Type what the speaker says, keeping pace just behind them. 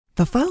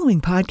The following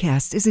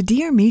podcast is a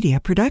Dear Media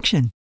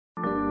production.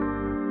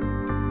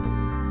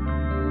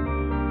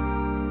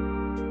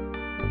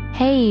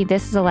 Hey,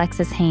 this is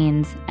Alexis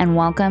Haynes, and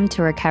welcome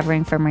to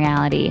Recovering from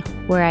Reality,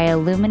 where I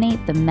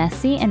illuminate the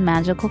messy and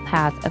magical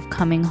path of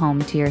coming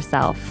home to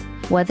yourself.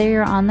 Whether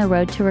you're on the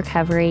road to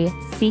recovery,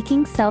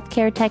 seeking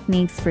self-care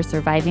techniques for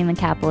surviving the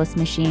capitalist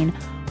machine,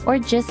 or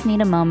just need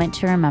a moment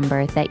to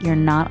remember that you're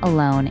not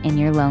alone in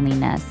your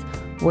loneliness,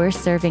 we're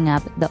serving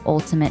up the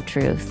ultimate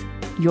truth.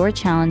 Your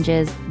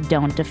challenges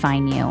don't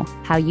define you.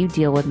 How you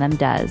deal with them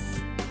does.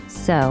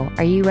 So,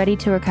 are you ready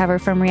to recover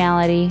from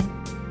reality?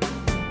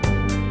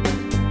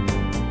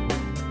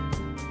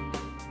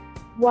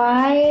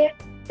 Why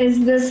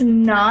is this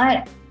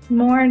not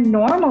more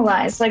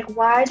normalized? Like,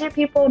 why do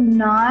people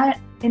not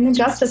in the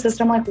justice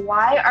system, like,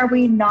 why are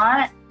we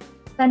not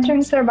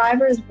centering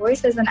survivors'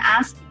 voices and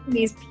asking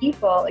these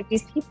people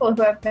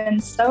who have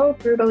been so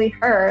brutally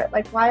hurt,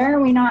 like, why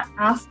are we not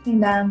asking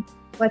them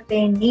what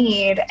they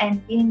need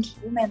and being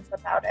humans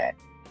about it?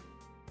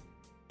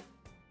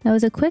 That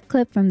was a quick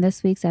clip from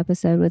this week's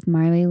episode with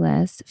Marlee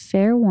Liss.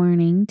 Fair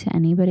warning to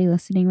anybody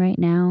listening right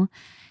now.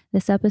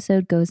 This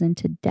episode goes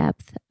into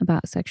depth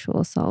about sexual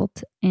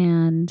assault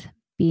and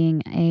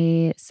being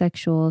a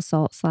sexual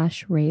assault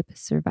 / rape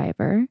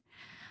survivor.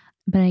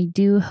 But I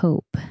do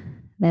hope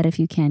that if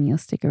you can, you'll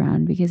stick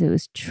around because it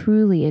was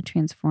truly a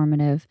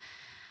transformative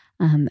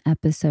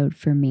episode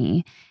for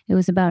me. It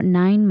was about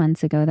 9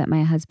 months ago that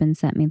my husband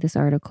sent me this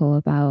article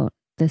about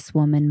this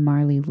woman,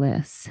 Marlee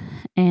Liss.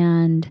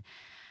 And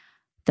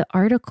the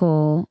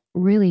article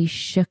really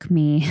shook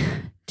me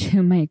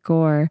to my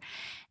core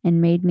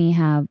and made me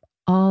have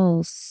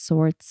all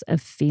sorts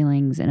of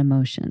feelings and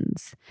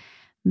emotions.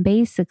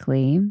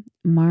 Basically,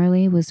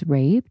 Marlee was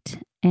raped,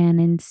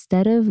 and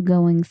instead of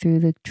going through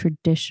the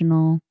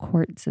traditional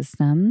court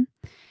system,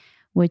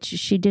 which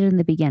she did in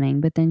the beginning,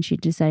 but then she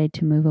decided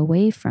to move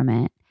away from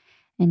it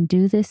and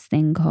do this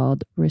thing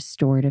called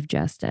restorative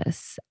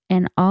justice.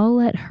 And I'll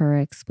let her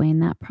explain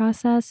that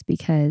process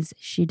because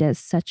she does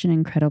such an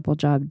incredible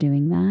job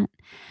doing that.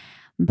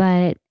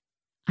 But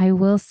I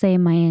will say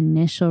my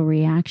initial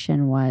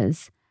reaction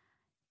was,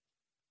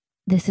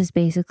 this is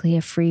basically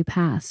a free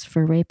pass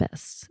for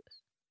rapists.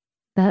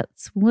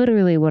 That's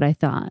literally what I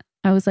thought.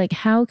 I was like,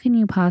 how can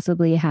you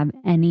possibly have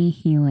any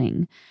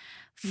healing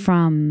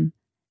from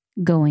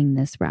going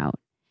this route?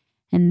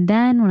 And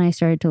then when I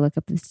started to look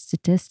up the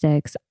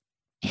statistics,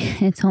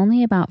 it's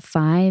only about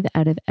 5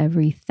 out of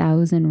every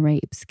 1,000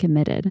 rapes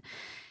committed.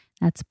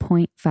 That's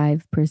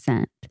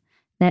 0.5%.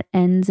 That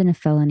ends in a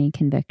felony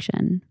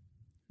conviction.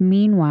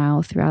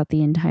 Meanwhile, throughout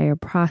the entire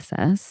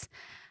process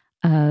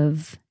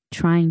of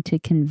trying to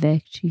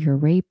convict your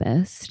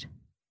rapist,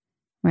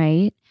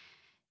 right,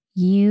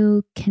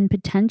 you can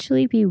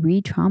potentially be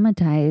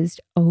re-traumatized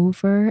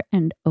over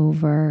and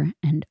over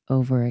and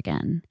over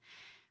again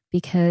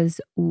because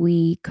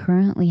we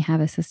currently have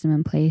a system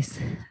in place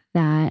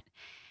that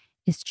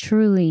is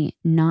truly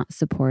not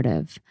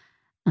supportive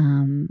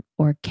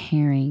or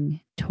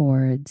caring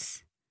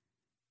towards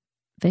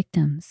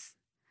victims.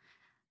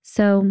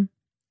 So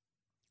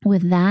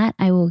with that,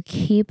 I will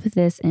keep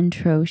this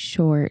intro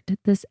short.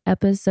 This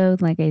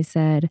episode, like I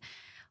said,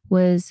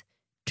 was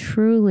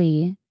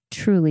truly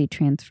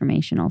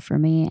transformational for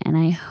me. And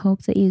I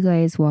hope that you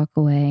guys walk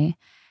away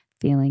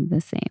feeling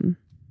the same.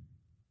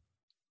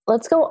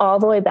 Let's go all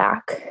the way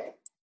back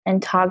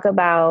and talk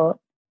about,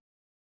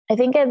 I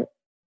think I'd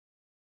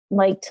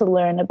like to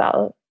learn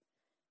about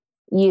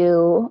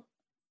you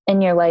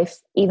and your life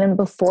even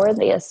before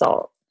the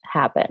assault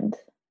happened.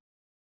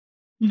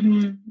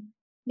 Mm-hmm.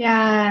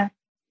 Yeah.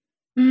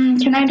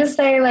 Can I just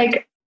say,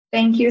 like,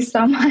 thank you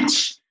so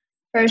much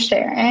for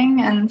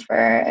sharing and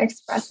for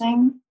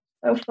expressing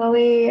so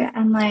fully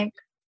and, like,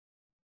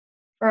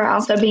 for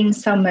also being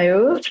so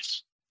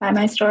moved by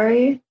my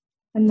story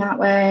in that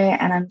way.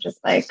 And I'm just,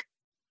 like,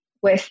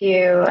 with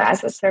you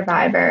as a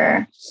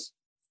survivor.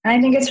 And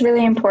I think it's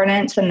really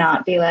important to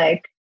not be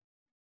like,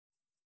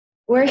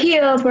 we're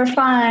healed, we're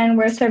fine,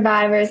 we're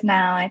survivors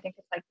now. I think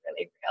it's, like,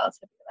 really real to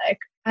be like,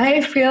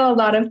 I feel a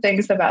lot of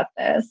things about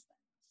this.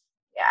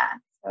 Yeah.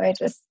 So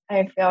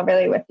I feel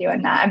really with you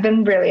in that. I've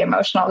been really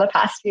emotional the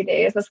past few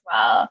days as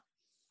well,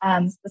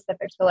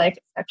 specific to, like,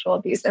 sexual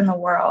abuse in the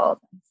world.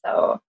 And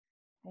so,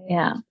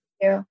 yeah.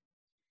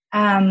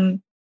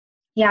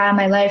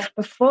 My life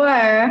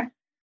before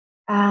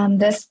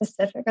this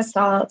specific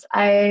assault,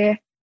 I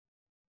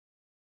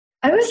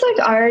was, like,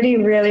 already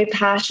really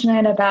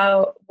passionate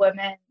about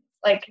women's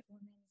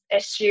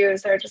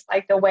issues, or just,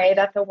 like, the way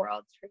that the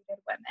world treated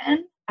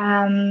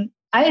women.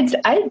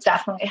 I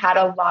definitely had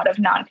a lot of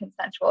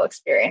non-consensual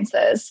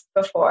experiences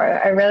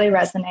before. I really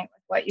resonate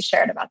with what you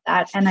shared about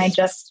that. And I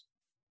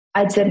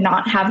did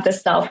not have the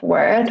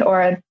self-worth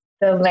or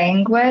the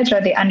language or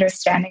the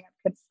understanding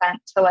of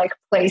consent to, like,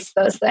 place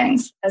those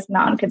things as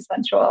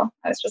non-consensual.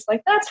 I was just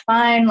like, that's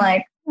fine.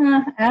 Like,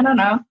 I don't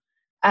know.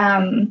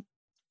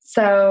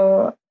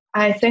 So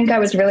I think I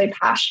was really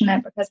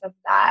passionate because of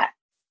that.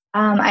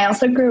 I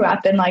also grew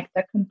up in, like,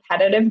 the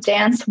competitive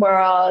dance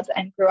world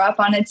and grew up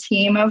on a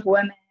team of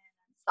women,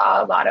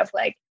 saw a lot of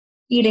like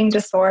eating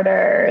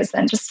disorders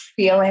and just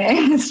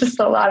feelings, just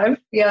a lot of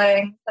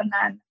feelings. And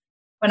then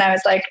when I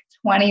was like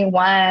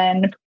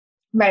 21,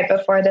 right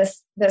before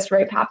this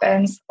rape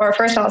happens, or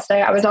first I'll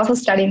say I was also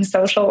studying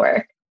social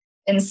work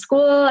in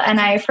school, and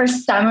I for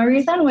some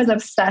reason was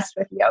obsessed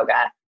with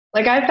yoga.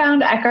 Like I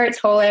found Eckhart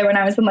Tolle when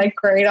I was in like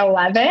grade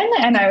 11,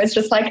 and I was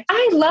just like,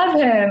 I love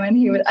him.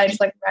 And I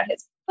just like read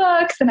his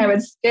books, and I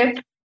would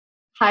skip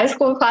high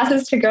school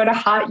classes to go to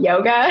hot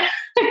yoga.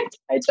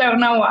 I don't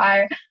know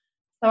why.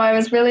 So I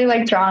was really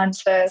like drawn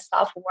to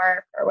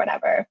self-work or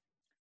whatever.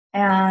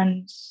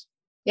 And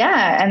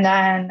yeah, and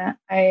then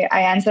I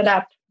ended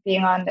up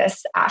being on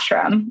this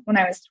ashram when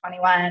I was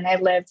 21. I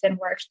lived and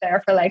worked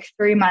there for like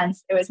 3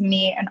 months. It was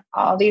me and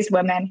all these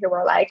women who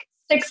were like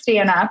 60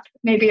 and up,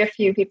 maybe a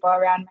few people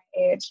around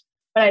my age.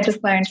 But I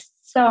just learned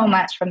so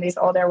much from these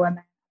older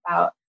women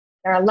about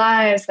their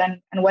lives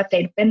and what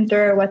they'd been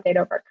through, what they'd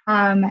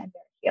overcome, and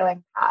their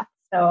healing path.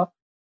 So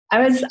I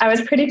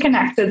was pretty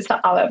connected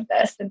to all of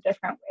this in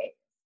different ways.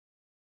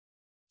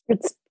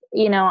 It's,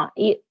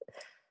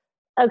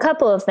 a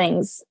couple of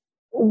things.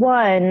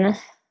 One,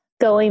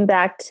 going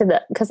back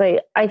to because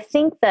I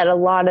think that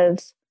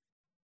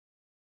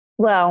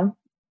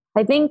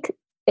I think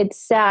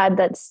it's sad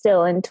that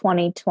still in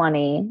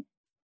 2020,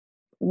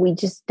 we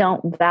just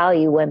don't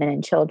value women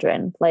and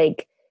children.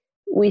 Like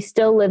we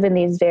still live in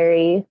these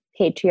very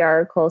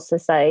patriarchal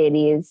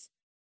societies.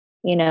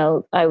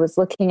 I was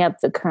looking up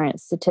the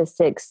current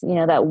statistics,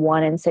 that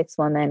 1 in 6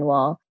 women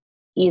will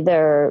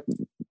either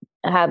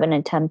have an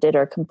attempted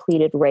or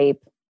completed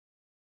rape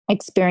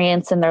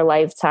experience in their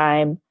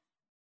lifetime.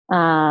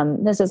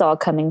 This is all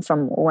coming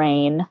from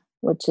RAINN,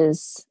 which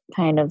is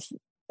kind of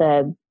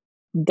the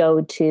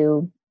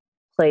go-to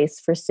place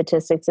for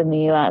statistics in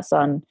the US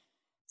on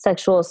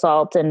sexual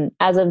assault. And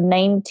as of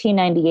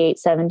 1998,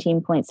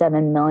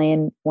 17.7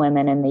 million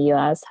women in the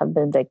US have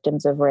been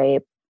victims of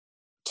rape,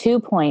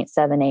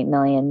 2.78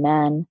 million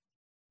men.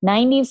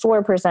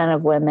 94%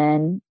 of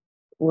women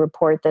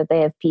report that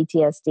they have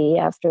PTSD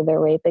after their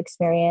rape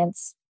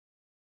experience.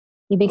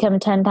 You become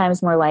 10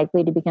 times more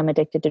likely to become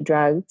addicted to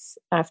drugs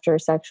after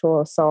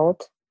sexual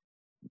assault.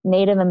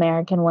 Native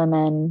American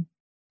women,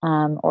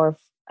 or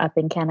up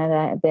in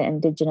Canada, the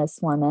Indigenous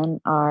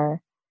women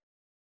are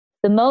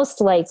the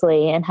most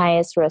likely and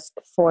highest risk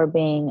for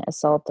being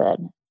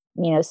assaulted.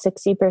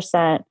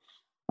 60%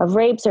 of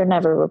rapes are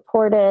never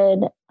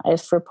reported.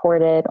 If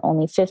reported,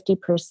 only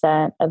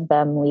 50% of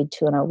them lead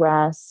to an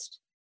arrest.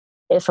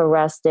 If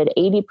arrested,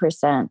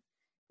 80%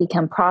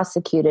 become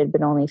prosecuted,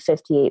 but only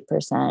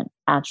 58%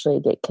 actually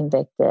get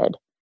convicted.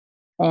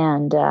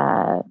 And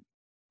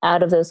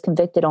out of those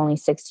convicted, only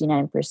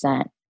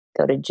 69%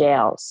 go to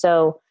jail.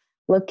 So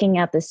looking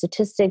at the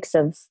statistics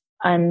of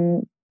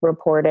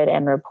unreported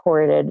and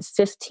reported,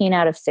 15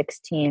 out of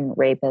 16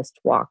 rapists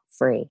walk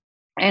free.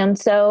 And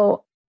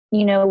so,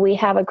 we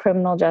have a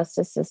criminal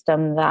justice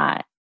system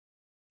that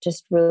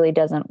just really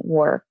doesn't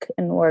work.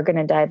 And we're going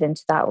to dive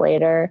into that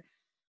later.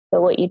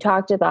 But what you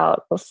talked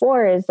about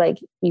before is like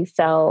you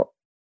felt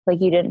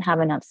like you didn't have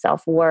enough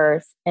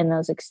self-worth in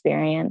those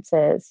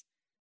experiences.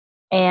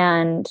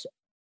 And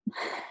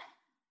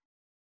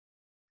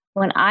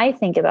when I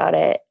think about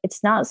it,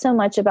 it's not so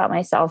much about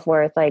my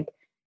self-worth. Like,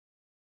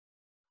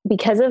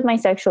 because of my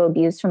sexual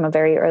abuse from a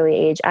very early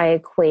age, I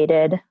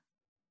equated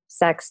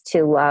sex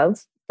to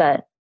love.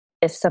 That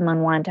if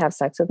someone wanted to have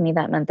sex with me,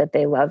 that meant that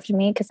they loved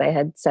me because I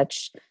had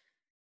such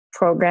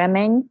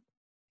programming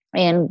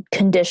and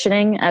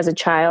conditioning as a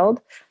child,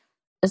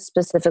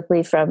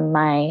 specifically from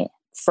my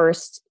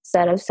first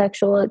set of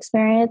sexual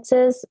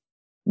experiences.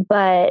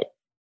 But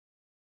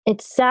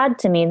it's sad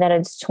to me that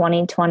it's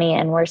 2020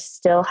 and we're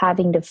still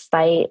having to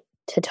fight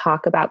to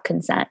talk about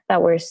consent,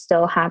 that we're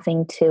still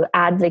having to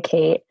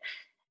advocate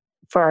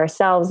for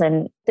ourselves.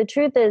 And the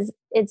truth is,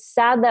 it's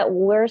sad that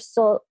we're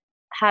still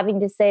having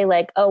to say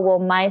like, oh, well,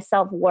 my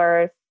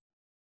self-worth,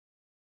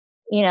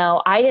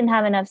 I didn't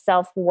have enough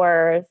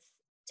self-worth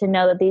to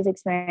know that these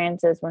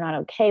experiences were not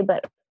okay.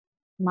 But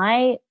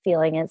my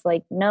feeling is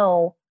like,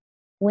 no,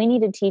 we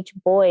need to teach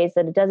boys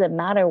that it doesn't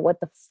matter what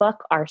the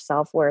fuck our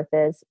self-worth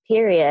is,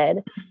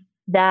 period.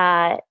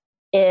 That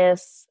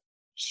if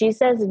she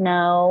says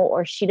no,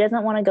 or she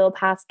doesn't want to go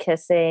past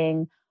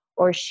kissing,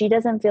 or she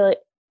doesn't feel it,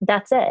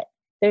 that's it.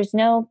 There's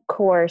no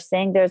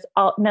coercing.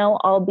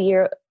 I'll be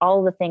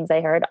all the things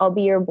I heard. I'll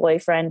be your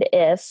boyfriend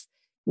if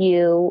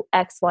you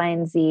X, Y,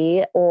 and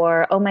Z,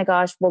 or, oh my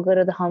gosh, we'll go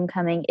to the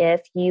homecoming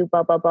if you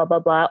blah, blah, blah, blah,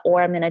 blah,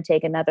 or I'm going to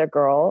take another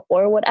girl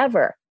or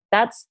whatever.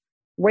 That's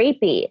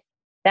rapey.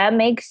 That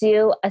makes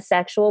you a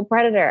sexual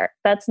predator.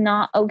 That's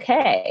not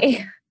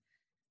okay.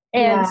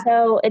 And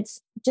so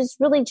it's just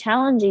really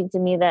challenging to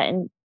me that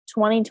in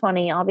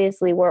 2020,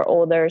 obviously we're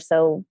older.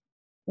 So,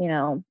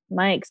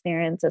 my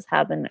experiences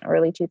happened in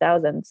early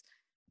 2000s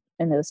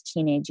in those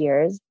teenage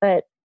years.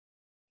 But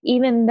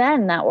even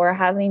then that we're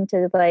having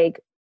to like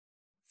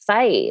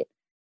fight,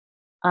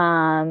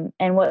 and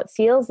what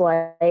feels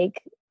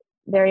like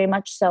very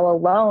much so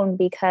alone,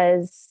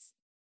 because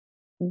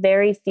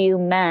very few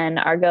men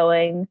are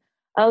going,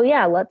 oh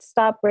yeah, let's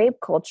stop rape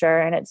culture.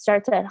 And it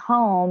starts at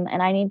home.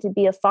 And I need to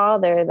be a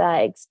father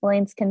that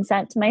explains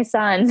consent to my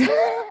sons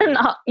and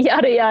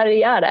yada, yada,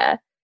 yada.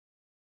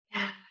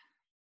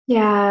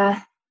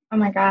 Yeah. Oh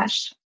my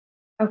gosh.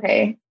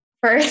 Okay.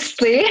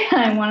 Firstly,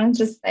 I want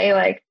to just say,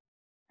 like,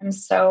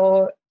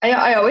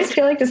 I always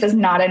feel like this is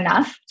not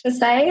enough to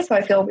say. So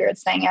I feel weird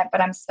saying it,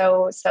 but I'm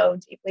so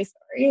deeply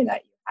sorry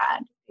that you had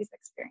these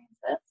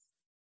experiences.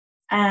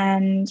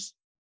 And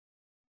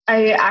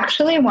I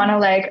actually want to,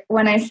 like,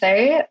 when I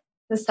say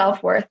the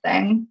self-worth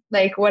thing,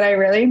 like, what I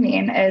really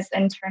mean is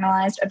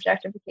internalized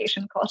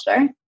objectification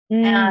culture.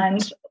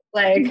 And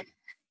like,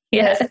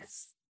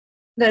 yes.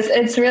 This,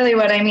 it's really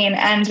what I mean.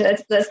 And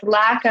it's this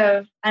lack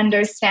of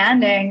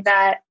understanding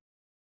that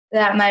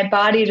my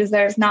body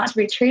deserves not to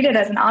be treated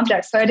as an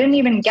object. So I didn't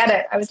even get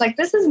it. I was like,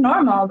 this is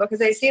normal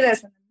because I see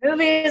this in the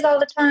movies all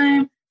the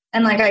time.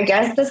 And like, I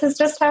guess this is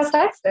just how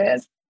sex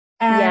is.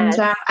 And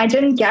I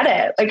didn't get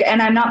it. Like,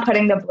 and I'm not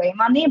putting the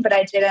blame on me, but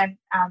I didn't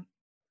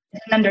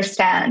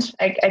understand.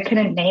 I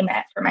couldn't name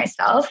it for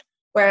myself.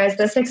 Whereas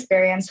this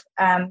experience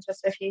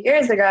just a few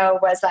years ago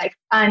was like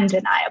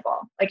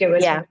undeniable. Like it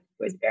was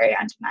very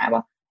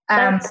undeniable.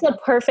 That's the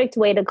perfect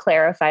way to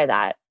clarify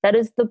that. That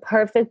is the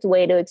perfect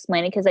way to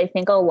explain it. Because I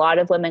think a lot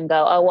of women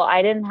go, oh, well,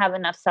 I didn't have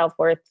enough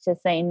self-worth to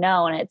say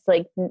no. And it's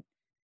like,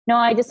 no,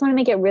 I just want to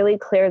make it really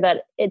clear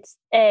that it's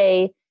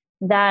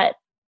that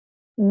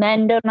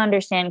men don't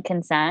understand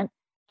consent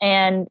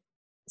and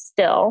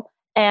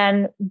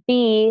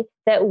B,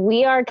 that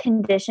we are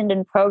conditioned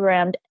and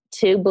programmed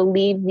to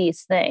believe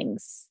these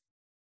things.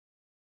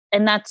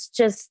 And that's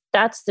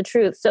the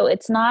truth. So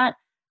it's not,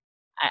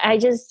 I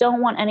just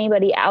don't want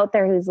anybody out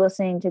there who's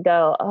listening to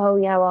go, oh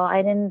yeah, well,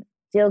 I didn't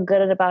feel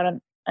good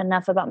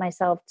enough about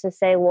myself to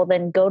say, well,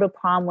 then go to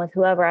prom with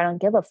whoever. I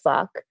don't give a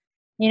fuck.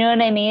 You know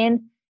what I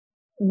mean?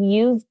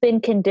 You've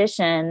been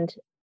conditioned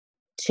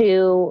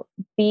to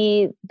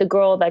be the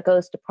girl that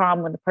goes to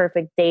prom with the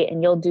perfect date,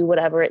 and you'll do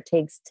whatever it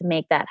takes to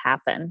make that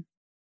happen.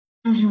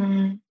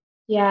 Mm-hmm.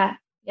 Yeah,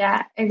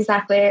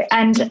 exactly.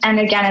 And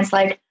again, it's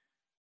like,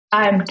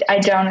 I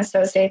don't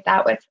associate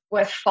that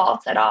with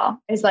fault at all.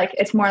 It's like,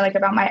 it's more like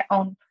about my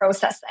own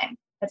processing.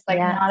 It's like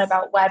not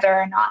about whether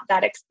or not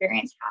that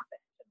experience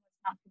happened. It's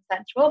not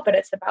consensual, but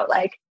it's about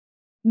like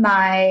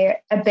my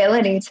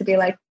ability to be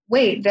like,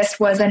 wait, this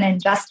was an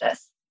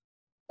injustice.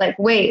 Like,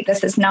 wait,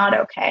 this is not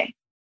okay.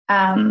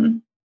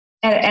 And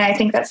I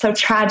think that's so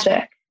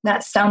tragic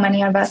that so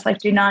many of us like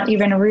do not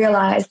even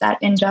realize that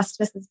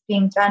injustice is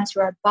being done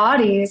to our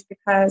bodies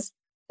because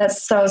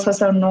that's so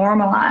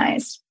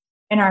normalized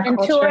in our culture.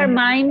 And to our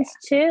minds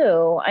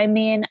too. I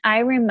mean, I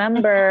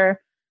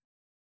remember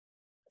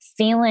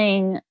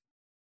feeling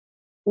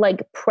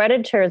like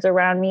predators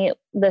around me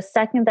the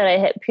second that I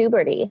hit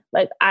puberty.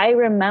 Like I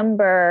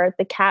remember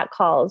the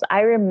catcalls.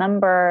 I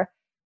remember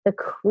the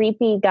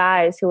creepy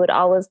guys who would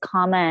always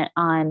comment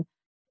on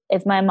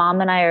if my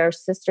mom and I are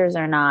sisters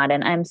or not.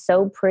 And I'm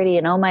so pretty.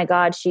 And oh my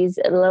God, she's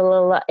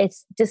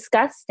it's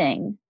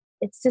disgusting.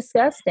 It's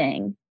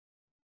disgusting.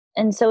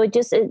 And so it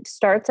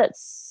starts at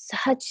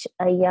such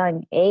a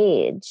young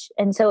age.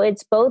 And so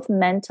it's both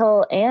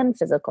mental and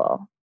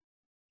physical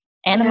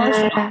and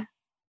emotional.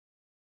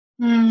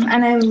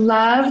 And I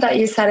love that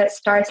you said it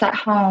starts at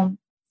home.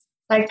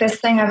 Like this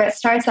thing of it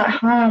starts at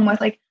home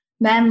with like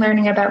men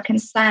learning about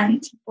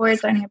consent,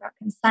 boys learning about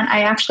consent.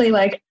 I actually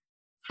like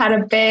had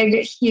a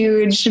big,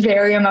 huge,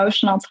 very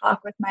emotional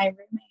talk with my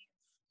roommate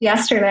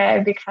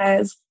yesterday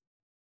because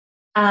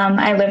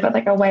I live with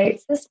like a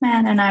white cis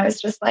man, and I was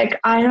just like,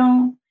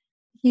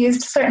 he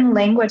used certain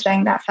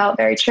languaging that felt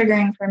very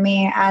triggering for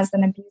me as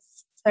an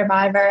abuse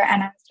survivor.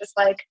 And I was just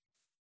like,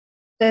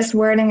 this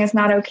wording is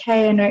not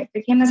okay. And it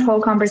became this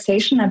whole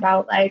conversation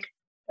about like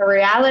the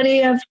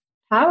reality of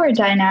power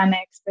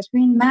dynamics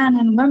between men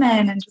and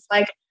women, and just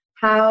like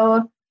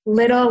how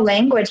little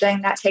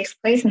languaging that takes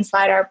place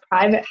inside our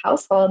private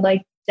household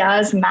like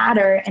does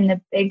matter in the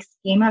big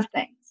scheme of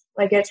things.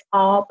 Like it's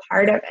all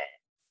part of it.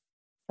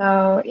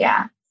 So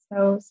yeah,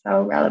 so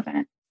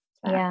relevant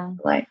to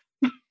life.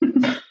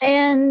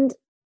 And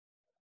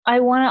I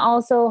want to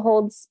also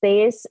hold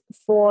space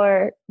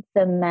for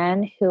the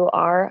men who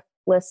are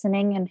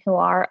listening and who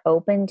are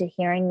open to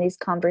hearing these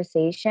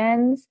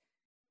conversations.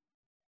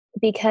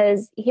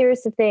 Because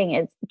here's the thing,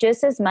 it's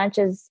just as much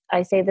as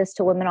I say this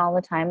to women all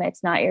the time,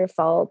 it's not your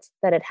fault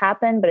that it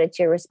happened, but it's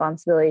your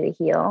responsibility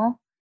to heal.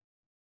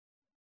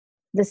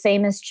 The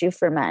same is true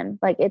for men.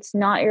 Like, it's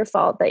not your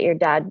fault that your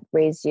dad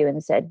raised you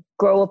and said,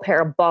 grow a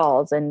pair of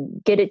balls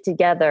and get it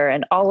together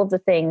and all of the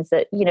things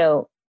that, you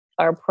know,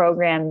 are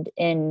programmed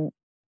in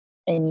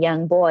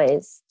young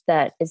boys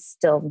that is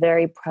still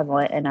very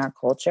prevalent in our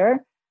culture.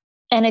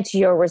 And it's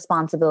your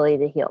responsibility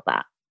to heal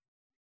that.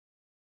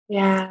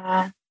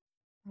 Yeah,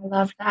 I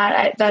love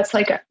that.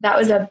 That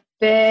was a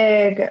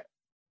big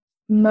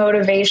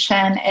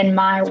motivation in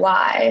my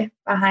why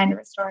behind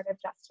restorative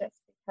justice,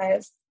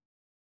 because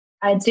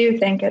I do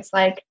think it's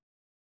like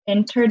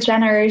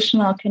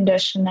intergenerational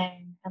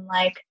conditioning. And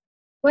like,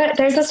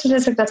 there's a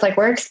statistic that's like,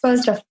 we're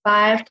exposed to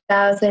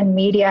 5,000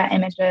 media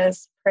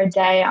images per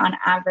day on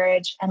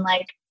average. And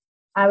like,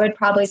 I would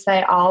probably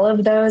say all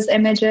of those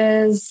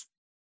images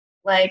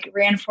like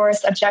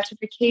reinforce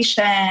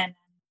objectification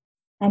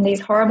and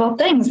these horrible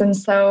things. And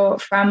so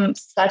from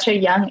such a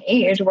young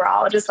age, we're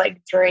all just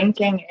like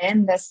drinking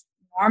in this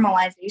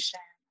normalization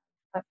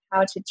of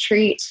how to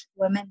treat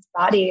women's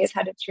bodies,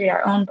 how to treat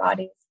our own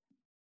bodies.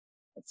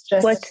 It's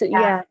just,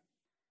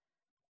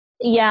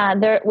 Yeah,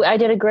 I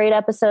did a great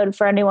episode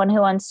for anyone who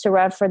wants to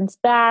reference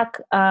back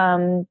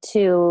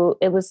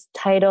it was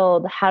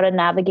titled How to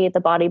Navigate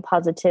the Body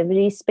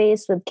Positivity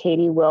Space with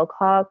Katie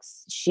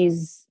Wilcox.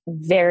 She's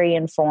very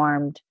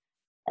informed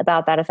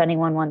about that if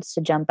anyone wants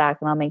to jump back,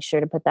 and I'll make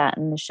sure to put that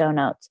in the show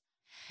notes.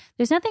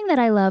 There's nothing that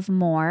I love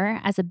more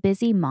as a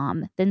busy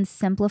mom than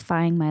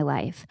simplifying my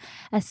life,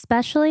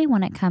 especially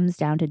when it comes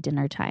down to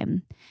dinner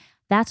time.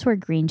 That's where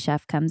Green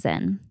Chef comes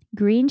in.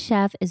 Green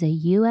Chef is a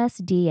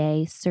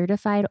USDA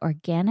certified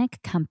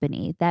organic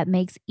company that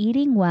makes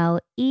eating well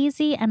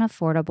easy and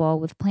affordable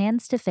with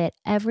plans to fit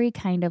every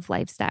kind of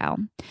lifestyle.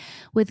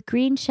 With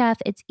Green Chef,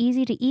 it's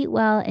easy to eat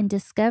well and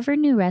discover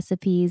new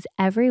recipes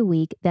every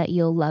week that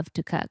you'll love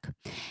to cook.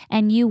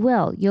 And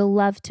you'll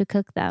love to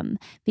cook them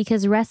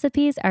because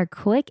recipes are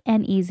quick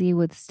and easy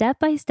with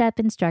step-by-step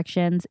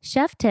instructions,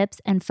 chef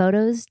tips, and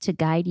photos to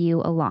guide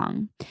you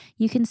along.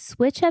 You can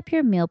switch up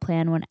your meal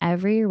plan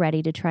whenever you're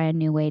ready to try a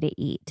new way to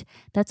eat.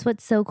 That's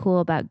what's so cool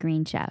about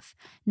Green Chef.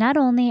 Not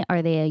only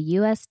are they a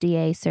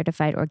USDA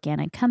certified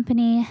organic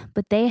company,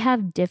 but they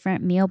have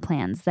different meal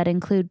plans that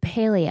include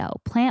paleo,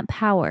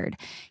 plant-powered,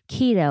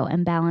 keto,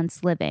 and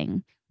balanced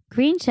living.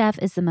 Green Chef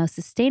is the most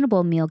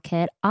sustainable meal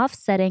kit,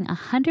 offsetting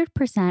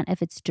 100%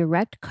 of its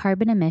direct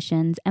carbon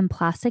emissions and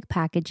plastic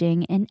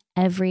packaging in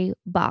every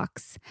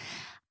box.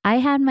 I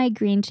had my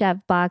Green Chef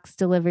box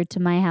delivered to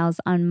my house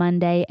on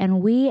Monday,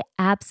 and we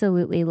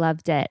absolutely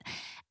loved it.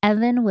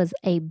 Evan was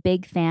a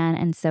big fan,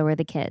 and so were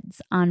the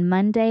kids. On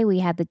Monday, we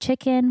had the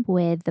chicken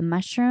with the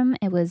mushroom.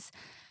 It was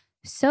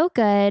so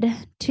good.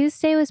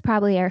 Tuesday was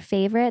probably our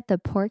favorite, the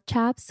pork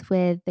chops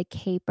with the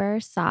caper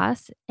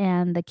sauce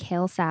and the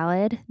kale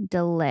salad.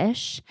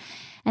 Delish.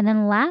 And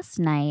then last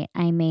night,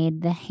 I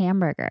made the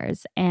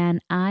hamburgers,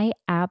 and I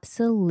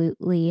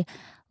absolutely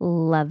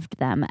loved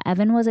them.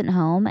 Evan wasn't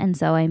home, and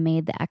so I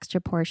made the extra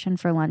portion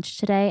for lunch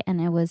today, and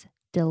it was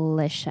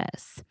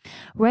delicious.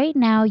 Right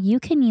now, you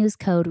can use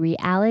code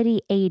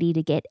REALITY80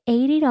 to get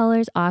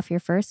 $80 off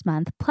your first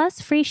month plus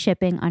free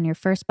shipping on your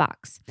first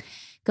box.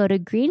 Go to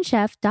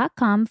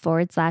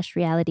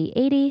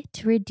greenchef.com/reality80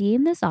 to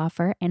redeem this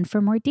offer and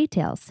for more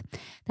details.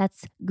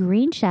 That's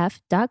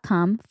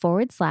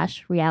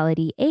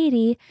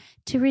greenchef.com/reality80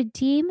 to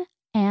redeem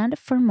and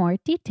for more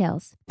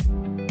details.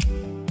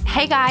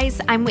 Hey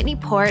guys, I'm Whitney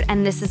Port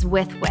and this is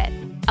With Wit.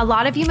 A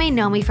lot of you may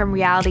know me from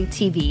reality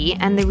TV,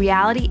 and the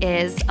reality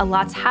is a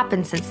lot's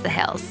happened since the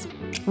hills.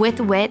 With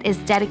Wit is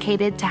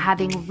dedicated to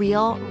having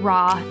real,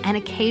 raw, and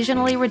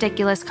occasionally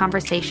ridiculous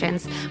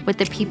conversations with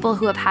the people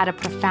who have had a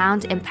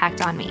profound impact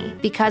on me.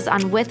 Because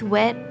on With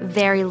Wit,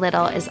 very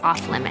little is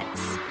off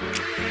limits.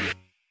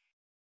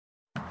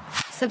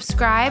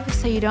 Subscribe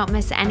so you don't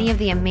miss any of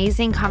the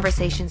amazing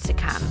conversations to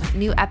come.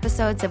 New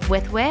episodes of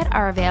With Wit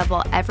are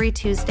available every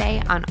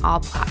Tuesday on all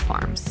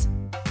platforms.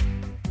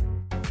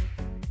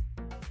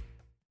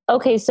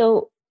 Okay,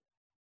 so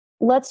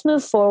let's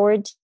move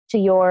forward to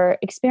your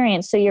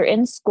experience. So you're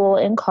in school,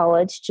 in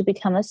college, to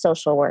become a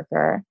social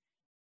worker.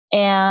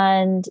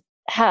 And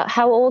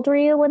how old were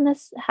you when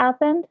this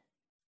happened?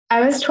 I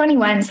was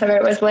 21, so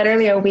it was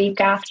literally a week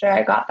after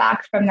I got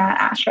back from that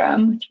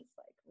ashram, which was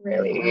like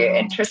really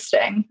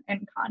interesting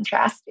and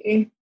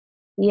contrasty.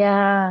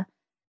 Yeah.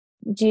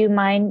 Do you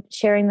mind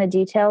sharing the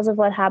details of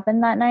what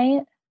happened that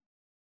night?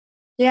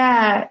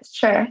 Yeah,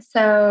 sure.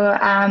 So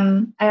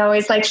I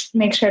always like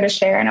make sure to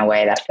share in a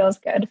way that feels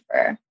good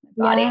for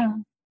my body at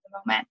the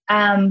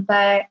moment.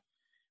 But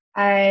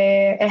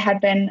it had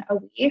been a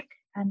week,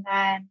 and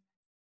then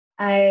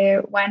I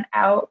went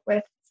out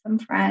with some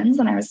friends,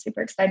 and I was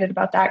super excited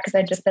about that because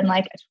I'd just been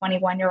like a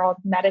 21-year-old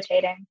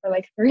meditating for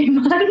like 3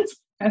 months.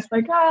 I was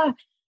like,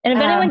 And if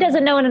anyone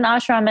doesn't know what an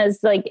ashram is,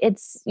 like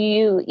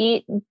you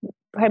eat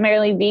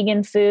primarily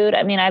vegan food.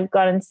 I mean, I've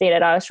gone and stayed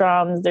at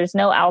ashrams. There's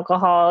no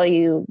alcohol.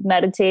 You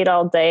meditate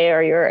all day,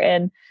 or you're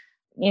in,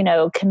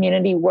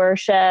 community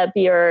worship.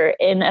 You're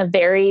in a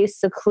very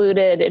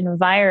secluded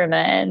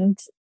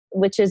environment,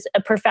 which is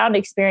a profound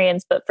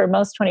experience. But for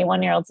most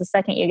 21-year-olds, the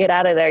second you get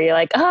out of there, you're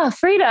like,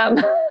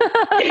 freedom.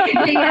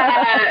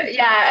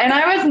 Yeah. And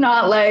I was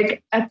not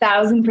like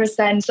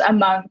 1,000% a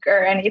monk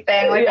or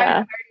anything. Like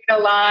I partied a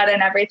lot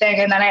and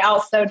everything. And then I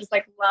also just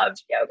like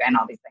loved yoga and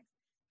all these things.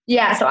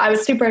 Yeah, so I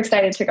was super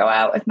excited to go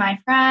out with my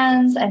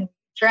friends and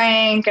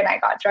drink, and I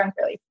got drunk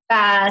really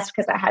fast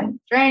because I hadn't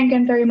drank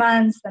in 3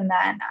 months. And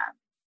then,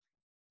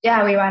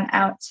 we went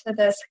out to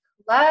this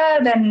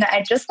club, and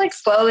I just like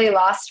slowly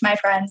lost my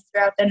friends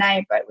throughout the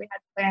night, but we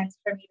had plans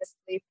for me to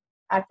sleep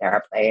at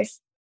their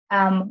place.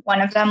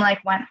 One of them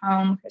like went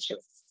home because she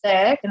was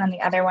sick, and then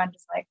the other one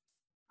just like,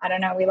 I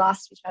don't know, we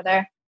lost each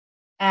other.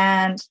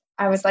 And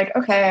I was like,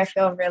 okay, I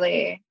feel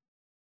really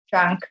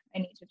drunk. I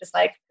need to just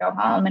like go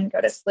home and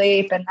go to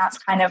sleep. And that's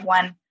kind of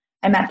when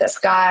I met this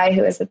guy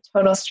who is a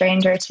total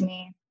stranger to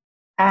me.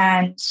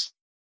 And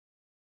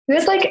he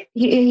was like,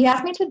 he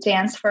asked me to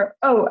dance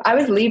I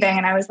was leaving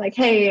and I was like,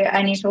 hey,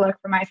 I need to look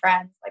for my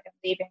friends. Like I'm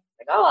leaving.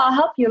 He's like, oh, I'll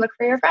help you look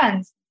for your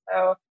friends.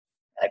 So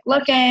like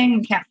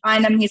looking, can't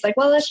find them. He's like,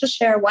 well, let's just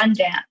share one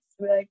dance.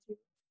 So we like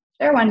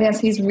share one dance.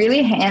 He's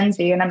really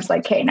handsy. And I'm just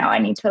like, okay, no, I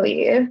need to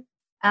leave.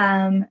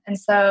 And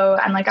so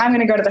I'm like, I'm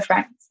going to go to the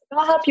friends.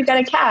 I'll help you get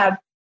a cab.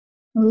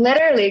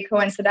 Literally,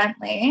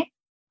 coincidentally,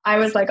 I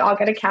was like, I'll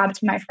get a cab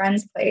to my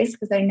friend's place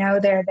because I know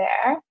they're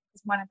there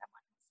because one of them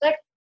went sick.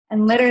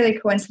 And literally,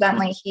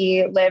 coincidentally,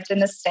 he lived in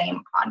the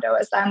same condo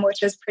as them,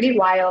 which is pretty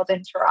wild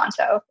in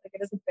Toronto. Like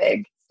it is a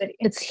big city.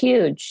 It's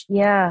huge.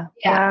 Yeah.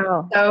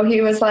 Wow. So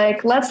he was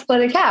like, let's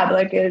split a cab.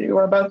 Like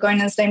we're both going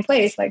to the same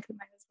place. Like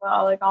might as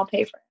well, like I'll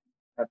pay for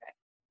it. Okay.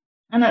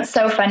 And that's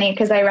so funny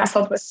because I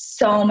wrestled with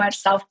so much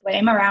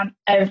self-blame around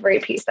every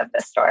piece of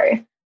this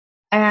story.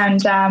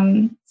 And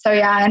and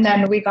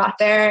then we got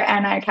there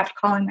and I kept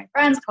calling my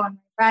friends,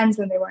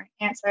 and they weren't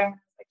answering. I was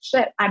like,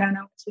 shit, I don't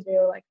know what to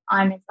do. Like,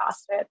 I'm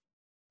exhausted.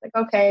 Like,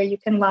 okay, you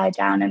can lie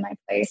down in my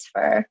place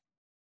for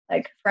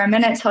a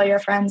minute till your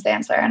friends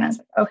answer. And I was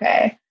like,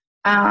 okay.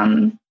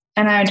 And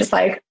I just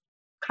like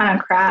kind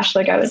of crashed.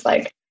 Like I was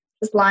like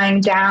just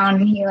lying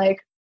down and he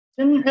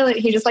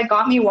just like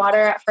got me water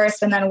at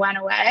first and then went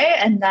away.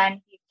 And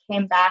then he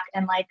came back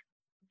and like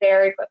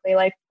very quickly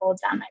like pulled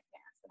down my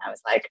pants. And I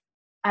was like,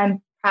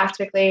 I'm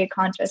practically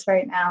conscious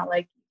right now.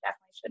 Like you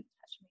definitely shouldn't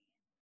touch me.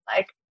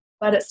 Like,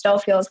 but it still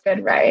feels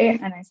good, right?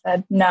 And I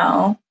said,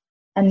 no.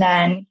 And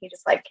then he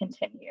just like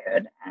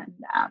continued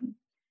and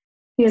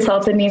he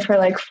assaulted me for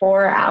like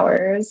 4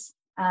 hours.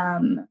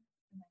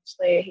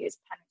 Eventually he used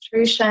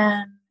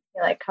penetration.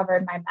 He like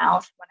covered my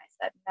mouth when I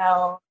said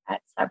no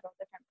at several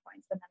different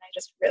points. And then I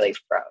just really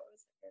froze.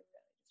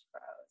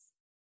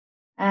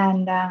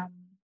 And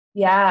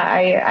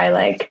I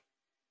like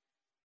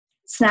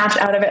snapped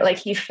out of it. Like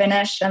he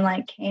finished and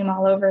like came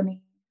all over me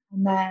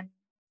and then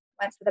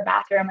went to the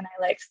bathroom and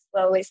I like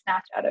slowly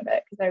snapped out of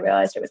it because I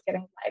realized it was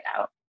getting light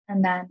out.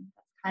 And then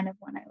that's kind of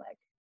when I like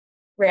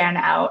ran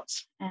out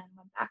and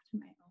went back to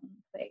my own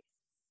place.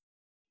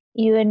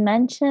 You had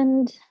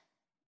mentioned,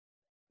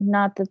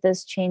 not that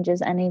this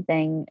changes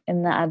anything,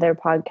 in the other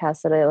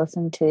podcast that I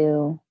listened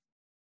to,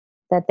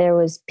 that there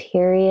was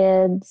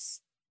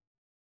periods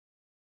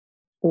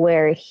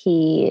where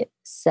he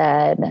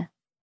said,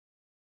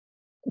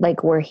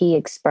 like where he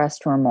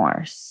expressed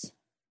remorse.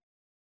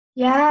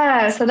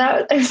 Yeah, so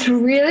that was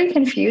really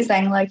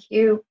confusing. Like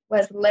he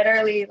was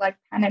literally like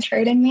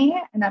penetrating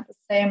me and at the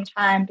same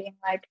time being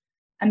like,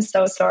 I'm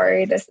so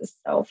sorry, this is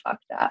so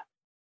fucked up.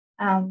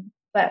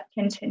 But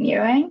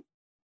continuing.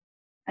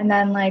 And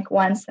then like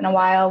once in a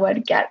while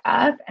would get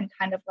up and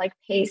kind of like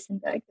pace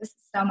and be like, this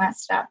is so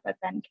messed up, but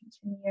then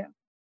continue.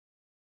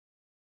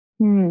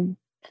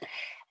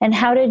 And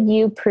how did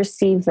you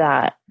perceive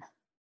that?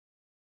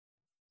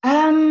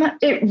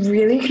 It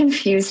really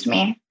confused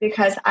me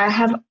because I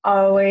have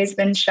always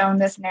been shown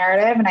this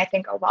narrative, and I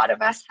think a lot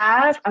of us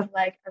have, of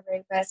like a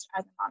rapist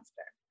as a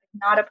monster.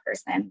 Like not a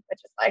person, but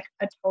just like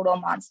a total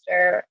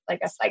monster,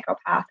 like a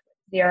psychopath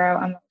with zero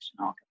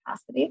emotional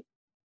capacity.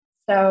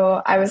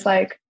 So I was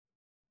like,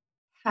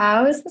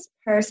 how is this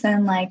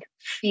person like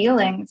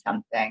feeling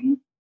something?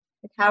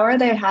 Like how are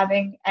they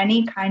having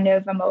any kind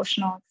of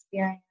emotional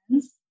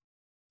experience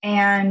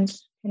and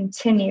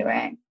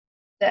continuing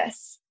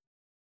this?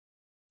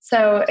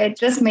 So it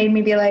just made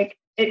me be like,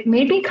 it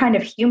made me kind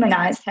of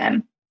humanize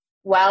him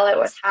while it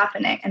was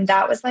happening. And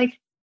that was like,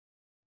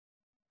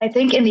 I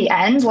think in the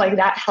end, like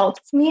that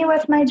helped me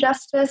with my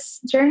justice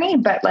journey,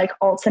 but like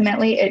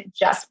ultimately it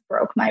just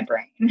broke my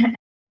brain.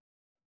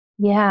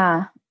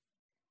 Yeah.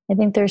 I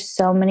think there's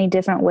so many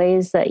different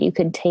ways that you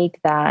could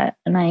take that.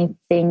 And I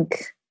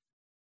think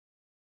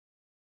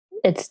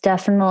it's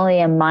definitely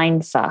a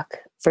mind fuck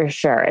for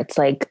sure. It's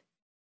like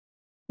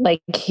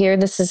here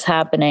this is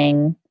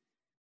happening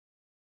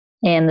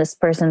and this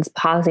person's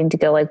pausing to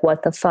go like,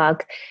 what the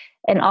fuck?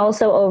 And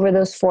also over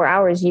those 4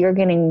 hours, you're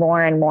getting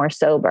more and more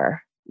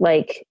sober.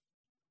 Like,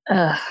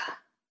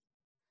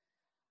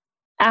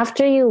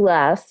 after you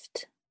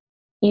left,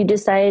 you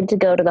decided to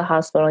go to the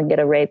hospital and get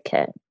a rape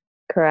kit,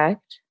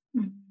 correct?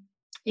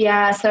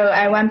 Yeah. So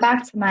I went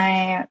back to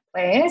my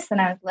place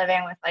and I was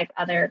living with like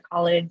other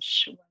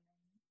college women.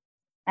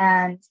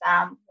 And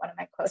one of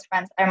my close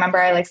friends, I remember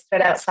I like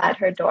stood outside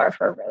her door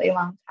for a really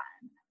long time.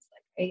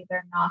 I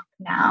either knock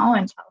now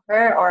and tell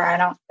her, or I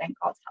don't think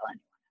I'll tell anyone.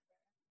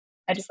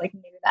 I just like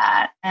knew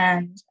that.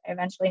 And I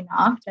eventually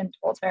knocked and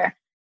told her.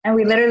 And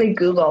we literally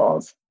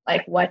Googled,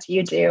 like, what do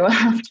you do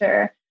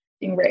after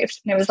being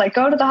raped? And it was like,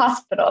 go to the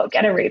hospital,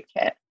 get a rape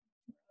kit.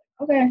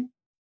 Okay.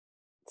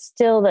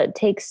 Still, that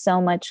takes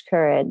so much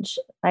courage.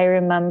 I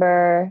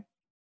remember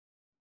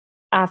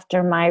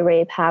after my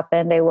rape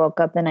happened, I woke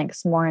up the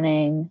next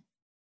morning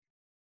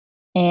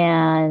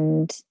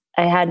and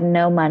I had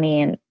no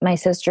money, and my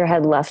sister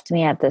had left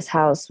me at this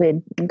house. We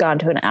had gone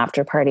to an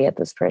after party at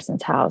this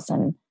person's house,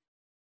 and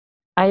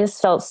I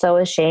just felt so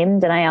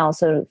ashamed. And I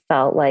also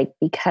felt like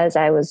because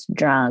I was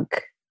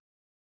drunk,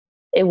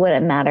 it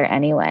wouldn't matter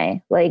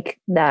anyway. Like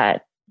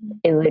that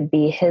it would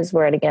be his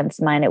word against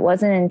mine. It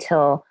wasn't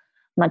until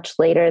much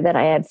later that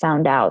I had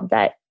found out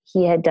that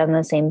he had done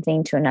the same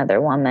thing to another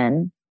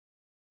woman.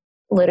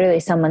 Literally,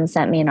 someone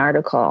sent me an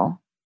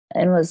article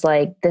and was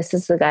like, this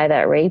is the guy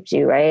that raped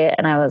you, right?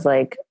 And I was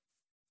like,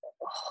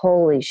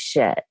 holy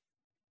shit.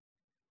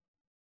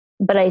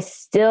 But I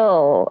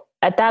still,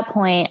 at that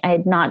point, I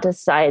had not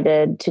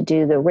decided to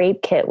do the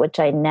rape kit, which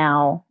I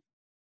now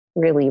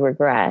really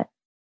regret,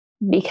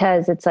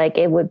 because it's like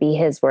it would be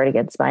his word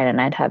against mine and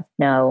I'd have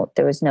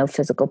there was no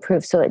physical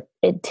proof. So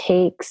it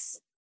takes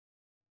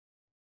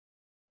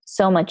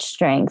so much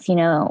strength,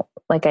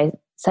 like I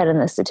said in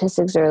the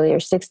statistics earlier,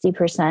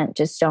 60%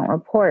 just don't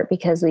report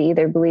because we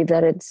either believe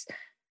that it's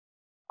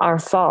our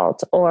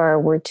fault or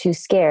we're too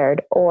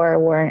scared or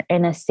we're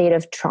in a state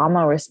of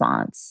trauma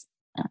response,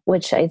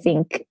 which I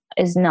think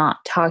is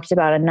not talked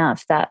about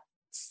enough, that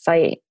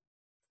fight,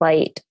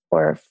 flight,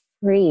 or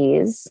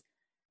freeze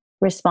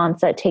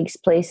response that takes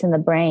place in the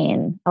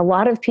brain. A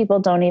lot of people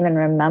don't even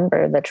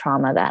remember the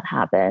trauma that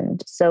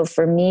happened. So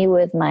for me,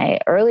 with my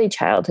early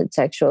childhood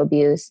sexual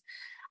abuse,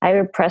 I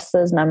repressed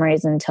those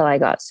memories until I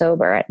got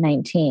sober at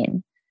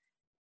 19.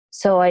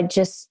 So I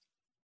just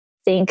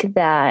think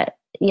that,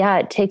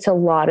 it takes a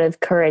lot of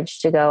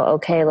courage to go,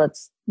 okay,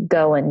 let's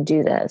go and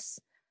do this.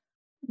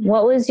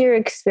 What was your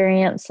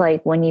experience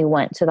like when you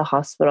went to the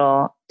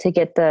hospital to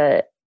get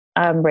the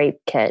rape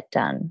kit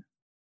done?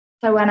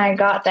 So when I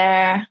got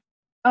there,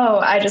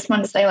 I just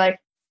want to say, like,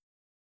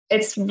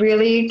 it's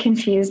really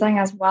confusing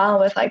as well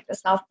with like the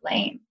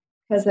self-blame,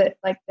 because it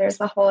like there's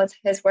the whole it's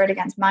his word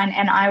against mine,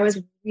 and I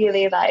was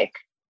really like,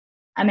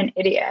 I'm an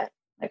idiot.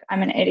 Like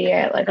I'm an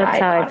idiot. Like that's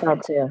how I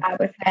felt too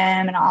with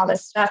him and all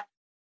this stuff,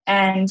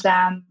 and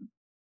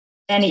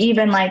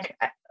even like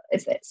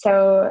it's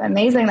so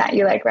amazing that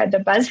you like read the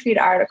BuzzFeed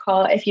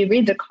article. If you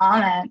read the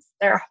comments,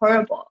 they're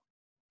horrible.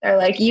 They're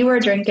like, you were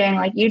drinking,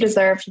 like you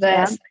deserved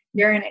this.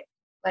 You're in it,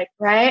 like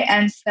right,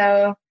 and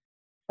so.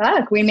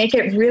 We make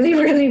it really,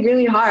 really,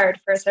 really hard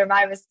for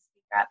survivors to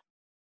speak up.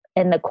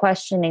 And the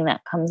questioning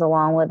that comes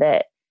along with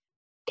it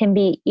can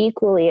be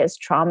equally as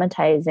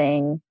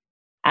traumatizing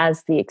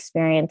as the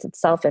experience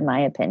itself, in my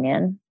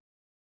opinion.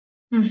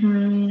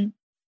 Mm-hmm.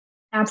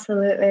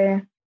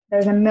 Absolutely.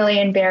 There's a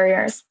million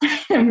barriers,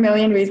 a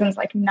million reasons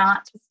like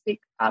not to speak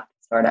up,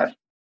 sort of,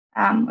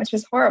 which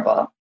is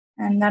horrible.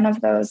 And none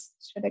of those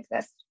should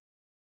exist.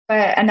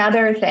 But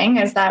another thing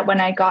is that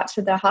when I got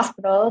to the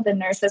hospital, the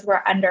nurses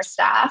were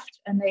understaffed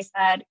and they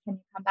said, can you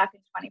come back in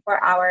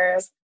 24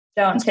 hours?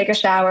 Don't take a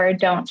shower.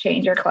 Don't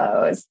change your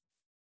clothes.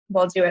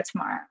 We'll do it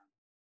tomorrow.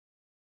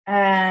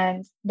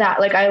 And that,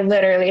 like, I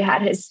literally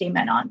had his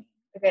semen on me.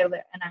 Okay, and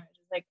I was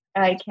just like,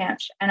 I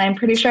can't. And I'm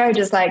pretty sure I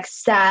just like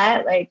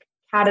sat like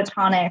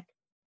catatonic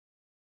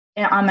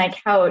on my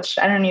couch.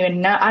 I don't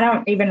even know. I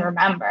don't even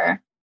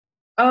remember.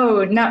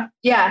 Oh, no.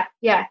 Yeah.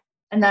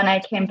 And then I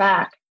came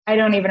back. I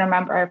don't even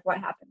remember what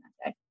happened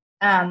that day.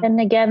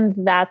 And again,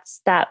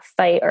 that's that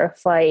fight or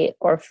flight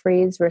or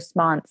freeze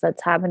response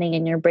that's happening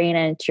in your brain.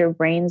 And it's your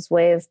brain's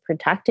way of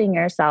protecting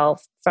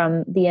yourself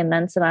from the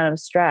immense amount of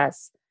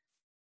stress.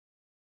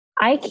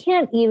 I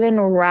can't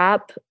even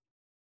wrap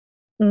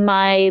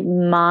my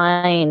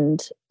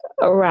mind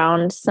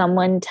around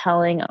someone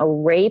telling a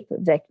rape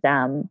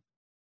victim,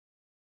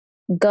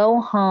 go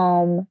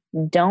home,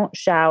 don't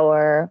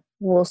shower,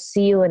 we'll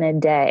see you in a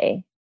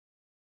day.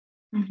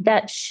 Mm-hmm.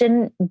 That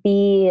shouldn't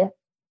be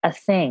a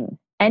thing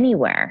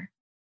anywhere,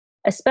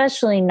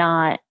 especially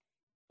not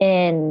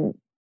in,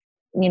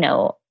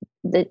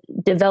 the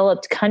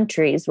developed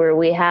countries where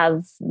we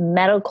have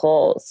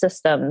medical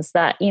systems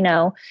that,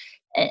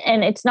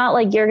 and it's not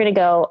like you're going to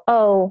go,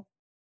 oh,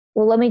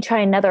 well, let me try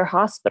another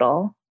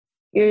hospital.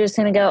 You're just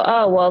going to go,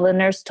 oh, well, the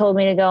nurse told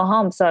me to go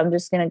home, so I'm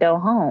just going to go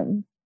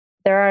home.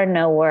 There are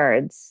no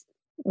words.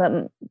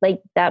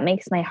 Like, that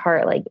makes my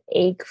heart like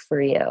ache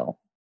for you.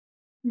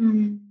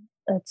 Mm-hmm.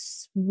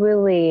 That's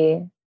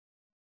really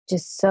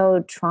just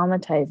so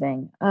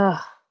traumatizing.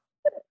 Ugh,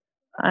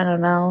 I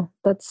don't know.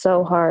 That's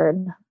so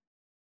hard.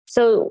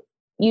 So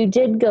you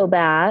did go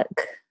back,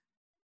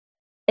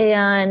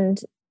 and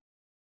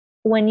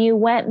when you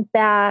went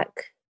back,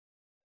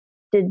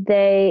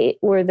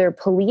 were there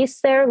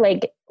police there?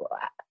 Like,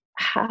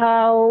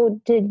 how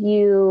did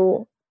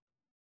you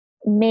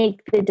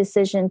make the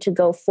decision to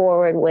go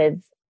forward with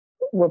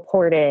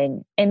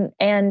reporting? And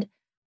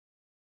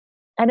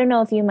I don't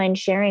know if you mind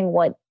sharing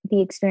what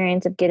the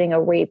experience of getting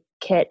a rape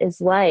kit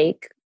is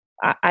like.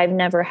 I've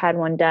never had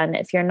one done.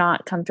 If you're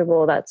not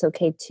comfortable, that's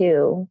okay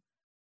too.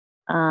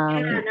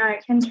 I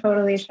can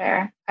totally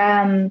share.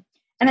 And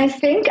I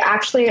think I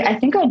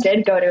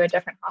did go to a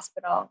different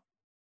hospital.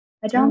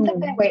 I don't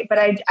think but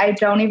I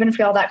don't even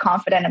feel that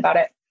confident about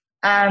it.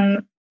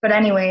 But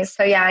anyways,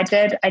 so yeah, I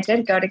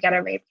did go to get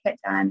a rape kit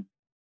done,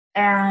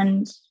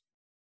 and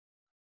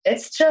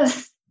it's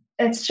just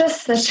it's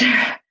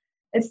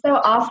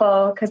so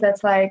awful, because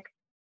it's like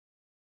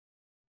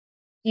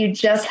you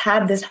just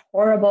had this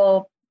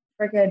horrible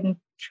freaking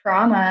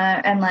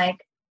trauma, and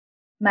like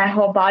my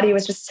whole body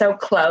was just so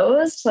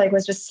closed, like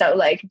was just so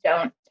like,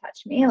 don't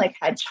touch me, like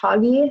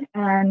hedgehoggy.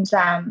 And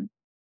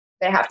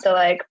they have to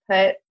like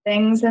put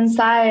things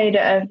inside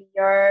of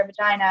your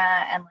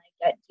vagina and like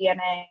get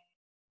DNA,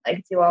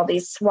 like do all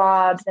these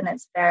swabs, and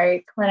it's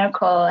very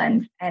clinical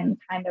and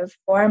kind of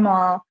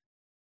formal.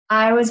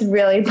 I was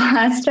really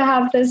blessed to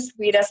have the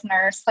sweetest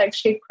nurse. Like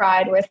she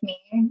cried with me,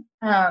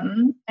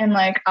 and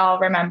like I'll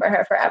remember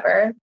her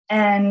forever.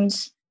 And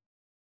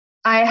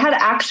I had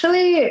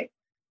actually,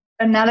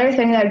 another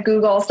thing that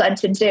Google said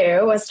to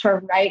do was to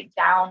write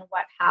down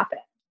what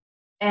happened,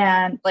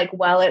 and like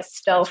while it's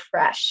still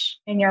fresh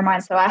in your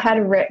mind. So I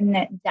had written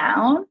it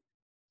down,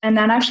 and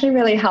that actually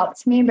really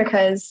helped me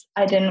because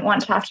I didn't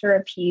want to have to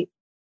repeat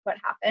what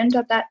happened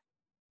at that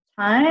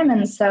time.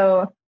 And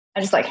so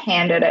I just like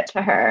handed it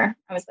to her.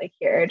 I was like,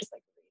 here, just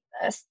like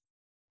read this,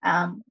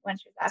 when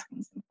she was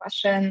asking some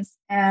questions.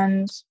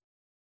 And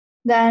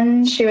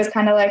then she was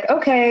kind of like,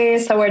 okay,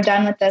 so we're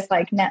done with this.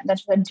 Like, then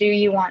she said, do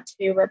you want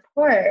to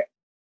report?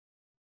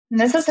 And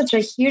this is such a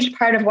huge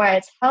part of why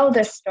I tell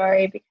this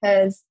story,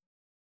 because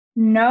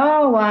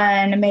no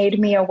one made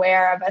me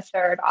aware of a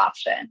third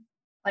option.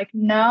 Like,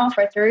 no,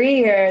 for 3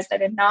 years, I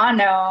did not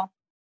know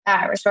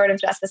that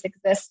restorative justice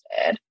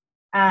existed.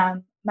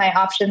 My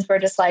options were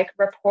just like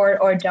report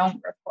or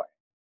don't report.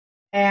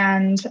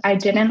 And I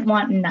didn't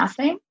want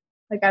nothing.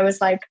 Like, I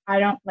was like, I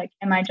don't like,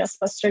 am I just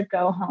supposed to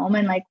go home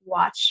and like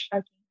watch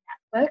fucking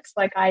Netflix?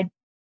 Like, I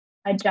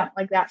don't,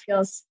 like, that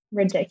feels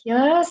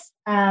ridiculous.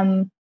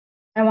 I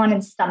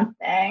wanted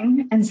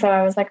something. And so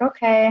I was like,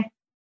 okay,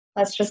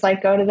 let's just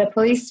like go to the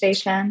police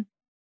station.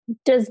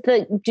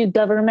 Do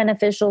government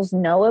officials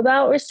know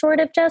about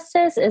restorative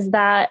justice? Is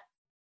that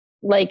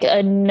like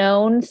a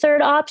known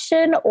third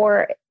option,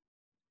 or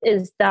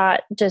is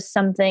that just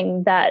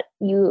something that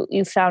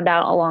you found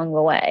out along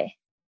the way?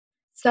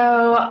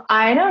 So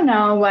I don't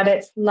know what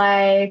it's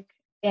like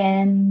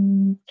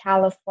in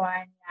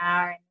California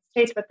or in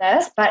the States with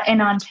this, but in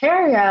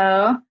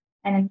Ontario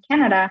and in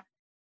Canada,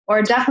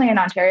 or definitely in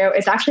Ontario,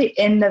 it's actually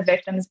in the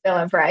Victims' Bill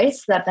of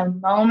Rights that the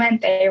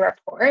moment they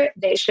report,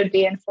 they should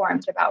be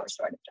informed about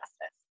restorative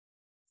justice.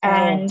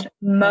 And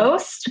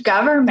most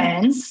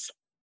governments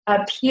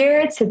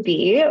appear to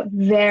be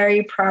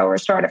very pro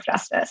restorative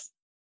justice.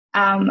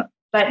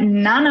 But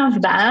none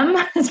of them,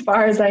 as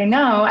far as I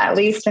know, at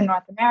least in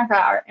North America,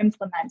 are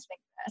implementing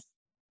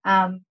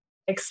this,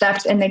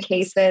 except in the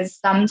cases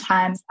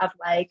sometimes of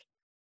like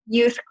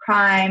youth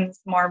crimes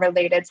more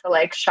related to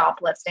like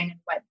shoplifting and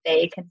what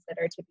they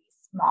consider to be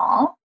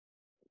small.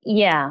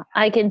 Yeah,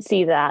 I can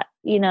see that.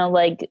 You know,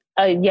 like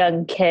a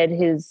young kid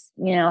who's,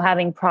 you know,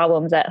 having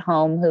problems at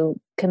home, who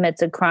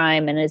commits a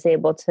crime and is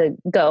able to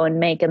go and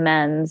make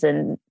amends,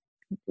 and,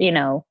 you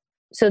know,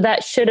 so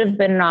that should have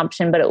been an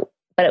option, but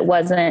it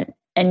wasn't.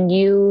 And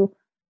you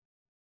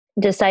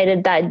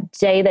decided that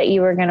day that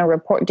you were going to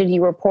report. Did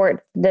you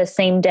report the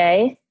same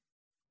day?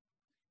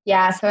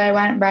 Yeah, so I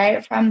went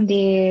right from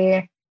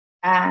the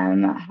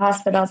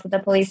hospital to the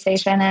police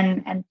station,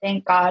 and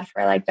thank God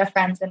for like the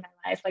friends in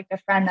my life. Like the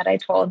friend that I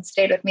told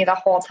stayed with me the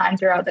whole time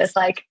throughout this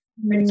like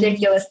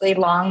ridiculously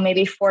long,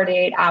 maybe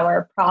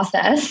 48-hour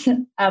process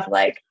of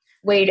like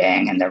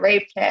waiting and the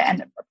rape kit and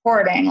the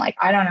reporting. Like,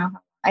 I don't know.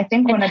 I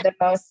think one of the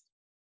most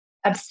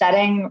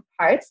upsetting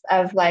parts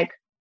of like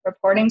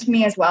reporting to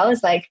me as well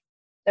is like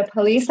the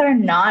police are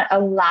not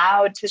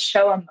allowed to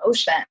show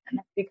emotion,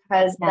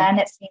 because then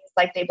it seems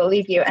like they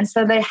believe you. And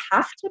so they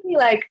have to be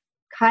like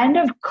kind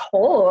of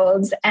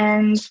cold,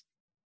 and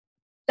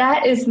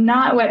that is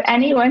not what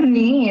anyone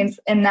needs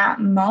in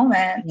that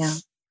moment. Yeah.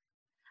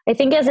 I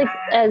think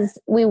as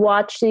we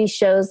watch these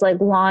shows like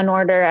Law and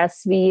Order,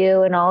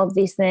 SVU, and all of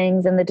these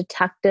things, and the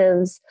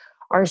detectives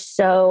are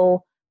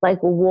so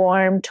like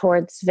warm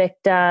towards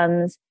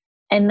victims,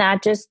 and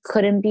that just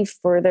couldn't be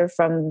further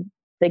from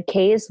the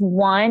case.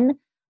 One,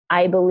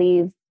 I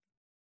believe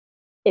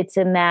it's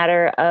a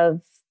matter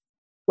of,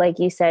 like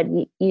you said,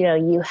 you know,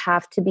 you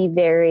have to be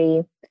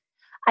very,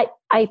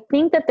 I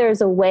think that there's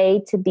a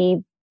way to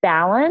be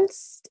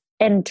balanced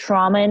and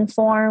trauma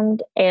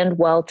informed and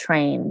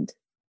well-trained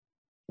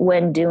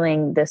when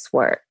doing this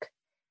work.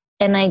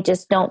 And I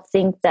just don't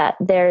think that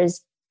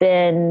there's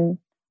been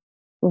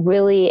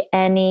really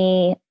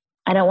any,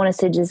 I don't want to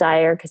say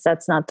desire because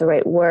that's not the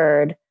right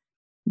word,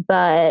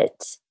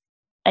 but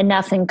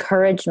enough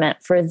encouragement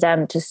for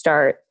them to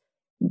start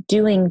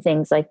doing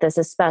things like this,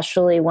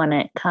 especially when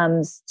it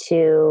comes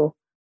to,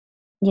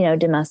 you know,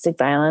 domestic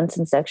violence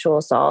and sexual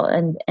assault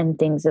and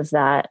things of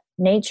that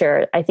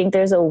nature. I think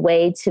there's a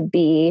way to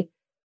be,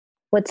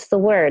 what's the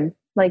word?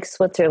 Like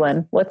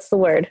Switzerland. What's the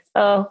word?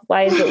 Oh,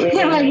 why is it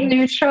leaving like me?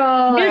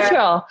 neutral.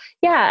 Neutral.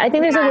 Yeah, I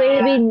think there's a way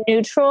to be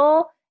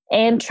neutral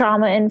and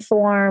trauma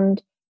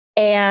informed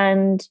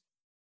and,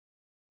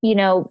 you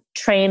know,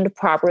 trained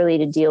properly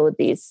to deal with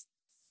these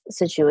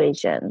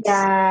situations.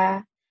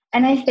 Yeah.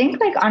 And I think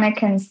like on a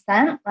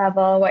consent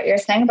level, what you're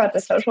saying about the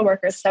social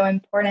worker is so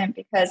important,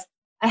 because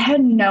I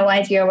had no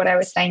idea what I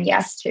was saying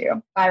yes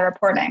to by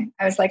reporting.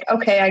 I was like,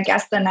 okay, I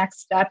guess the next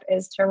step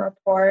is to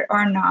report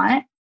or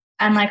not.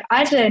 And like,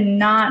 I did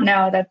not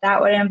know that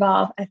that would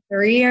involve a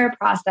 3-year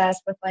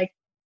process with like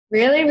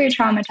really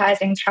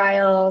re-traumatizing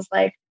trials,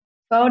 like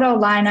photo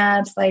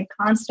lineups, like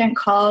constant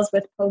calls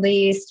with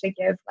police to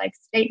give like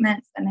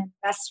statements and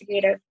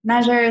investigative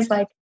measures.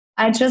 Like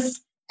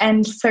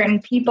and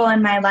certain people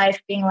in my life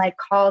being like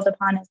called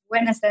upon as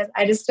witnesses.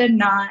 I just did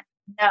not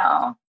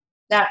know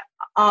that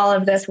all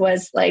of this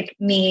was like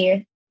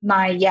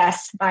my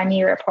yes by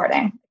me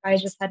reporting. I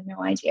just had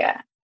no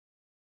idea.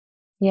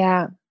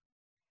 Yeah.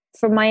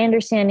 From my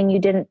understanding,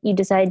 you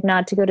decided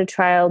not to go to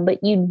trial,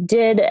 but you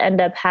did end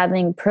up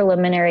having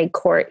preliminary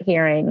court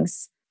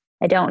hearings.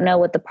 I don't know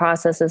what the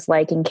process is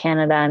like in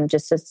Canada. I'm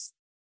just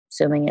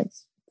assuming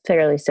it's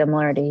fairly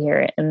similar to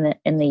here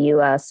in the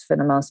US for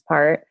the most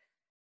part.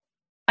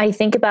 I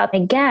think about,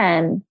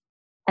 again,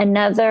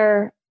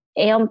 another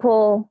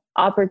ample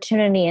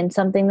opportunity and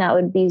something that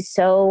would be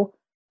so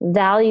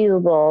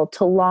valuable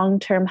to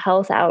long-term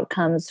health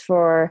outcomes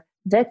for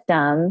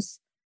victims,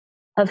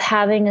 of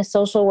having a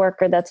social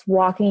worker that's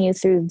walking you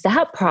through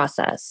that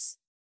process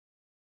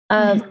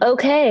of,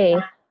 okay,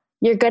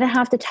 you're going to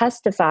have to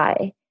testify.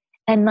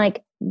 And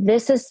like,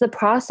 this is the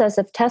process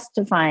of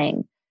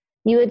testifying.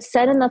 You had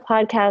said in the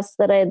podcast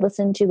that I had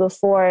listened to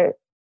before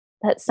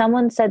that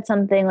someone said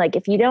something like,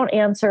 if you don't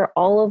answer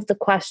all of the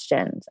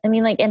questions, I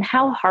mean, like, and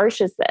how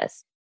harsh is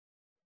this?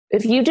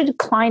 If you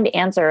decline to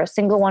answer a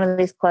single one of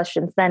these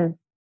questions, then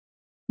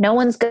no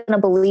one's going to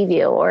believe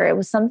you, or it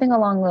was something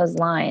along those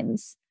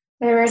lines.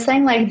 They were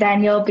saying like,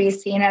 then you'll be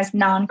seen as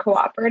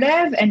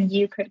non-cooperative and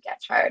you could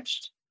get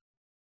charged.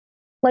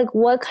 Like,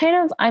 what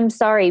kind of, I'm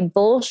sorry,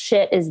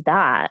 bullshit is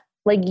that?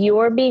 Like,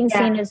 you're being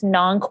seen as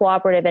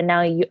non-cooperative and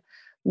now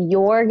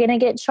you're going to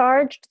get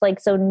charged? Like,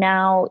 so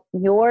now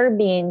you're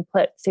being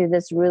put through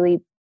this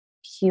really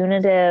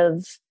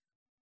punitive,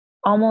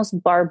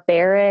 almost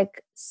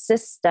barbaric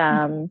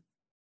system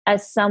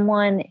as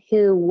someone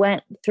who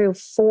went through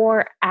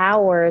 4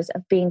 hours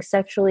of being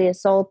sexually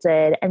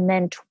assaulted and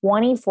then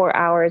 24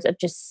 hours of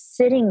just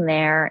sitting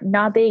there,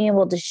 not being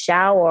able to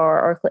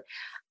shower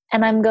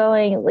and I'm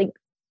going like,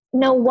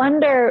 no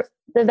wonder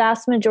the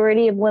vast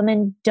majority of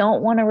women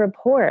don't want to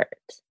report.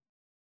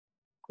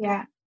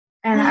 Yeah.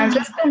 And I've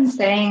just been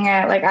saying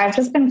it, like, I've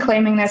just been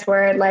claiming this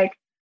word, like,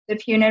 the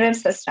punitive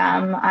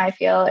system, I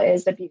feel,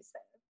 is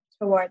abusive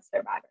towards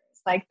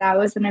survivors. Like, that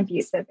was an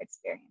abusive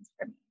experience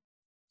for me.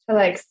 To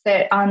like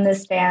sit on the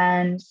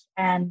stand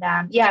and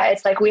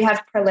it's like we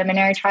have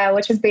preliminary trial,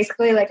 which is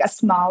basically like a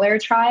smaller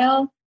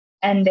trial,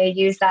 and they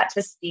use that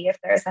to see if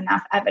there's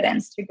enough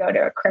evidence to go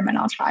to a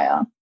criminal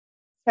trial.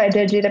 So I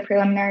did do the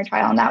preliminary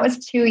trial, and that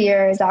was 2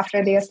 years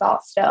after the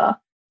assault still.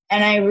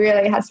 And I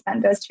really had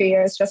spent those 2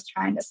 years just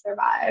trying to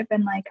survive.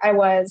 And like, I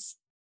was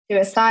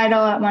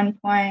suicidal at one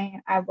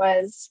point. I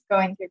was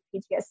going through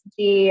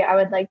PTSD. I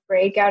would like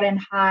break out in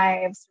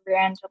hives,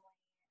 randomly,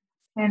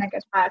 panic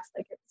attacks.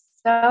 Like, it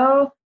was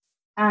so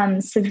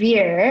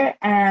severe,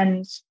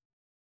 and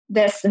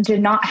this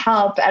did not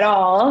help at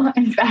all.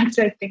 In fact,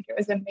 I think it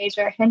was a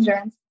major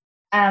hindrance.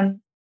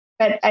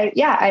 But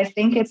I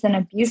think it's an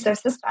abusive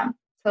system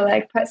to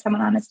like put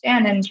someone on a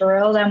stand and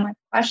drill them with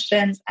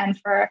questions. And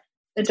for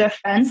the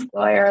defense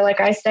lawyer,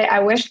 like I say, I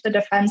wish the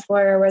defense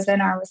lawyer was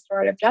in our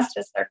restorative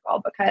justice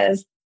circle,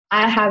 because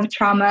I have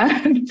trauma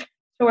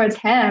towards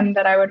him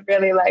that I would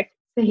really like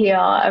to heal,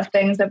 of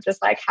things of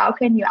just like, how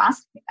can you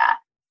ask me that?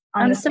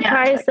 I'm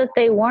surprised that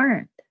they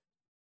weren't.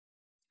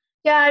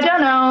 Yeah, I don't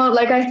know.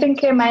 Like, I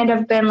think it might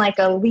have been like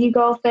a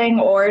legal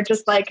thing, or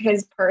just like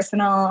his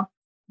personal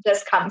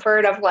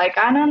discomfort of like,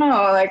 I don't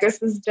know, like,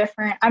 this is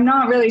different. I'm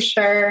not really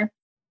sure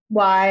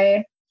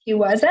why he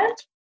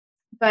wasn't.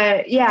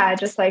 But yeah,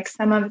 just like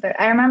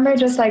I remember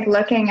just like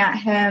looking at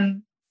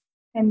him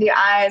in the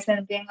eyes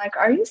and being like,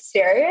 are you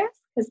serious?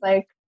 Because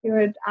like he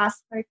would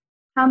ask like,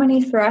 how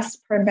many thrusts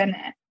per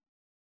minute?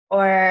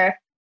 Or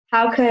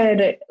how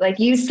could, like,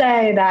 you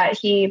say that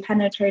he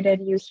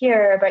penetrated you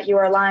here, but you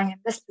are lying in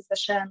this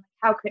position.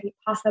 How could he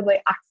possibly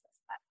access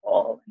that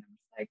hole? And I'm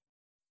like,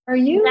 are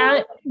you?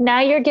 Now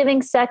you're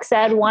giving sex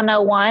ed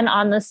 101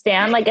 on the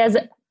stand. Like, as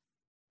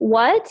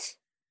what?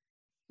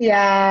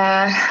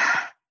 Yeah.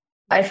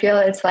 I feel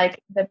it's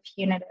like the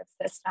punitive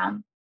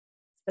system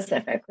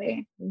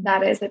specifically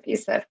that is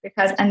abusive,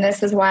 because, and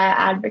this is why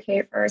I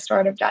advocate for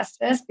restorative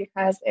justice,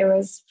 because it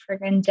was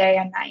friggin' day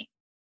and night.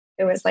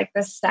 It was like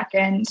the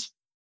second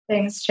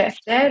things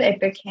shifted,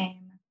 it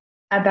became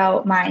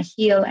about my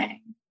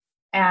healing.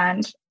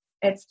 And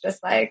it's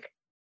just like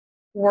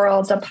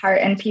worlds apart.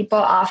 And people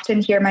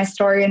often hear my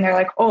story and they're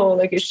like, oh,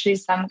 like, is she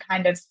some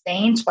kind of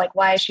saint? Like,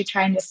 why is she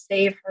trying to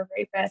save her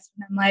rapist?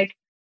 And I'm like,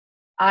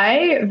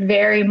 I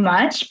very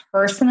much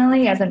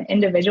personally, as an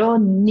individual,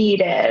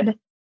 needed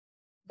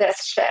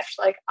this shift.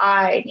 Like,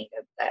 I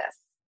needed this,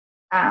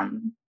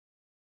 and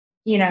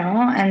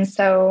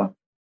so,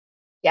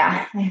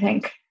 yeah, I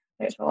think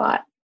there's a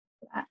lot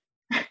to that.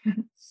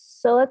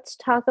 So let's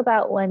talk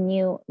about when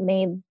you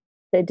made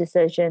the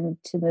decision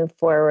to move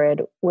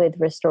forward with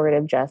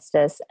restorative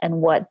justice and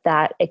what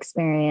that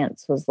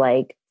experience was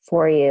like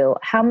for you.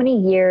 How many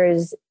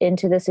years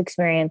into this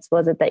experience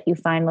was it that you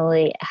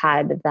finally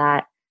had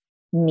that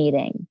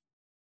meeting?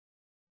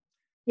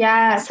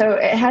 Yeah, so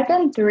it had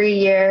been 3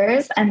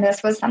 years, and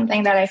this was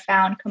something that I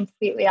found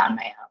completely on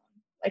my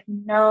own. Like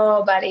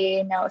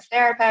nobody, no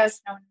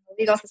therapist, no one in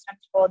the legal system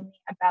told me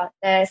about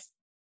this,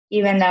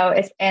 even though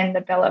it's in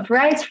the Bill of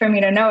Rights for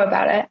me to know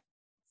about it.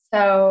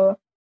 So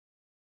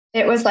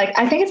it was like,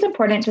 I think it's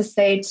important to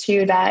say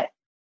too that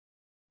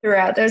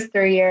throughout those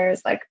 3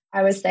 years, like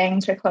I was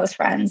saying to close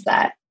friends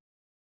that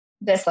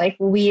this like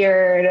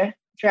weird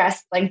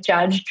dress, like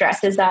judge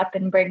dresses up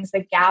and brings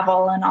a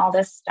gavel and all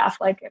this stuff.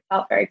 Like it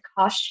felt very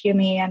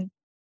costumey and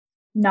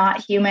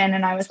not human.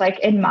 And I was like,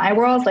 in my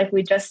world, like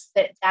we just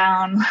sit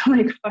down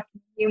like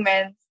fucking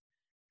humans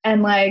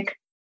and like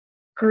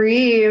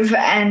grieve.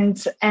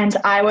 And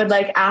I would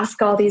like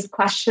ask all these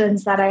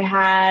questions that I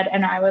had,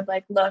 and I would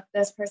like look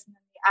this person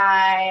in the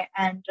eye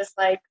and just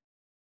like,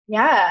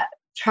 yeah,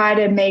 try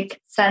to make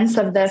sense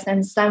of this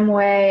in some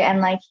way and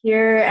like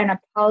hear an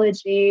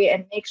apology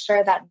and make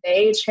sure that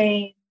they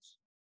change.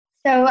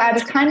 So I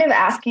was kind of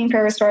asking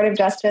for restorative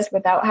justice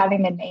without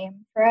having a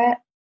name for it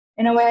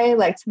in a way,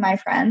 like to my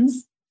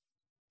friends.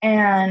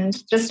 And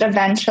just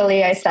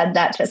eventually I said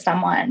that to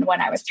someone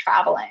when I was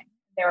traveling.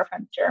 They were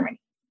from Germany.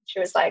 She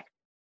was like,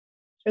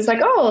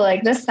 oh,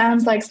 like this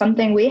sounds like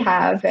something we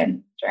have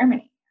in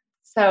Germany.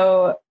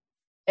 So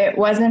it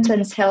wasn't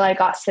until I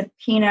got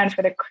subpoenaed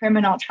for the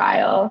criminal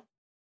trial,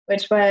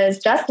 which was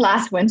just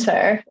last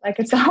winter. Like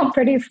it's all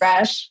pretty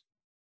fresh.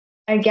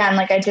 Again,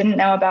 like I didn't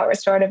know about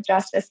restorative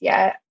justice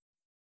yet.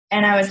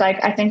 And I was like,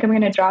 I think I'm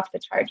going to drop the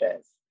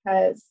charges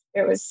because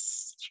it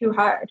was too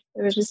hard.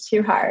 It was just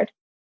too hard.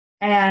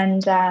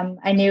 And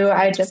I knew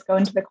I'd just go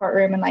into the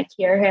courtroom and like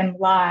hear him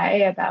lie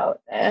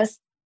about this.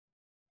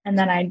 And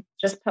then I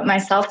just put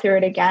myself through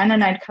it again.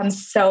 And I'd come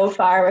so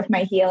far with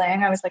my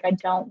healing. I was like, I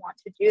don't want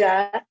to do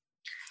that.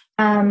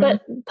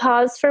 But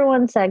pause for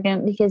 1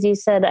 second, because you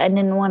said I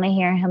didn't want to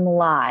hear him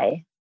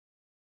lie.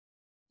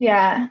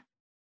 Yeah.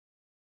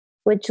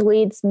 Which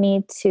leads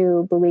me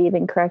to believe,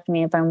 and correct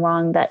me if I'm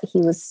wrong, that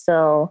he was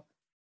still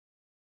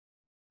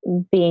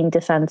being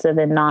defensive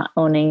and not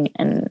owning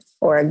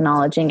or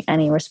acknowledging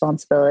any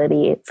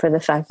responsibility for the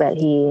fact that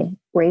he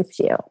raped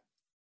you.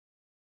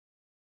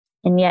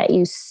 And yet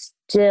you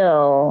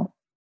still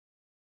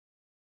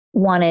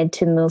wanted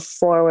to move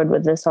forward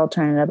with this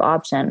alternative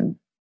option.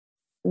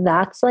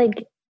 That's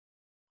like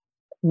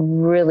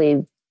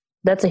really,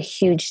 that's a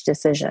huge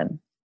decision.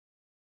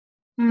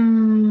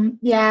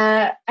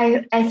 Yeah,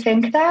 I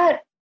think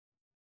that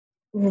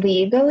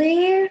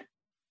legally,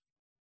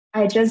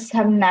 I just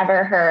have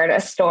never heard a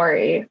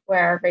story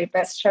where a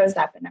rapist shows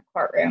up in a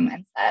courtroom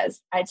and says,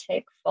 I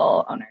take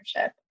full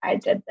ownership. I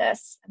did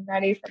this. I'm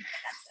ready for my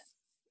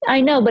sentence.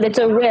 I know, but it's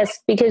a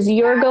risk because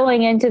you're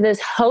going into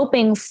this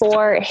hoping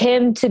for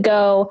him to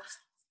go,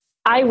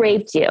 I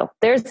raped you.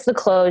 There's the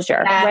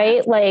closure,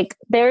 right? Like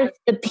there's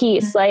the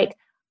peace. Like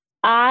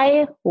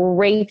I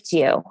raped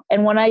you.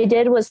 And what I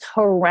did was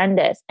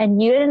horrendous.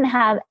 And you didn't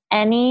have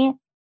any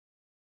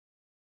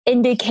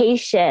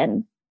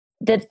indication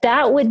that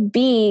that would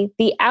be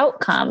the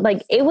outcome.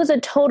 Like it was a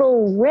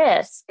total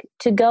risk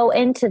to go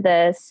into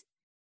this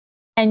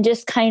and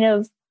just kind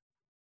of,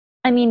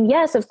 I mean,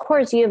 yes, of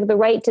course you have the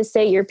right to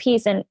say your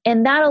piece. And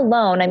that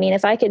alone, I mean,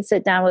 if I could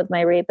sit down with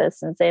my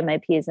rapist and say my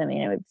piece, I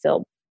mean, it would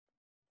feel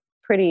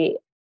pretty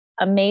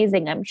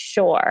amazing, I'm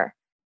sure.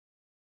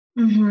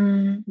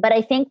 Mm-hmm. But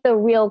I think the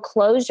real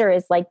closure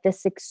is like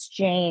this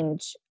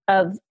exchange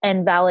of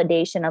and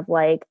validation of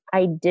like,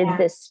 I did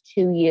this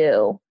to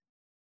you.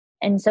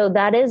 And so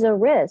that is a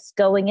risk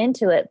going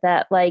into it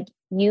that like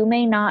you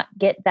may not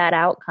get that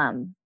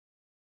outcome.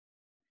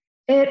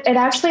 It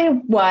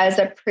actually was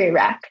a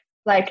prereq.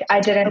 Like I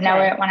didn't know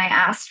it when I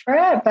asked for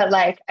it, but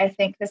like I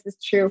think this is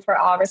true for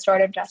all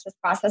restorative justice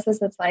processes.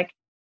 It's like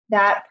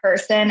that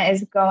person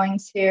is going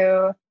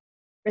to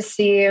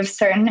receive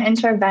certain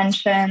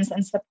interventions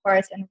and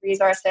supports and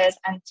resources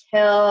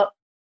until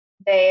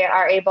they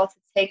are able to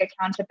take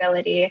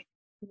accountability.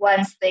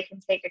 Once they can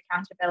take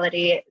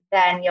accountability,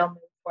 then you'll move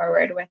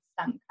forward with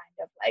some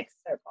kind of like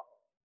circle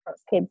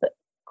process. Okay, but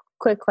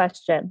quick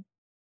question.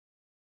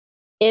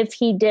 If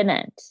he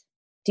didn't,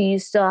 do you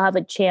still have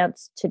a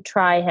chance to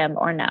try him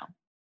or no?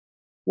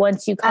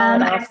 Once you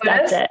call it off,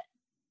 that's it.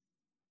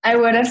 I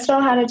would have still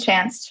had a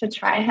chance to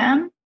try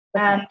him.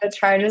 The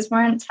charges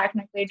weren't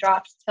technically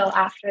dropped till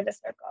after the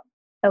circle.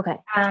 Okay.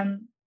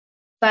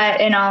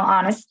 But in all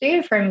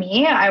honesty, for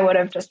me, I would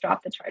have just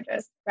dropped the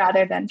charges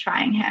rather than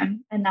trying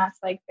him. And that's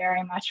like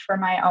very much for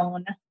my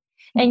own.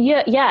 And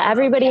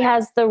everybody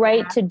has the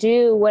right to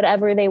do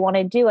whatever they want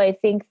to do. I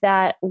think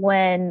that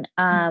when,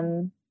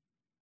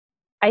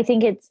 I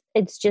think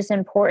it's just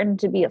important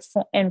to be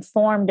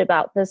informed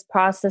about this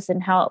process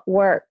and how it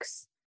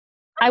works.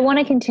 I want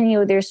to continue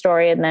with your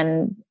story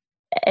and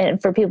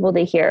for people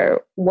to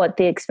hear what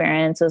the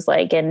experience was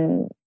like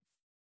and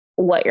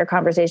what your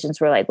conversations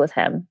were like with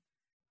him.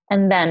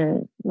 And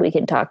then we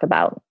can talk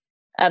about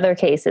other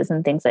cases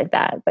and things like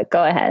that. But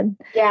go ahead.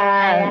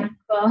 Yeah,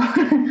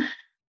 cool.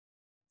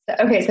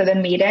 So the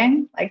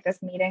meeting, like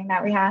this meeting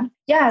that we had.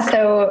 Yeah.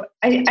 So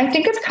I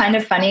think it's kind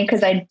of funny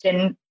because I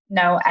didn't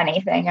know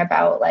anything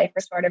about like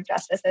restorative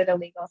justice or the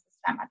legal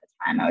system at the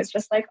time. I was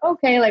just like,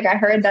 okay, like I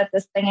heard that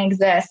this thing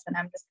exists and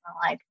I'm just going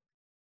to like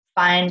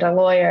find a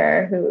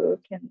lawyer who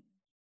can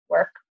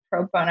work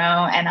pro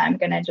bono and I'm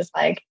going to just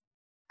like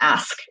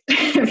ask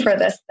for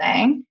this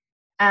thing.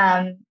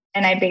 And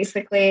I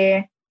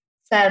basically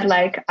said,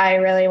 like, I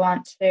really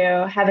want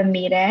to have a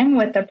meeting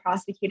with the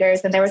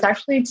prosecutors. And there was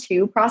actually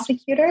 2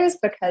 prosecutors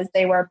because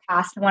they were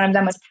one of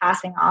them was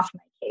passing off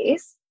my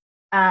case,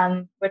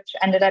 which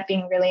ended up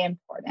being really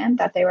important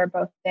that they were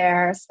both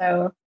there.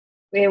 So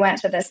we went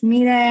to this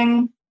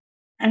meeting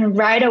and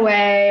right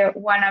away,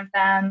 one of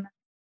them,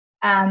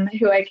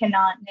 who I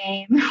cannot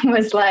name,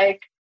 was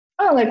like,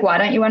 oh, like, why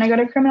don't you want to go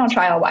to criminal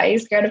trial? Why are you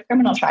scared of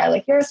criminal trial?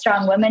 Like, you're a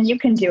strong woman. You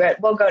can do it.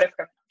 We'll go to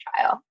criminal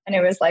trial. And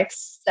it was like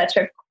such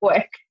a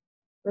quick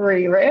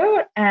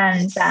reroute.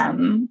 And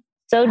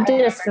so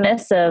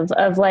dismissive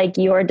of like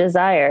your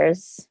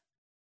desires.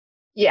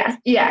 Yes,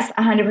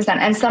 100%.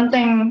 And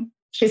something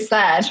she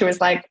said, she was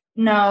like,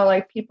 no,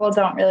 like people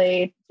don't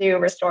really do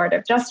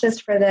restorative justice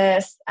for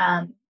this.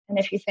 And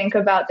if you think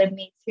about the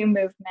Me Too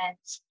movement,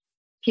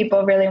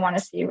 people really want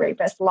to see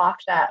rapists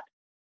locked up.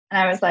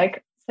 And I was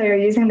like, so you're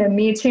using the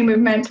Me Too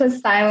movement to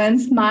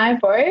silence my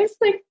voice?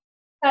 Like,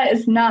 that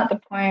is not the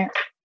point.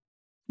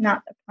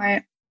 Not the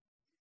point.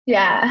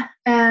 Yeah.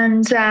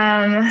 And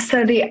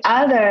so the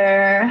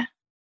other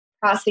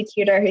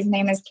prosecutor, whose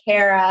name is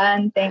Kara,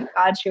 and thank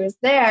God she was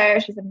there.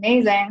 She's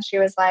amazing. She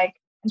was like,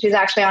 and she's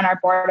actually on our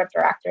board of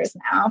directors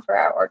now for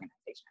our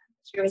organization.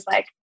 She was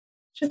like,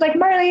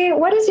 Marlee,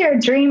 what is your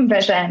dream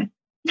vision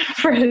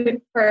for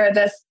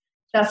this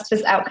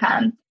justice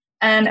outcome?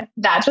 And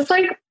that just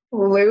like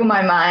blew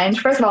my mind.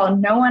 First of all,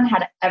 no one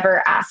had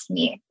ever asked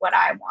me what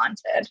I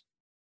wanted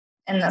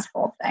in this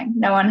whole thing.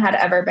 No one had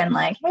ever been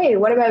like, hey,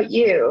 what about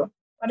you?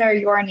 What are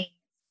your needs?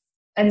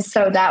 And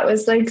so that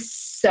was like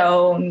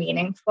so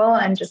meaningful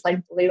and just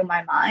like blew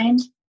my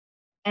mind.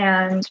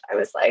 And I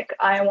was like,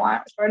 I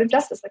want restorative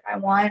justice. Like, I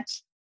want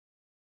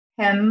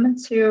him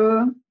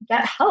to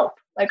get help.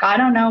 Like, I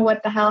don't know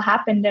what the hell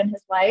happened in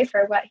his life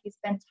or what he's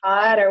been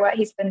taught or what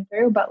he's been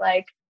through, but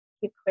like,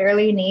 he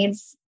clearly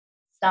needs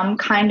some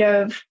kind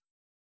of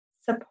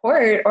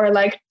support or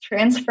like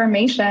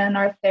transformation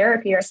or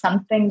therapy or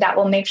something that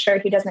will make sure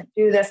he doesn't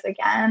do this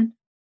again.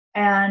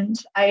 And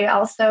I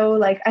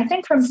also I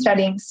think from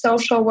studying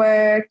social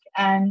work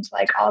and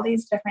like all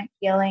these different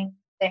healing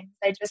things,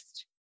 I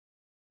just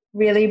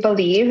really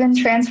believe in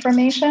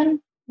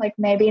transformation. Like,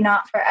 maybe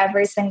not for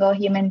every single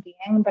human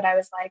being, but I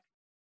was like,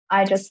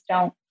 I just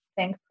don't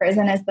think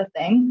prison is the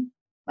thing.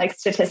 Like,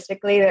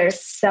 statistically, there's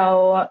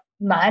so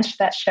much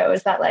that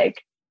shows that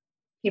like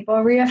people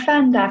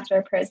reoffend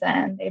after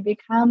prison. They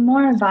become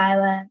more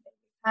violent. They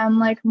become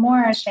like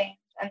more ashamed.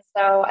 And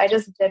so I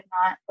just did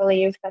not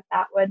believe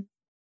that would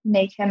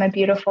make him a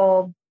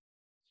beautiful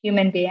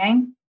human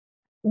being.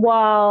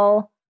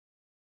 While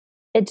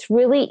it's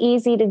really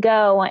easy to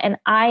go, and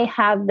I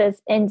have this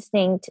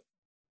instinct,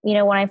 you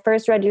know, when I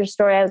first read your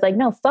story, I was like,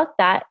 no, fuck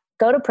that.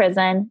 Go to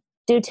prison,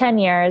 do 10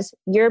 years.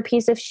 You're a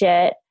piece of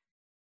shit,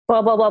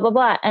 blah, blah, blah, blah,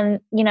 blah. And,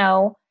 you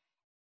know,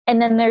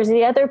 and then there's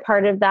the other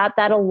part of that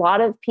a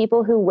lot of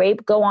people who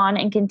rape go on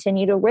and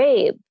continue to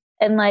rape.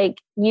 And like,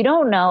 you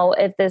don't know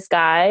if this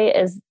guy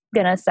is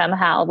going to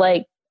somehow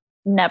like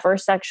never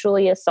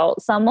sexually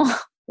assault someone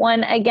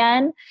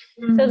again.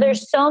 Mm-hmm. So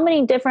there's so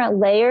many different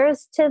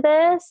layers to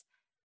this.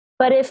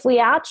 But if we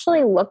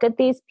actually look at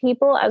these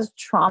people as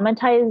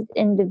traumatized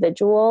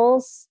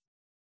individuals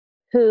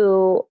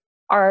who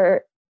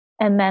are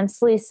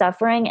immensely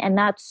suffering, and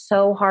that's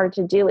so hard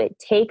to do. It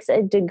takes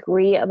a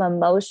degree of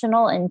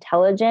emotional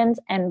intelligence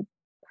and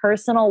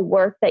personal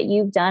work that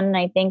you've done. And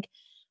I think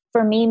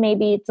for me,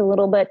 maybe it's a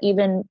little bit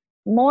even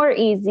more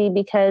easy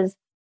because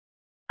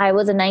I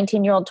was a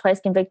 19-year-old twice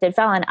convicted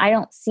felon. I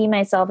don't see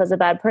myself as a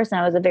bad person.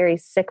 I was a very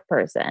sick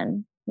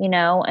person, you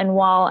know, and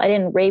while I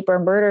didn't rape or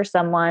murder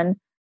someone,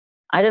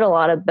 I did a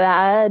lot of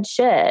bad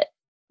shit,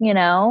 you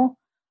know?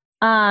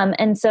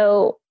 And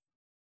so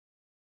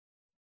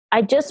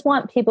I just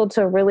want people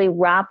to really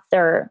wrap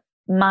their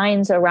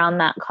minds around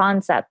that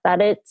concept, that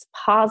it's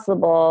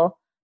possible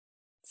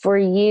for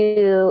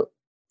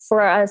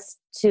us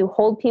to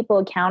hold people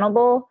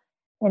accountable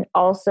and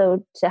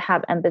also to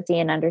have empathy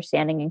and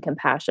understanding and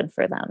compassion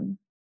for them.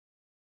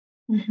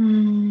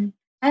 Mm-hmm.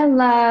 I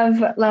love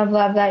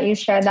that you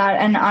shared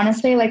that. And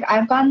honestly, like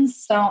as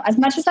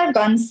much as I've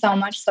gotten so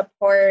much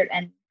support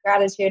and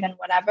gratitude and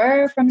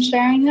whatever from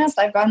sharing this,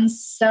 I've gotten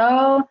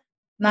so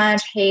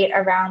much hate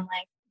around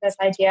like this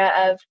idea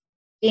of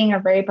being a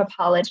rape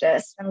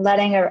apologist and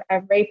letting a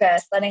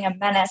rapist, letting a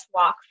menace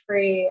walk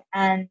free.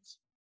 And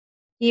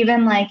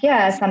even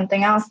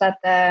something else that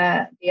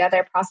the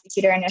other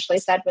prosecutor initially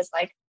said was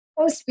like,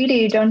 oh,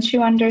 sweetie, don't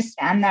you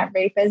understand that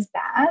rape is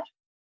bad?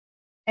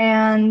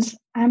 And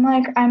I'm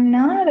like, I'm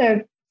not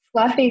a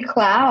fluffy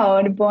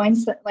cloud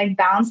bouncing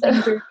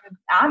through the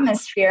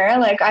atmosphere.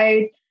 Like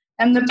I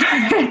And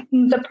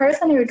the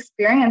person who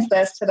experienced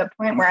this to the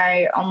point where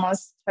I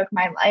almost took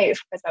my life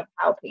because of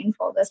how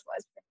painful this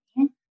was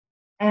for me.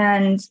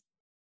 And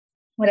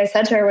what I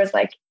said to her was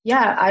like,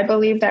 yeah, I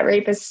believe that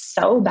rape is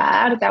so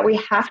bad that we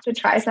have to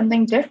try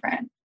something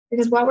different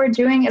because what we're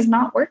doing is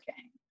not working.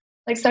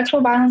 Like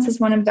sexual violence is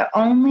one of the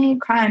only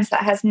crimes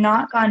that has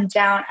not gone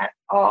down at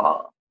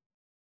all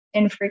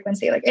in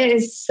frequency. Like it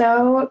is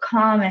so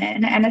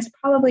common, and it's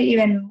probably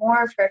even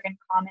more freaking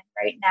common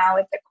right now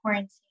with the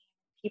quarantine,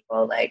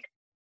 people like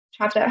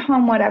trapped at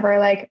home, whatever.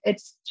 Like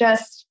it's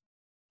just,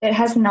 it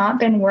has not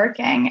been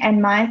working.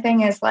 And my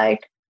thing is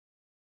like,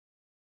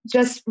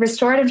 just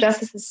restorative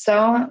justice is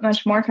so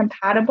much more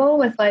compatible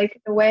with like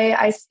the way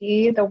I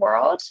see the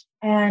world.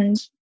 And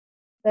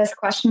this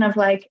question of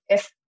like,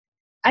 if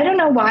I don't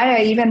know why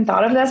I even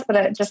thought of this, but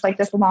it just like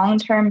this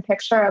long-term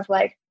picture of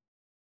like,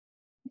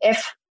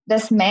 if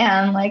this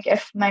man, like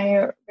if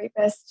my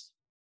rapist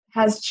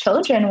has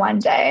children one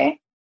day,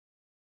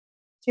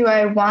 do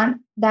I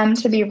want them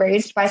to be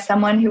raised by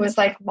someone who was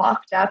like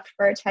locked up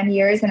for 10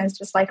 years and is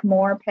just like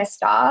more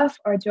pissed off?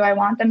 Or do I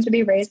want them to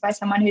be raised by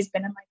someone who's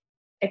been in like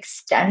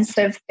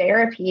extensive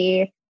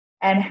therapy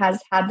and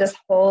has had this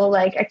whole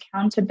like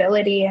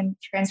accountability and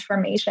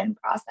transformation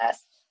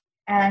process?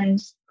 And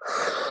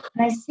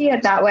I see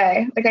it that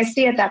way. Like I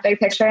see it that big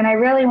picture. And I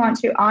really want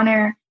to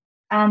honor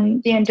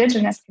the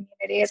Indigenous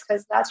communities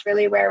because that's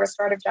really where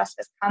restorative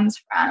justice comes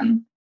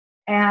from.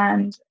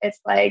 And it's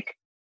like,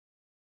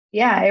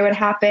 yeah, it would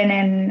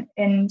happen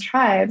in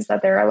tribes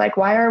that they're like,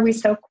 why are we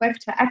so quick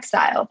to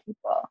exile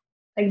people?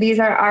 Like these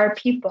are our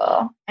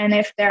people. And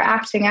if they're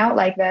acting out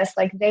like this,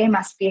 like they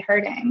must be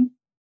hurting.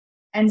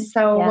 And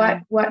so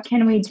what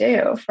can we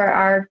do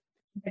for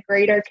the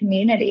greater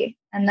community?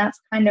 And that's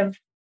kind of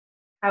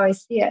how I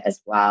see it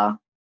as well.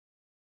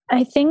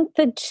 I think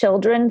the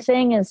children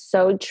thing is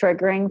so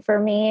triggering for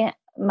me.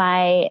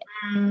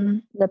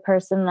 The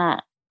person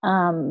that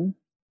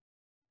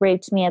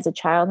raped me as a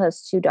child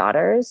has 2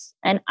 daughters.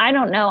 And I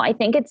don't know, I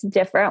think it's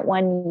different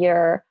when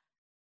you're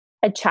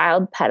a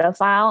child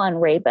pedophile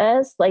and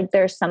rapist. Like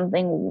there's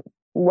something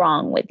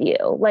wrong with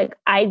you. Like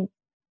I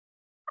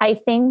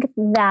think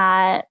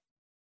that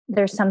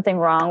there's something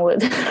wrong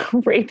with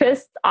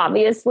rapists,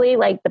 obviously,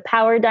 like the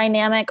power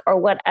dynamic or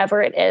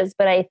whatever it is.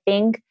 But I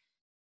think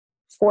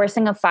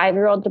forcing a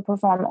 5-year-old to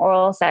perform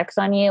oral sex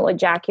on you,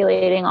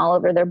 ejaculating all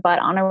over their butt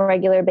on a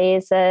regular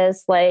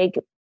basis, like,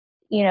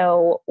 you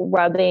know,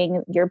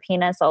 rubbing your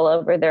penis all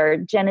over their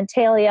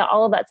genitalia,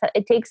 all of that stuff.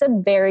 It takes a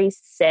very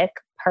sick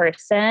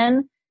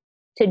person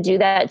to do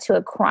that to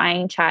a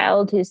crying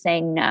child who's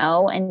saying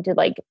no, and to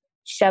like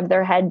shove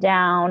their head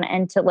down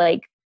and to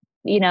like,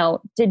 you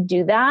know, to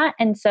do that.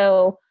 And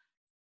so,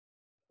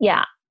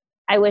 yeah,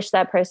 I wish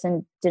that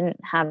person didn't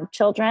have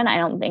children. I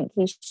don't think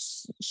he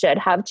should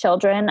have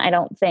children. I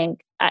don't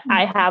think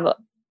I have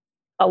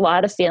a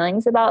lot of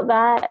feelings about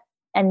that.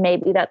 And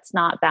maybe that's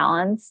not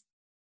balanced.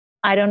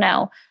 I don't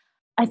know.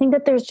 I think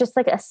that there's just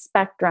like a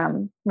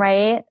spectrum,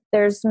 right?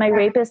 There's my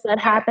rapist that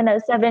happened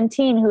at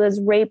 17 who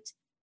has raped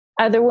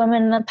other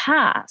women in the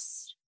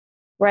past,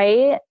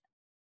 right?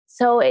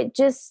 So it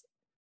just,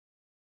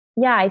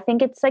 yeah, I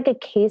think it's like a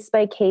case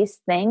by case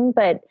thing,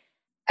 but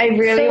I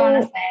really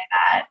want to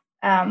say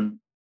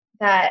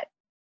that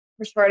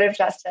restorative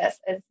justice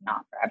is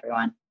not for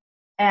everyone.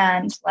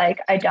 And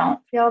like, I don't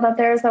feel that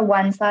there's a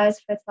one size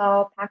fits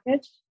all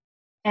package.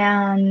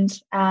 And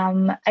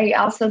I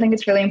also think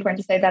it's really important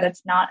to say that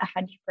it's not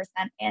 100%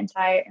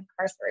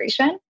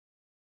 anti-incarceration.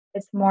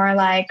 It's more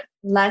like,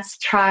 let's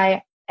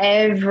try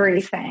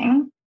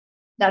everything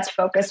that's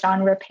focused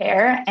on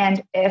repair.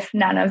 And if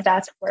none of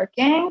that's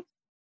working,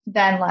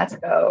 then let's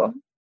go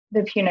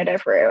the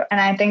punitive route. And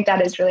I think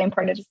that is really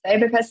important to say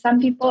because some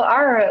people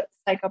are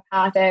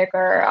psychopathic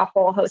or a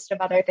whole host of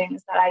other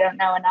things that I don't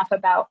know enough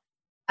about.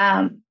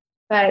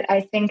 But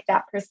I think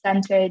that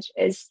percentage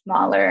is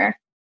smaller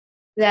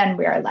than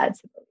we are led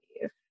to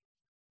believe.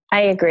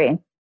 I agree.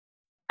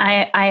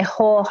 I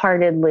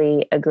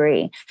wholeheartedly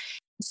agree.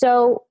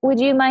 So would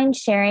you mind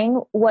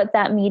sharing what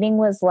that meeting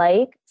was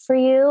like for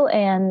you?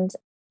 And,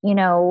 you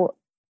know,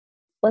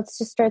 let's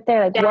just start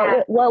there. Like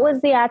what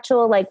was the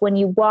actual, like when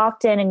you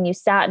walked in and you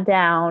sat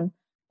down,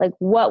 like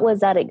what was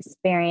that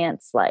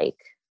experience like?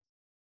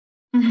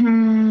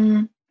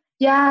 Mm-hmm.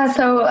 Yeah.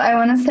 So I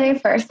want to say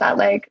first that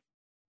like,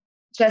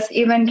 just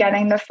even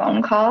getting the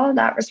phone call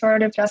that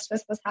restorative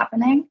justice was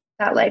happening,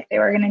 that like they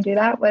were going to do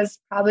that was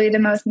probably the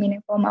most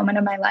meaningful moment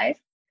of my life.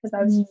 Because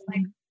I was just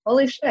like,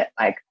 holy shit,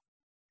 like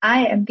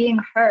I am being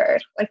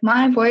heard. Like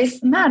my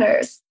voice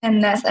matters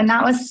in this. And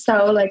that was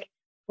so like,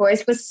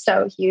 voice was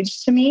so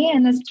huge to me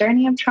in this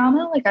journey of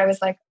trauma. Like I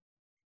was like,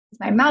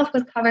 my mouth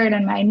was covered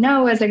and my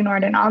no was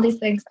ignored and all these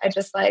things. I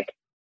just like,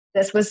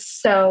 this was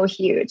so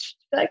huge.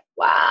 Like,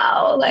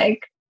 wow,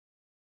 like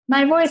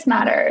my voice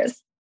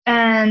matters.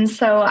 And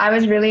so I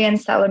was really in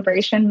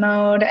celebration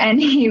mode,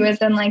 and he was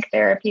in like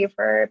therapy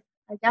for,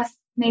 I guess,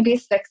 maybe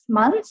 6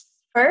 months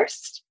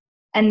first.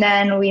 And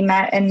then we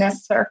met in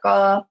this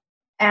circle.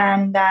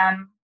 And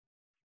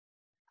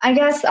I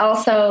guess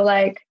also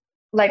like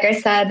like I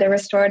said, the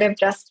restorative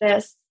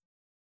justice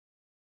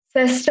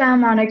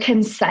system on a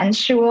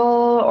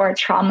consensual or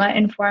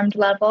trauma-informed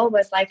level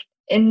was like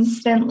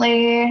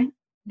instantly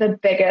the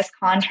biggest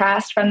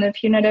contrast from the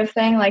punitive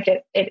thing. Like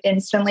it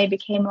instantly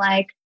became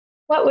like,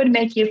 what would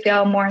make you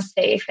feel more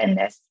safe in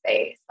this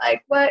space?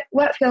 Like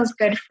what feels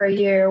good for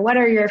you? What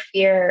are your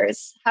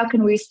fears? How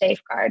can we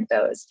safeguard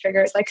those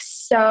triggers? Like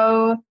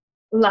so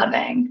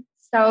loving.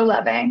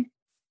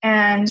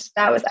 And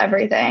that was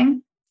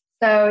everything.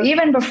 So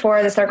even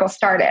before the circle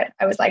started,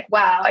 I was like,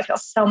 wow, I feel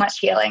so much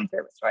healing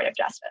through restorative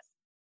justice.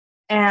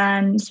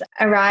 And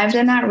arrived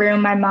in that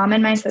room. My mom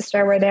and my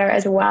sister were there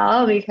as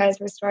well,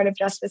 because restorative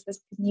justice is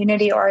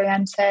community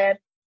oriented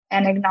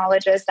and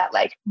acknowledges that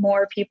like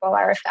more people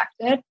are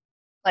affected,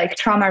 like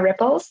trauma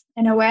ripples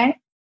in a way.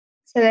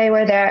 So they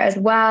were there as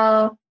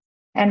well.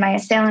 And my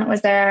assailant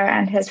was there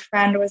and his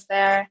friend was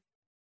there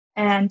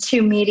and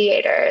 2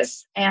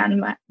 mediators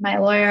and my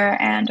lawyer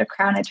and a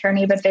Crown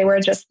attorney, but they were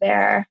just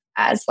there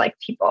as like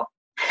people.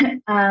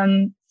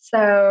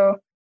 So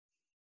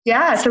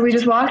we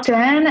just walked in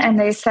and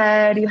they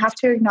said, you have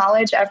to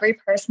acknowledge every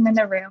person in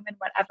the room in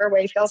whatever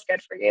way feels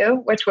good for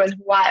you, which was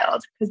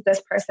wild because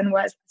this person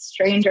was a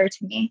stranger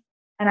to me.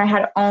 And I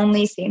had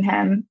only seen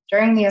him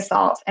during the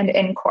assault and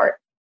in court.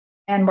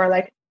 And we're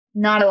like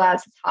not allowed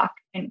to talk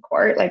in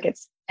court. Like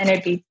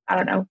it'd be, I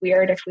don't know,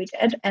 weird if we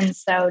did. And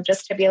so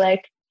just to be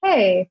like,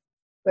 hey,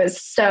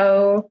 was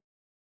so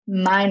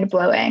mind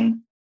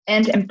blowing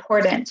and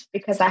important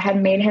because I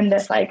had made him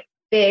this like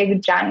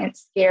big, giant,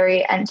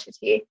 scary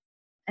entity.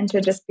 And to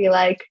just be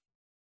like,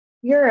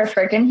 you're a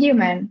freaking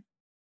human.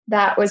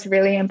 That was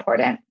really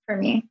important for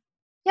me.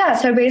 Yeah,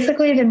 so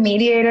basically the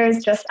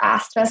mediators just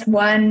asked us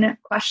one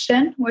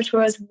question, which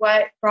was,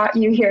 what brought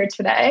you here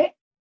today?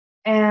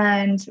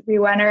 And we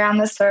went around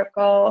the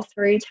circle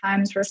 3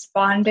 times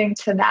responding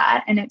to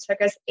that. And it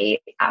took us 8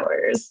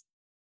 hours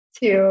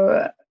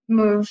to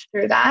move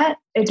through that.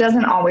 It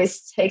doesn't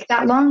always take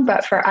that long,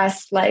 but for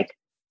us, like,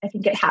 I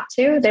think it had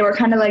to. They were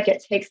kind of like,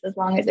 it takes as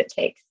long as it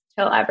takes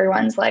till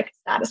everyone's like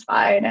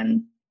satisfied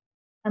and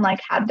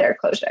like had their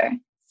closure.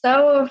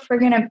 So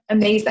friggin'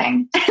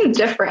 amazing and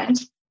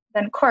different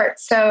than court.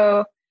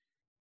 So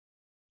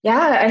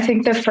yeah, I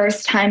think the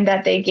first time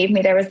that they gave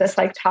me, there was this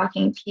like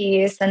talking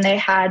piece and they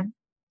had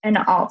an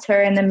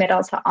altar in the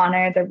middle to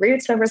honor the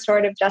roots of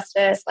restorative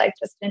justice, like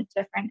just in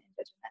different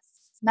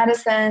indigenous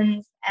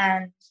medicines.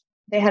 And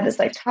they had this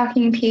like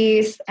talking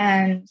piece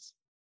and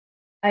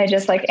I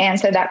just like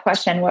answered that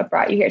question, what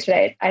brought you here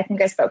today? I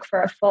think I spoke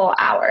for a full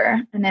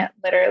hour and it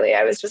literally,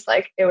 I was just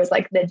like, it was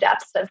like the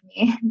depths of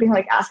me being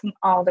like asking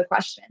all the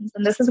questions.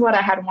 And this is what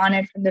I had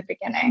wanted from the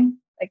beginning.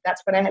 Like,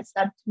 that's what I had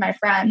said to my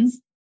friends.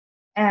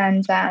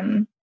 And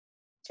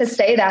to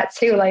say that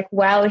too, like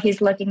while he's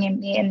looking at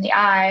me in the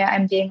eye,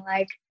 I'm being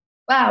like,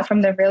 wow,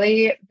 from the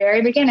really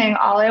very beginning,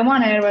 all I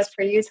wanted was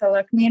for you to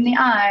look me in the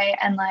eye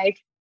and like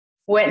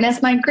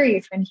witness my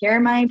grief and hear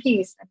my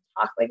piece and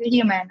talk like a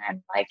human.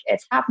 And like,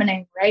 it's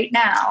happening right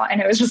now. And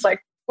it was just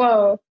like,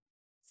 whoa.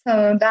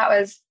 So that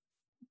was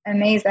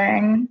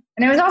amazing.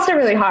 And it was also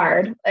really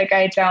hard. Like,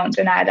 I don't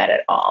deny that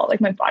at all.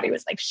 Like, my body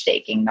was like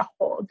shaking the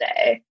whole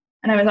day.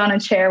 And I was on a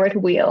chair with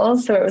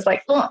wheels. So it was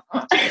like,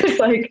 it was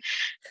like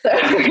so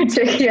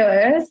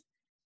ridiculous.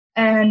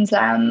 And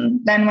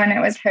then when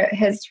it was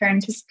his turn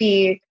to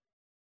speak,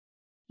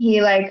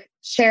 he like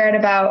shared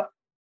about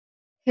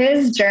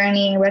his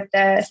journey with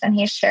this. And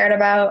he shared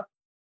about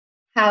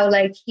how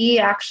like he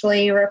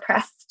actually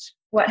repressed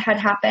what had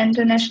happened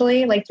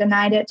initially, like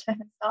denied it to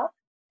himself.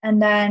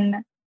 And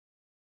then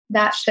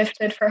that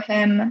shifted for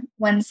him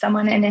when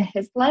someone in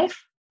his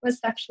life was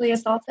sexually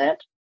assaulted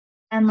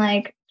and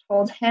like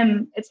told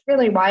him, it's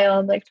really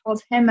wild, like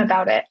told him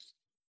about it.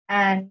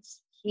 And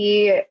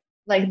he,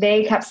 like,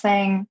 they kept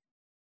saying,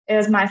 it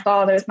was my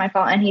fault.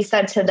 And he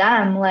said to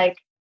them, like,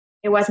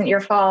 it wasn't your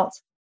fault.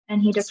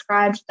 And he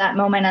described that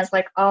moment as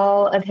like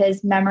all of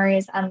his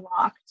memories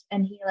unlocked.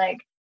 And he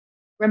like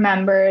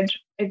remembered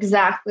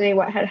exactly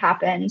what had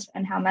happened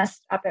and how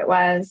messed up it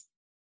was.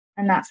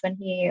 And that's when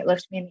he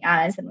looked me in the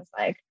eyes and was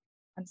like,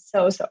 I'm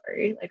so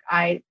sorry. Like,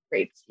 I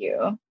raped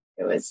you.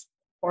 It was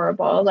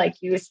horrible. Like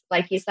he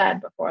said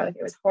before, like,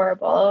 it was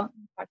horrible.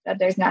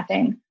 There's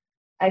nothing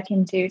I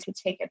can do to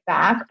take it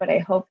back, but I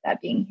hope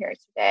that being here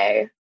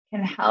today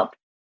can help.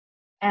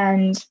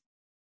 And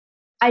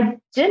I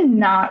did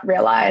not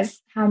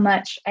realize how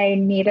much I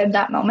needed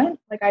that moment.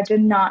 Like, I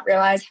did not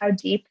realize how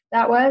deep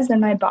that was in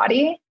my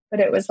body, but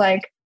it was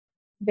like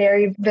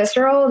very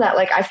visceral that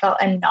like I felt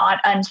a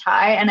knot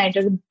untie and I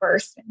just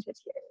burst into tears.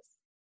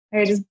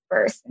 And it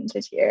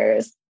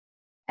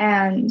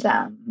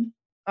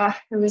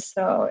was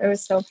so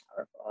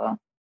powerful.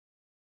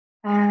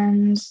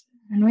 And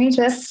we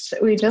just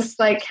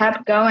like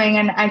kept going.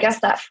 And I guess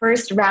that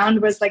first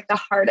round was like the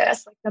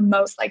hardest, like the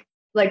most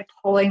like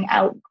pulling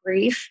out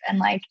grief and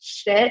like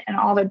shit and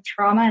all the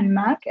trauma and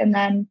muck. And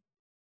then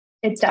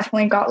it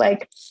definitely got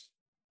like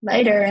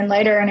lighter and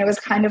lighter. And it was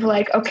kind of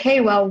like,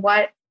 okay, well,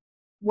 what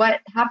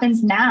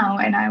happens now?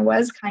 And I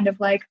was kind of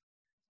like,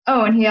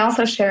 oh, and he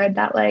also shared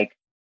that like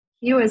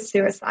he was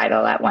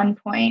suicidal at one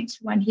point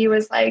when he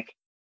was like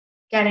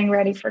getting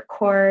ready for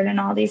court and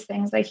all these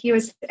things. Like he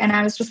was, and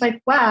I was just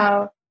like,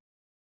 wow,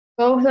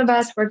 both of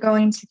us were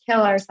going to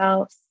kill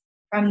ourselves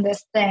from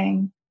this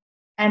thing.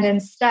 And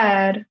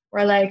instead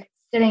we're like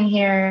sitting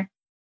here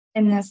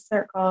in this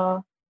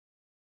circle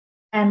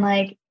and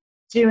like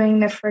doing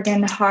the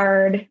friggin'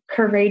 hard,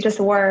 courageous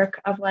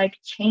work of like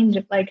change,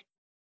 like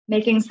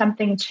making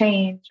something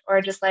change,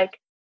 or just like,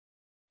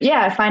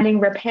 yeah, finding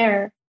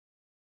repair.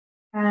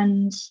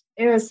 And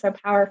it was so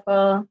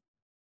powerful.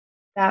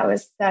 That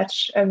was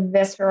such a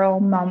visceral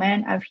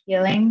moment of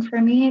healing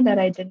for me that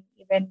I didn't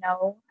even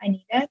know I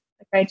needed. Like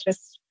I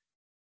just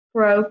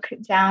broke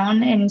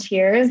down in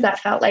tears that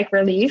felt like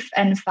relief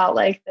and felt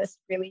like this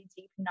really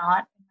deep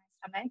knot in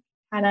my stomach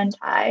had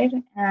untied.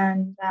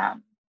 And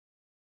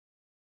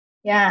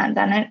and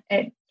then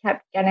it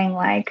kept getting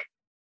like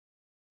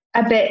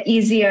a bit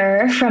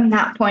easier from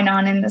that point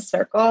on in the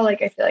circle.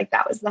 Like I feel like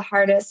that was the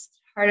hardest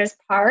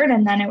part.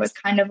 And then it was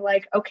kind of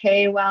like,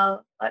 okay,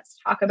 well, let's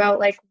talk about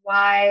like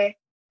why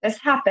this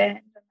happened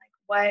and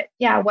like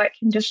what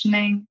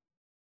conditioning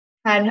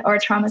had or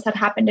traumas had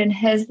happened in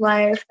his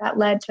life that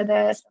led to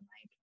this, and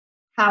like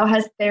how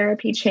has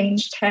therapy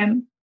changed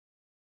him.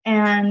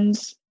 And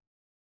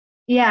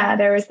yeah,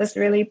 there was this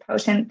really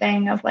potent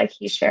thing of like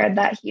he shared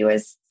that he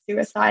was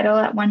suicidal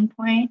at one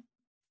point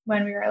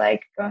when we were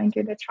like going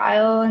through the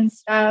trial and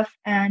stuff,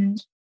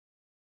 and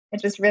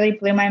it just really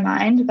blew my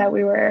mind that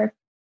we were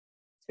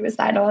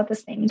suicidal at the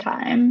same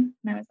time.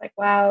 And I was like,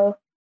 wow,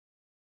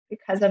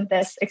 because of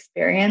this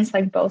experience,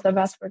 like both of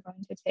us were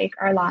going to take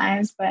our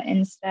lives, but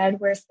instead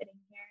we're sitting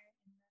here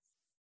in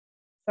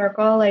this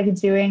circle, like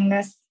doing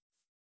this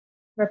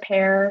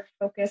repair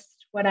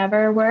focused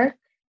whatever work.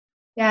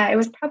 Yeah, it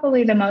was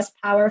probably the most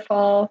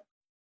powerful,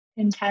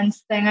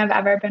 intense thing I've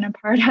ever been a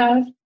part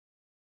of.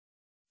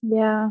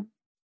 Yeah.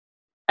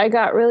 I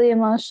got really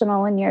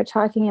emotional when you're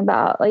talking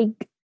about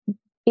like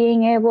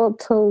being able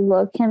to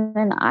look him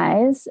in the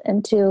eyes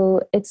and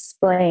to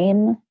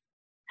explain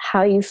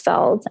how you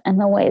felt and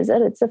the ways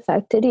that it's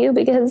affected you.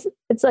 Because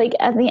it's like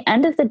at the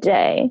end of the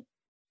day,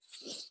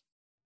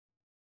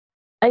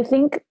 I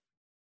think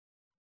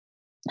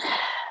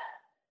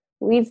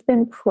we've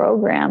been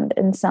programmed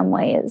in some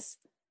ways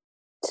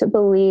to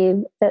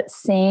believe that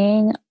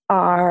seeing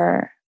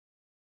our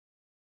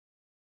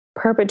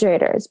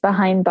perpetrators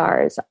behind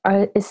bars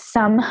is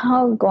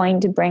somehow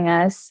going to bring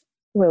us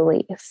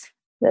relief.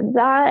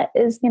 That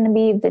is going to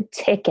be the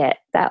ticket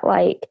that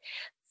like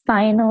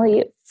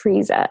finally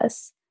frees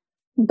us.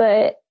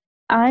 But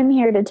I'm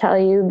here to tell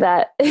you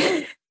that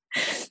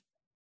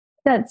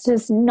that's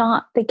just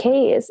not the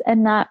case.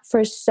 And that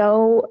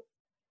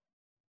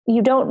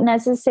you don't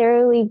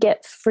necessarily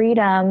get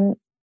freedom.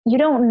 You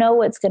don't know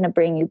what's going to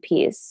bring you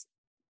peace.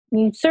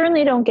 You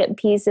certainly don't get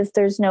peace if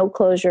there's no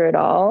closure at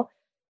all.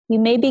 You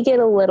maybe get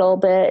a little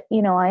bit,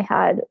 I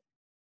had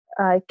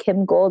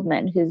Kim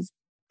Goldman, whose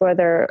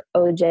brother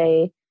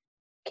OJ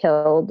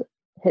killed,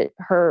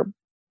 her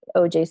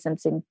OJ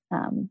Simpson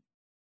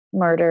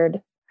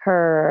murdered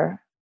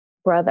her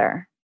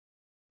brother.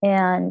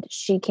 And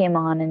she came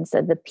on and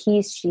said the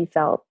peace she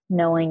felt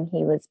knowing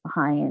he was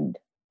behind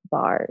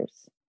bars.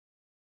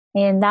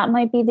 And that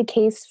might be the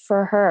case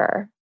for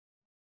her.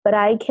 But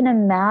I can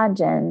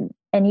imagine,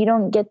 and you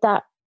don't get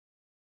that.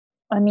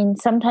 I mean,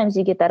 sometimes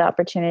you get that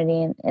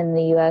opportunity in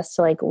the US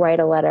to like write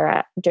a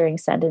letter during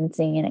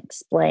sentencing and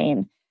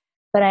explain.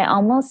 But I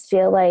almost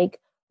feel like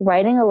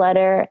writing a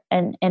letter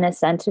and in a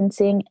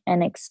sentencing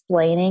and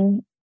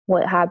explaining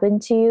what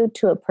happened to you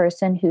to a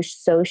person who's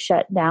so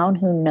shut down,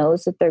 who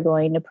knows that they're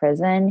going to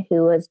prison,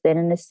 who has been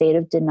in a state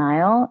of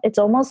denial. It's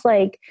almost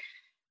like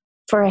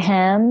for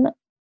him,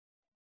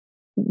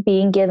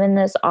 being given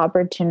this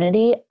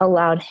opportunity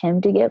allowed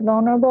him to get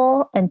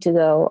vulnerable and to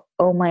go,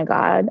 oh my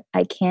God,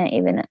 I can't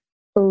even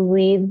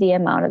believe the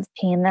amount of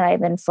pain that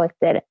I've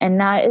inflicted. And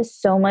that is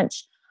so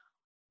much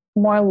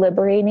more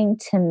liberating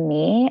to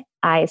me,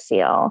 I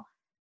feel,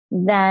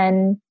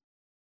 than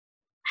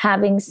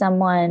having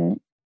someone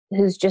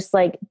who's just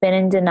like been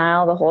in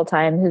denial the whole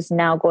time, who's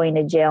now going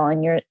to jail,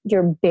 and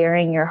you're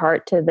bearing your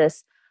heart to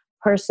this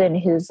person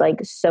who's like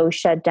so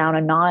shut down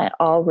and not at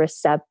all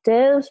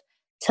receptive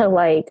to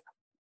like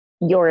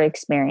your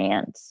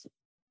experience.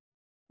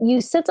 You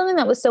said something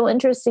that was so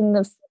interesting.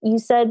 You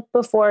said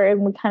before,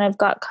 and we kind of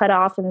got cut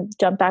off and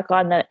jumped back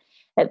on, that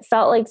it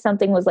felt like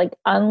something was like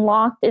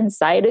unlocked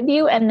inside of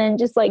you and then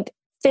just like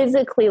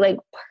physically like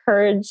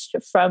purged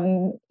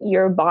from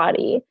your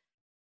body.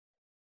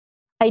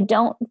 I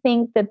don't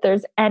think that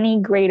there's any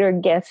greater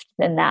gift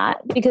than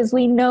that, because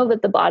we know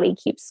that the body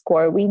keeps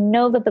score. We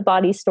know that the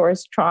body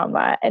stores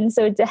trauma. And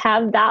so to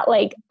have that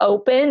like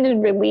opened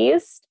and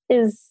released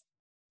is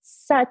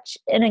such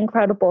an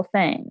incredible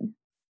thing.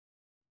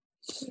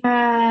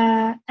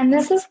 Yeah. And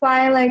this is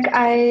why like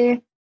I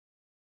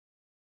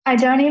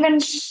don't even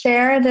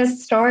share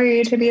this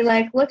story to be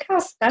like, look how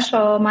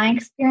special my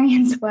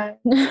experience was.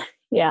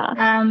 Yeah.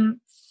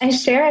 I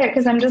share it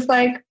because I'm just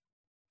like,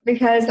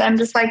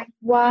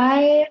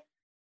 why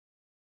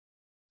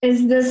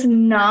is this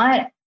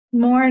not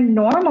more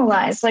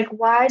normalized. Like,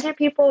 why do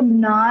people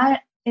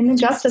not in the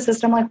justice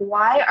system, like,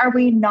 why are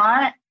we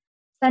not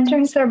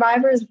centering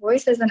survivors'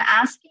 voices and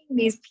asking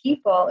these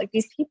people, like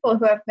these people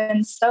who have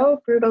been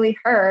so brutally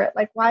hurt,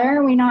 like, why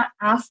are we not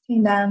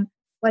asking them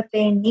what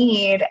they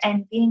need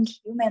and being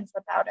humans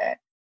about it?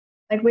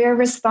 Like, we are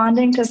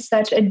responding to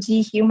such a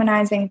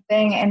dehumanizing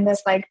thing in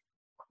this like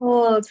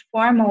cold,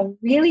 formal,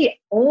 really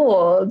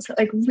old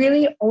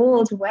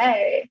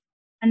way.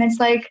 And it's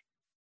like,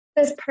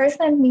 this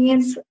person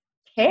needs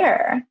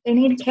care. They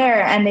need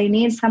care, and they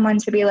need someone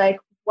to be like,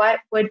 what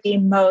would be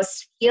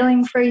most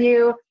healing for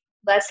you?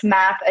 Let's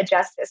map a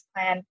justice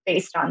plan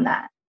based on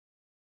that.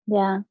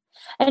 Yeah.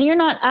 And you're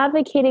not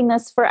advocating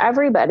this for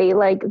everybody.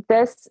 Like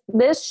this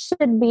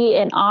should be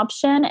an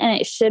option, and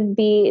it should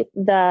be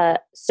the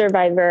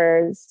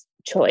survivor's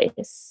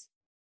choice.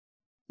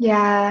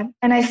 Yeah.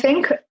 And I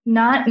think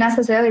not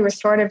necessarily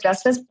restorative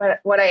justice, but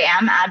what I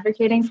am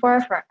advocating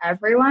for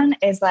everyone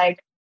is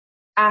like,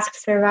 ask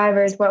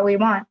survivors what we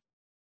want.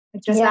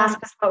 Like, just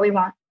ask us what we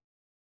want.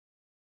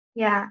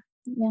 Yeah.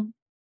 Yeah.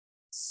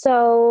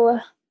 So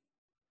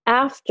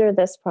after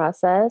this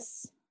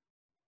process,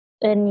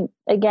 and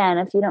again,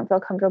 if you don't feel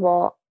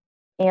comfortable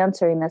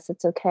answering this,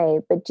 it's okay.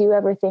 But do you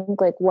ever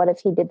think like, what if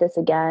he did this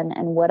again?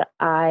 And would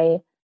I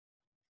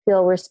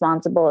feel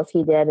responsible if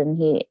he did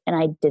and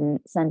I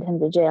didn't send him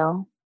to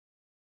jail?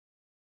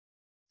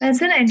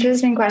 That's an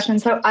interesting question.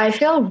 So I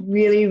feel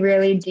really,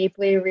 really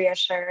deeply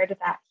reassured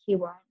that he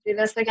won't do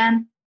this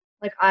again.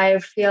 Like, I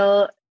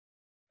feel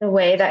the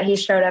way that he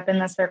showed up in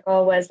the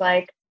circle was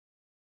like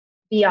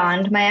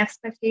beyond my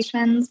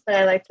expectations, but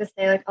I like to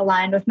say like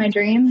aligned with my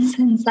dreams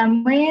in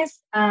some ways.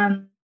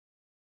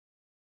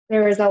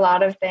 There was a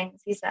lot of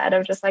things he said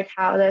of just like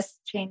how this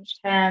changed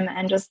him,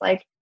 and just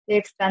like the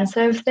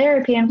extensive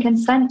therapy and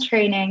consent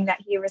training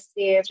that he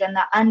received, and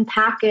the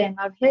unpacking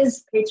of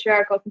his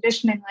patriarchal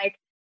conditioning, like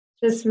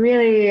just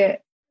really,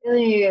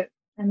 really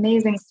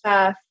amazing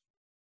stuff.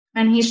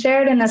 And he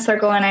shared in the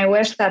circle, and I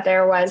wish that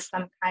there was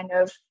some kind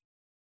of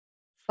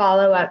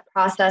follow-up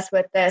process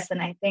with this.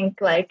 And I think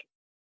like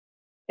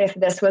if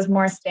this was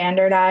more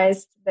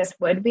standardized, this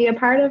would be a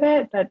part of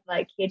it. But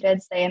like he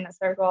did say in the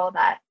circle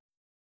that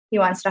he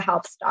wants to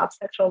help stop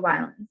sexual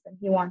violence, and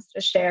he wants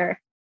to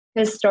share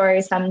his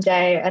story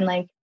someday and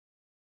like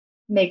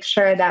make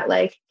sure that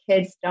like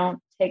kids don't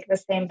take the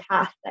same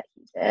path that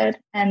he did.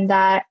 And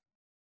that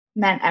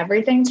meant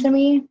everything to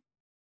me.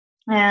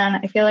 And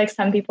I feel like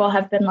some people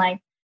have been like,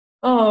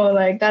 oh,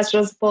 like that's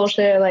just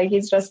bullshit. Like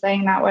he's just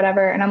saying that,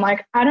 whatever. And I'm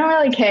like, I don't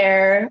really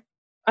care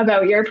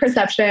about your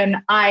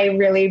perception. I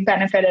really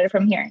benefited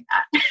from hearing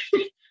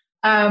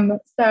that.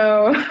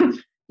 So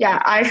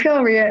yeah, I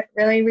feel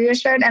really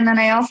reassured. And then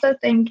I also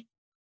think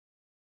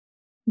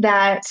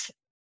that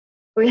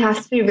we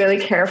have to be really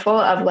careful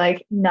of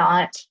like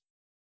not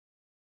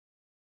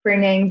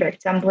bringing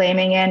victim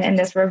blaming in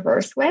this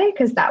reverse way,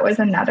 because that was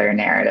another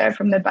narrative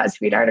from the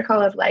BuzzFeed article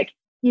of like,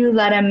 you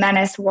let a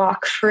menace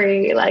walk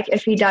free. Like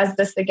if he does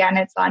this again,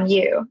 it's on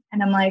you.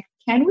 And I'm like,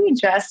 can we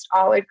just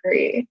all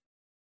agree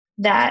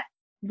that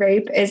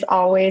rape is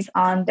always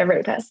on the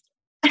rapist?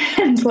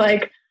 And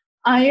like,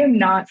 I am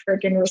not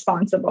freaking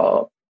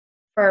responsible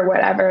for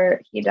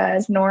whatever he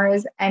does, nor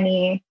is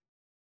any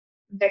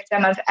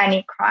victim of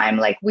any crime.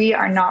 Like we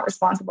are not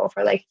responsible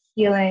for like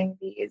healing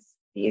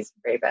these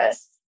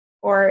rapists,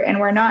 and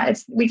we're not,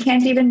 we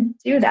can't even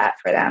do that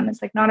for them.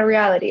 It's like not a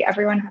reality.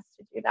 Everyone has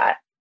to do that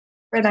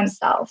for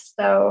themselves.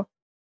 So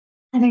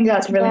I think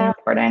that's really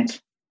important.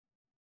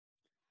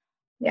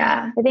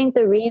 Yeah. I think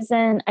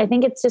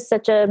it's just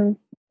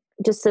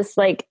just this,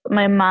 like,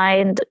 my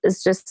mind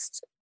is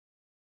just,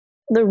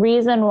 the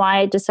reason why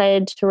I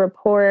decided to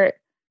report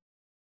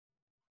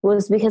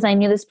was because I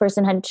knew this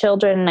person had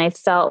children, and I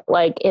felt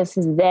like if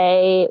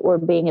they were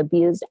being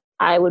abused,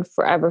 I would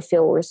forever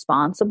feel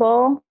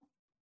responsible.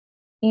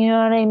 You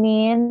know what I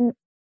mean?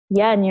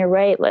 Yeah. And you're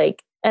right.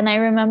 Like, and I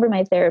remember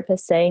my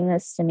therapist saying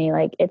this to me,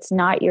 like, it's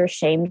not your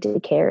shame to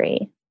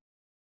carry.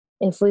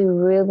 If we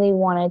really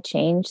want to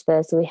change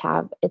this, we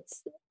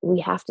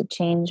have to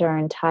change our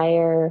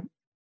entire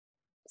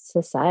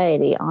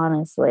society,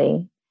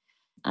 honestly.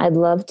 I'd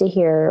love to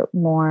hear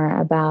more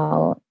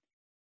about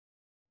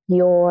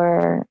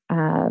your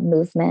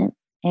movement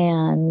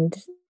and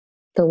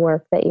the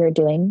work that you're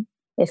doing,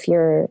 if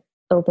you're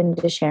open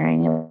to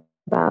sharing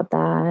about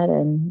that.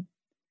 And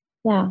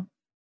yeah.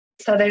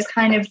 So there's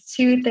kind of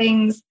two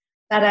things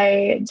that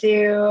I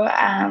do.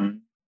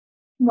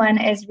 One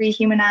is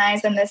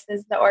Rehumanize, and this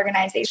is the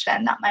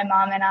organization that my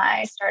mom and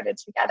I started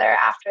together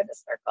after the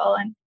circle.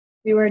 And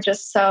we were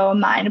just so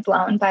mind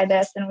blown by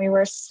this. And we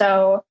were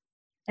so,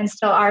 and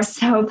still are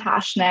so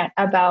passionate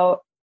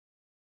about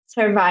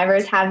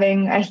survivors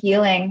having a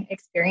healing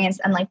experience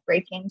and like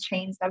breaking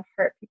chains of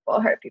hurt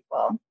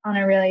people on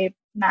a really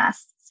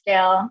mass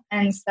scale.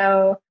 And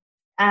so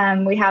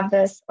we have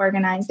this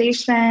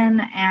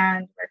organization,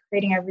 and we're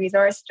creating a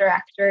resource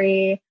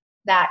directory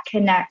that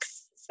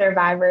connects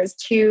survivors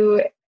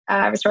to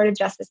restorative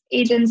justice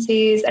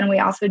agencies. And we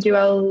also do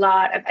a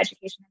lot of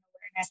education and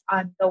awareness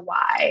on the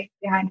why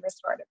behind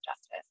restorative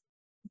justice.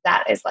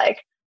 that is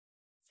like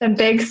some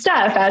big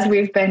stuff as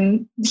we've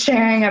been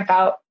sharing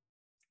about.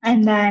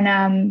 And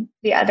then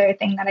the other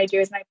thing that I do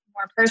is my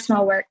more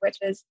personal work, which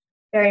is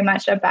very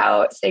much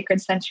about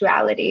sacred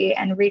sensuality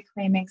and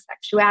reclaiming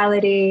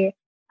sexuality.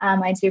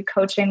 I do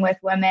coaching with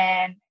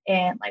women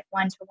in like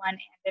one-to-one and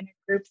in a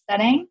group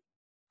setting.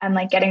 I'm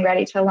like getting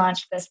ready to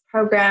launch this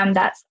program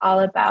that's all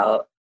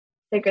about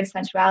sacred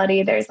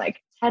sensuality. There's like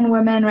 10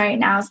 women right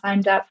now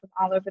signed up from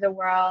all over the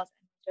world,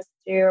 and just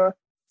do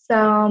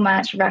so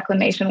much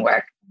reclamation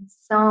work, and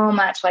so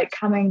much like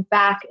coming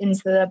back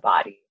into the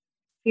body,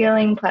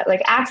 feeling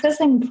like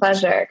accessing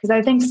pleasure. Because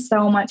I think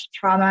so much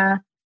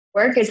trauma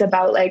work is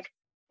about like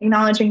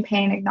acknowledging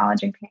pain,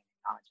 acknowledging pain,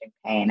 acknowledging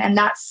pain. And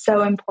that's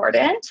so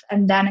important.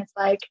 And then it's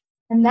like,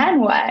 and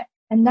then what?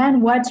 And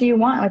then what do you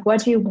want? Like,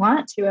 what do you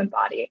want to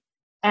embody?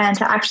 And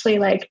to actually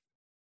like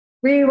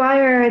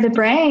rewire the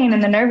brain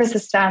and the nervous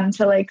system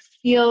to like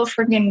feel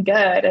freaking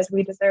good as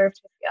we deserve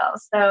to feel.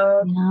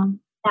 So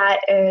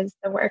that is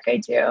the work I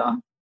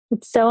do.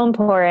 It's so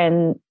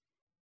important.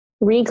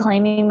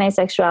 Reclaiming my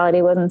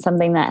sexuality wasn't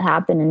something that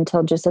happened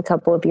until just a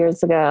couple of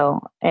years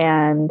ago.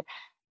 And,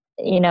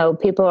 you know,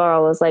 people are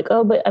always like,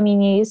 oh, but I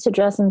mean, you used to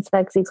dress in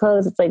sexy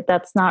clothes. It's like,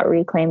 that's not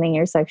reclaiming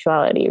your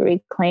sexuality.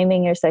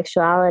 Reclaiming your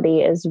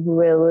sexuality is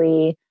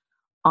really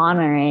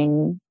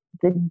honoring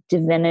the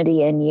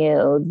divinity in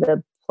you,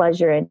 the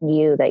pleasure in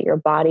you, that your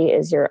body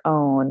is your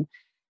own,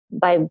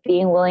 by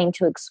being willing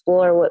to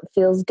explore what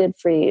feels good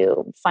for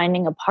you,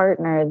 finding a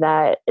partner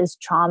that is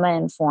trauma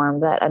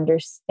informed, that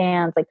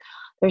understands. Like,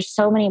 there's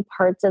so many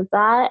parts of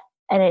that,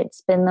 and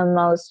it's been the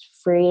most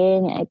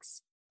freeing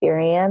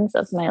experience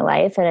of my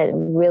life. And it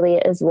really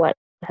is what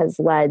has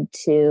led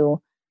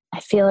to, I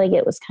feel like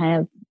it was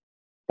kind of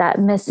that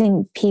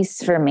missing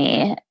piece for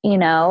me, you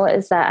know,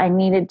 is that I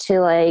needed to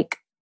like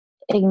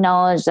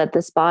acknowledge that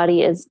this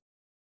body is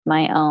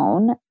my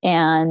own,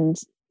 and,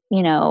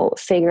 you know,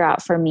 figure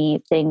out for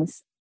me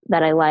things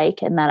that I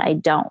like and that I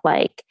don't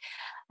like.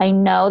 I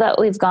know that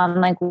we've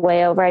gone like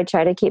way over. I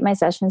try to keep my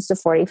sessions to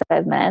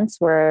 45 minutes.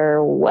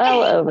 We're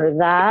well over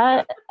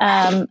that.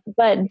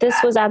 But this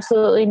was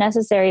absolutely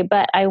necessary.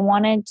 But I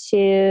wanted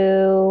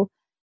to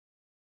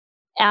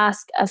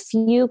ask a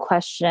few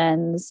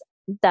questions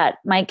that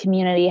my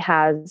community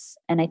has,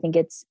 and I think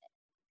it's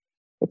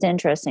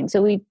interesting.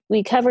 So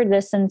we covered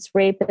this, since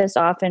rapists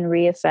often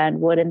reoffend,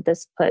 wouldn't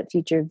this put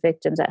future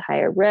victims at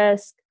higher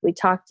risk? We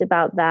talked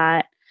about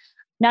that.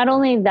 Not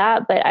only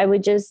that, but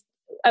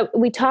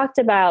we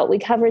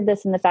covered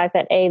this in the fact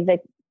that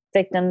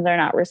victims are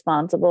not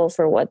responsible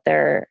for what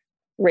their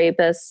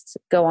rapists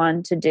go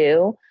on to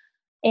do.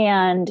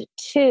 And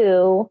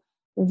two,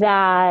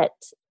 that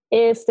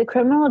if the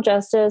criminal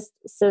justice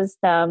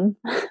system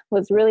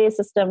was really a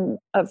system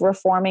of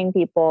reforming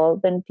people,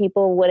 then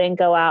people wouldn't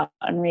go out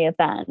and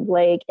reoffend.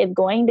 Like, if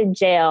going to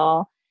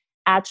jail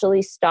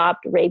actually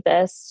stopped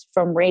rapists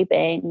from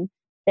raping,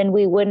 then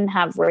we wouldn't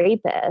have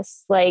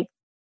rapists. Like,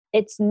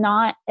 it's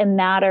not a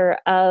matter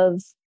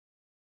of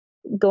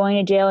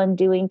going to jail and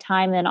doing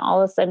time, then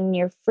all of a sudden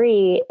you're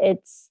free.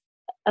 It's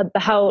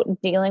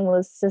about dealing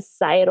with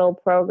societal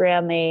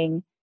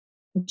programming,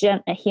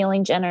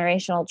 healing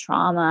generational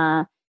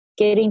trauma,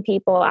 getting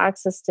people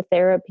access to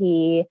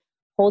therapy,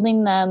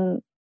 holding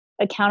them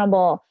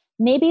accountable.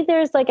 Maybe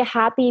there's like a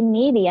happy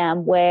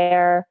medium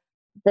where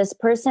this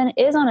person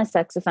is on a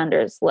sex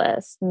offenders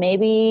list,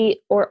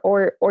 maybe,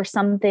 or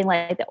something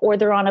like that, or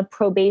they're on a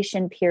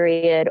probation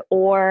period,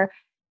 or,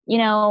 you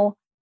know,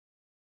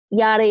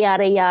 yada,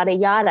 yada, yada,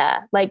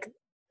 yada. Like,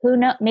 who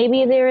knows?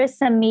 Maybe there is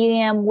some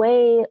medium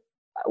way.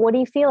 What do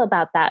you feel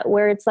about that?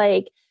 Where it's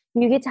like,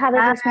 you get to have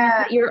this experience,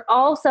 but you're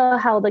also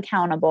held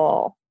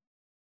accountable.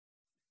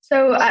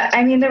 So,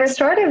 I mean, the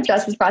restorative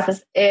justice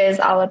process is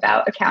all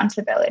about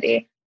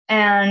accountability.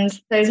 And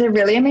there's a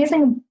really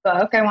amazing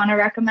book I want to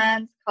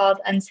recommend called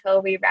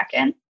Until We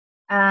Reckon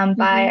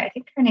by, I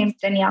think her name's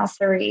Danielle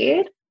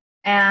Sarid.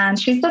 And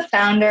she's the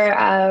founder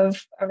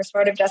of a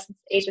restorative justice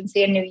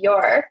agency in New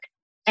York.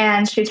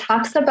 And she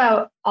talks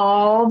about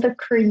all the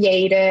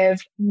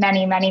creative,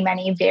 many, many,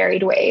 many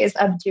varied ways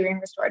of doing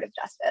restorative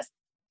justice.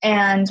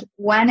 And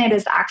when it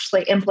is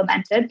actually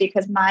implemented,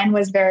 because mine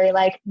was very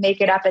like, make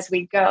it up as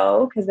we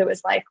go, because it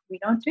was like, we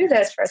don't do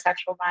this for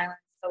sexual violence,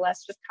 so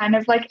let's just kind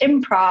of like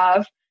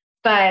improv.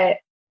 But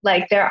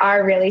like, there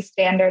are really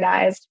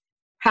standardized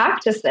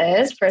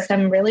practices for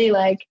some really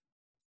like,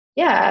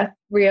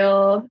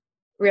 real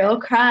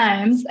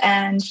crimes.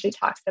 And she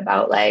talks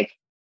about like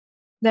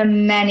the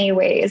many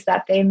ways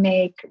that they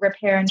make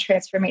repair and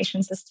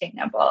transformation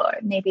sustainable. Or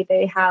maybe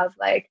they have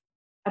like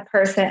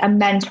a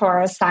mentor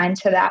assigned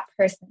to that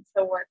person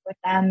to work with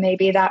them.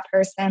 Maybe that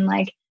person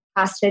like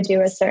has to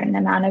do a certain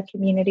amount of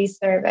community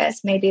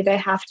service. Maybe they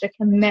have to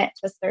commit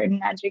to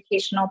certain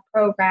educational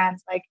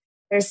programs. Like,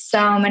 there's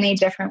so many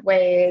different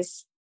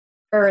ways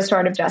for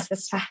restorative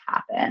justice to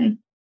happen.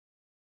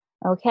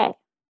 Okay,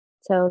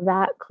 so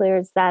that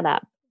clears that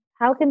up.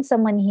 How can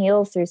someone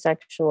heal through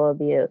sexual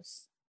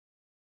abuse?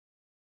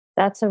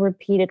 That's a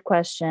repeated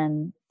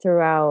question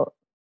throughout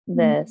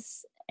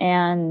this.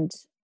 And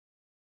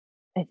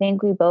I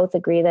think we both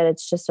agree that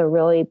it's just a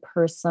really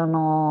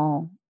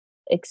personal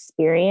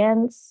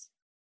experience,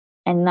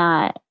 and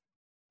that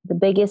the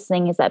biggest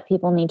thing is that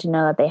people need to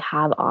know that they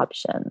have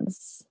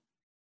options.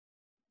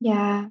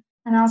 Yeah.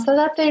 And also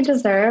that they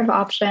deserve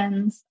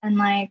options, and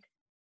like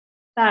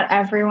that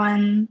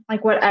everyone,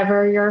 like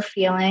whatever you're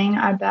feeling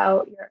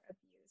about your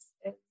abuse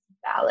is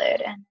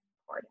valid and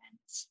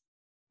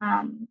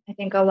important. I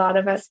think a lot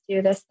of us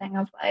do this thing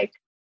of like,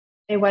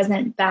 it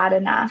wasn't bad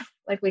enough.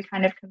 Like we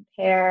kind of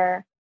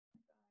compare, it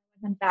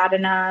wasn't bad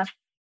enough,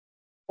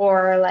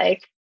 or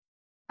like,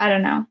 I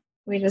don't know,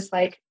 we just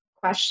like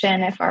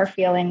question if our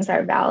feelings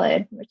are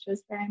valid, which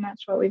is very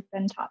much what we've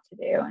been taught to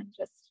do. And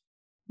just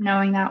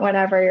knowing that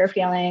whatever you're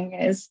feeling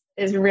is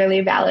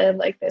really valid.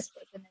 Like this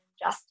was an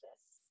injustice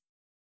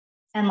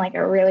and like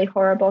a really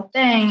horrible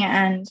thing.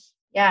 And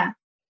yeah,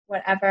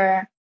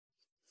 whatever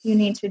you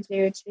need to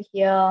do to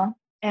heal,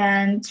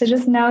 and to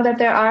just know that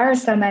there are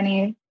so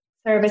many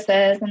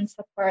services and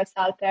supports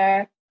out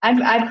there.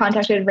 I've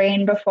contacted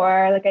RAIN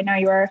before. Like I know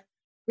you were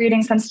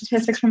reading some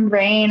statistics from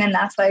RAIN, and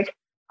that's like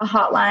a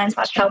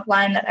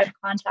hotline/helpline that I've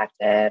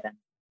contacted. And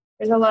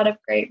there's a lot of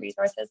great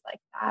resources like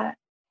that.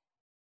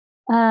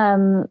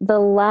 The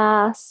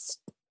last,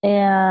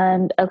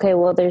 and okay,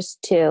 well, there's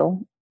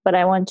two, but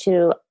I want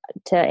you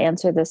to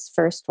answer this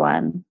first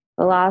one.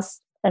 The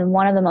last and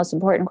one of the most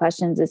important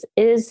questions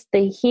is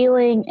the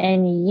healing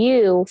in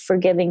you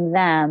forgiving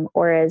them,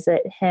 or is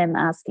it him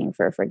asking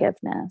for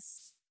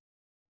forgiveness?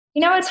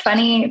 You know, it's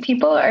funny.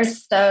 People are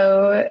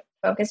so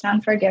focused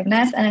on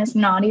forgiveness, and it's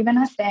not even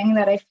a thing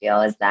that I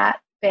feel is that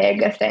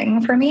big a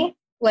thing for me.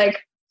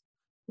 Like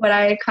what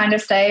I kind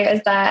of say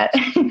is that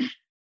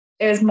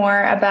it was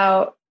more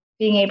about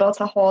being able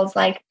to hold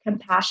like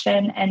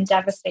compassion and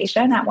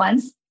devastation at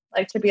once.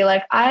 Like to be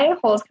like, I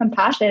hold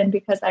compassion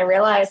because I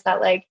realize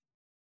that like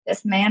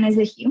this man is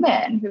a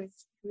human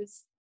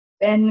who's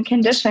been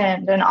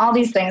conditioned, and all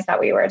these things that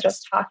we were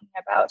just talking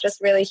about, just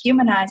really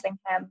humanizing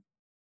him.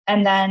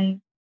 And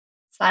then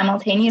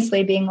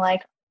simultaneously being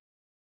like,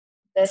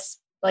 this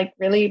like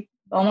really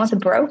almost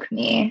broke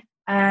me.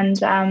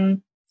 And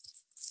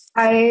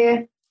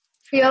I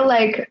feel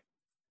like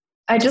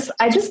I just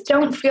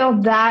don't feel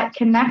that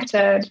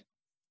connected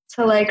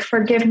to like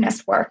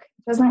forgiveness work.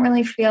 It doesn't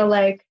really feel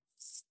like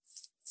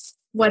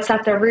what's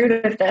at the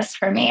root of this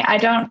for me. I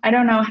don't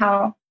know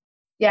how.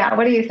 Yeah,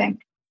 what do you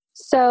think?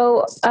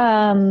 So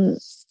the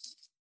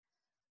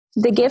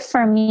gift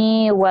for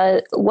me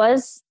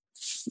was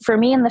for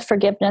me in the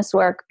forgiveness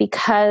work,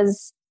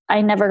 because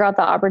I never got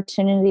the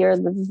opportunity, or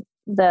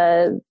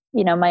the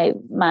you know,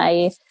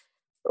 my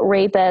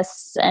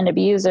rapists and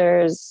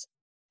abusers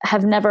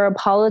have never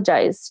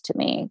apologized to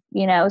me,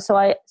 you know, so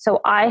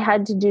I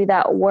had to do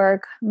that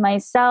work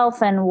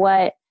myself. And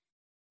what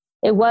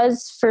it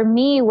was for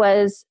me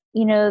was,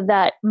 you know,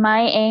 that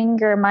my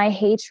anger, my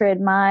hatred,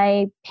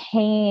 my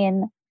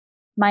pain,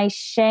 my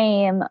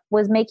shame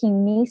was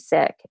making me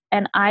sick.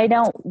 And I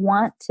don't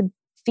want to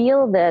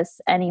feel this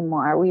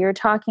anymore. We were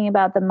talking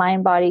about the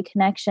mind-body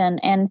connection.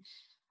 And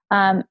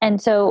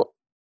so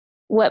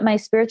what my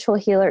spiritual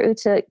healer,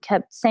 Uta,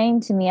 kept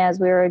saying to me as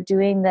we were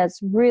doing this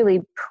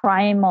really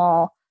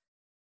primal,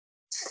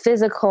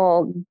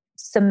 physical,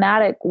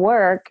 somatic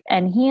work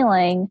and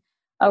healing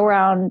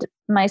around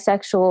my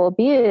sexual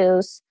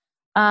abuse,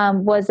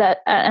 was that,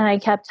 and I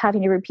kept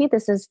having to repeat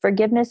this, is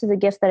forgiveness is a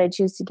gift that I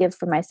choose to give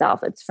for myself.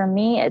 It's for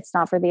me. It's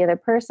not for the other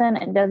person.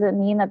 It doesn't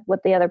mean that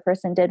what the other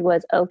person did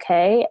was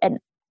okay in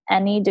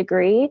any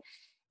degree.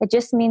 It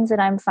just means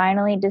that I'm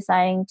finally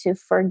deciding to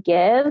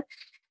forgive.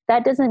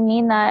 That doesn't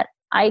mean that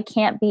I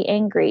can't be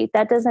angry.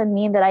 That doesn't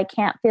mean that I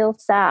can't feel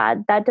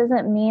sad. That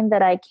doesn't mean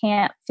that I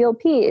can't feel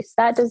peace.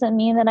 That doesn't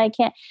mean that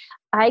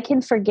I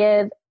can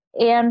forgive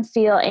and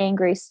feel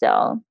angry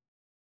still.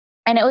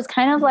 And it was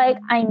kind of like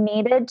I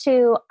needed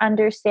to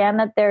understand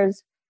that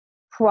there's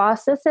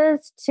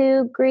processes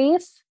to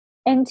grief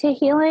and to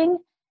healing,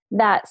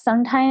 that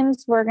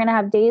sometimes we're going to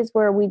have days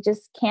where we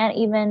just can't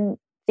even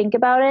think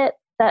about it,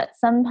 that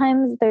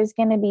sometimes there's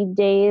going to be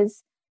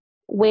days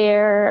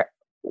where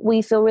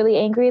we feel really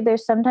angry.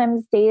 There's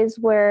sometimes days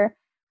where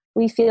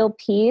we feel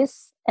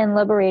peace and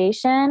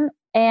liberation.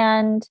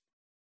 And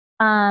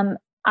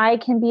I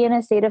can be in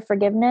a state of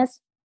forgiveness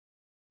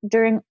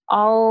during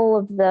all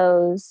of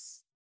those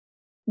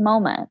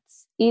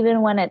moments,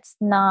 even when it's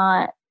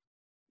not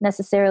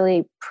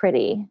necessarily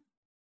pretty.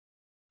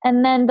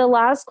 And then the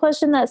last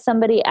question that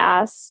somebody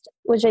asked,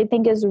 which I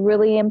think is a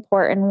really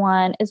important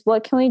one, is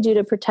what can we do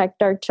to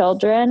protect our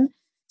children?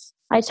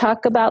 I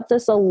talk about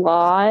this a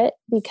lot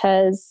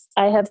because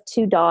I have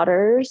 2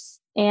 daughters,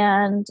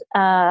 and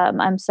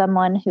I'm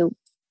someone who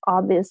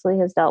obviously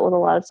has dealt with a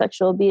lot of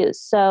sexual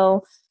abuse.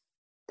 So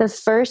the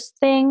first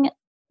thing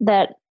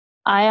that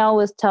I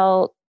always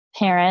tell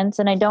parents,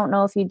 and I don't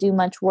know if you do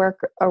much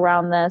work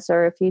around this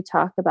or if you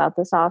talk about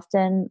this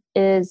often,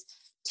 is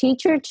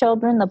teach your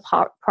children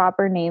the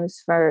proper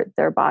names for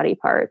their body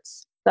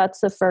parts. That's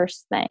the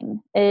first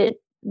thing.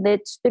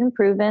 It's been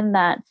proven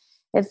that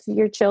if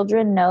your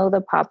children know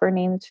the proper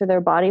names for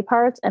their body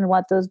parts and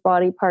what those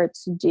body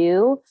parts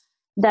do,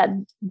 that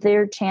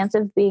their chance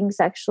of being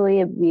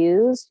sexually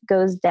abused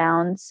goes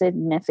down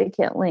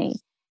significantly.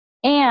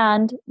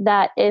 And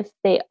that if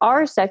they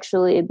are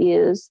sexually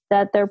abused,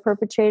 that their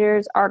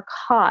perpetrators are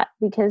caught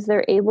because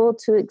they're able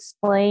to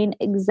explain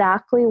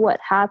exactly what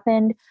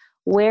happened,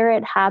 where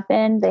it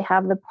happened. They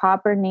have the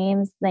proper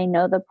names. They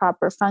know the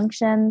proper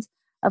functions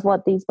of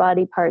what these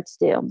body parts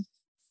do.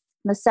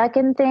 The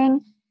second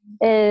thing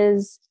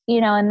is,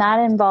 and that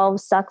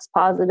involves sex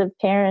positive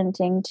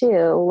parenting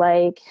too,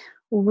 like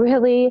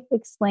really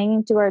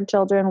explaining to our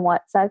children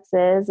what sex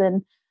is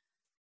and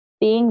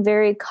being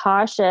very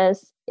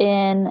cautious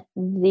in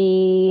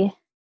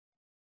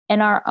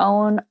our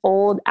own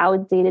old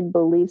outdated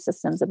belief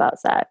systems about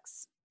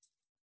sex.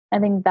 I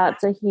think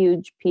that's a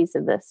huge piece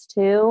of this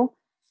too.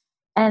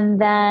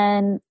 And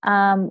then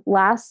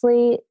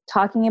lastly,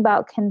 talking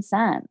about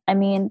consent. I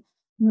mean,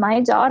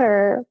 my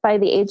daughter, by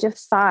the age of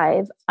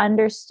 5,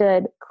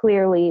 understood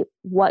clearly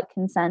what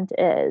consent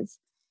is.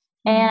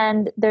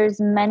 And there's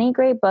many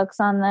great books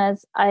on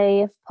this.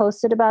 I've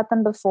posted about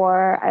them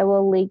before. I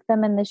will link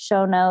them in the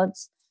show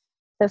notes.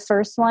 The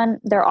first one,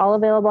 they're all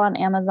available on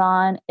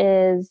Amazon,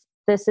 is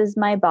This Is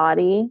My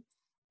Body.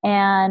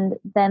 And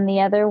then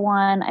the other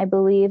one, I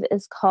believe,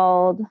 is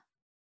called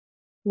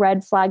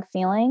Red Flag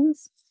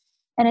Feelings.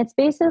 And it's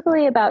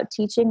basically about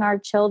teaching our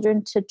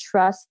children to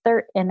trust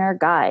their inner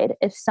guide.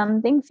 If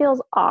something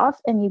feels off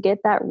and you get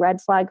that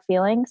red flag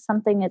feeling,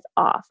 something is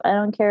off. I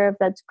don't care if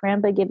that's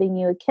grandpa giving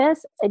you a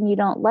kiss and you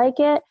don't like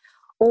it,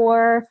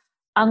 or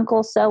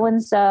uncle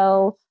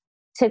so-and-so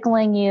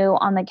tickling you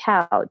on the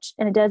couch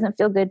and it doesn't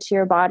feel good to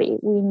your body.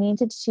 We need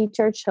to teach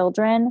our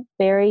children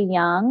very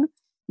young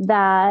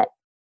that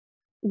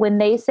when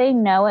they say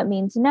no, it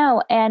means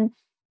no. And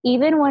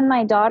even when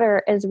my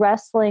daughter is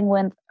wrestling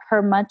with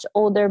her much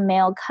older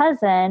male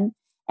cousin,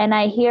 and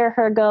I hear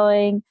her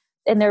going,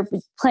 and they're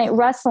playing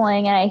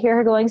wrestling, and I hear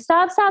her going,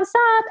 stop, stop,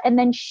 stop. And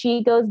then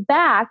she goes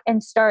back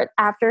and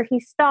after he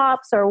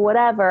stops or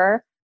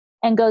whatever,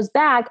 and goes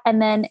back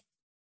and then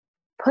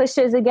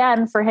pushes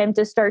again for him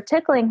to start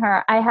tickling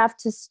her. I have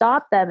to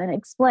stop them and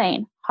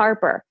explain,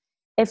 Harper,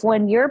 if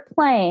when you're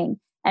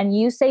playing and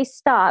you say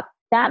stop,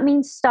 that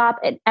means stop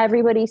and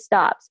everybody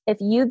stops. If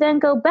you then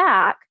go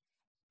back,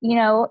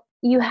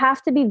 you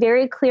have to be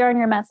very clear on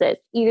your message.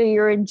 Either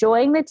you're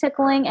enjoying the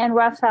tickling and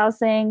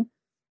roughhousing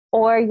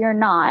or you're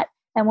not.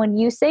 And when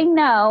you say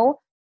no,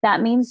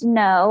 that means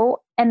no.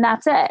 And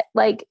that's it.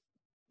 Like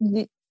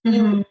you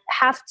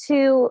have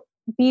to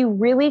be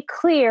really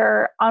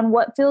clear on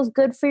what feels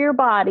good for your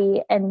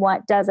body and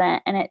what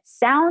doesn't. And it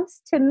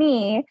sounds to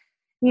me,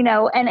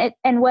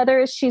 and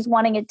whether she's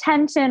wanting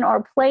attention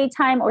or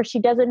playtime, or she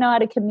doesn't know how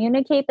to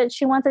communicate that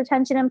she wants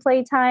attention and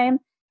playtime,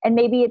 and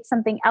maybe it's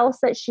something else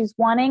that she's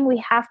wanting,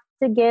 we have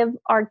to give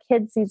our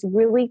kids these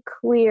really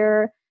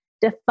clear,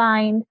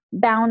 defined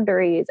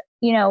boundaries,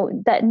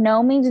 that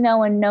no means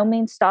no and no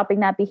means stopping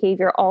that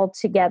behavior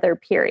altogether,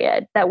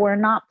 period. That we're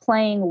not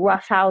playing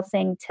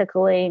roughhousing,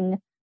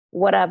 tickling,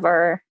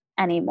 whatever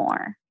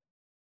anymore.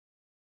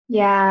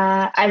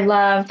 Yeah, I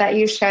love that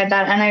you shared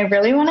that. And I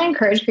really want to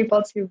encourage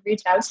people to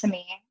reach out to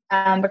me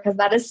because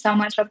that is so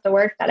much of the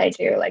work that I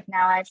do. Like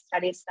now I've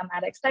studied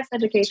somatic sex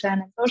education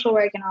and social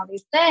work and all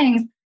these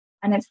things.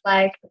 And it's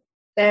like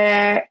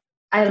I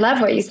love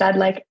what you said,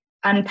 like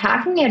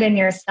unpacking it in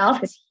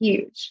yourself is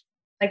huge.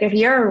 Like if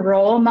you're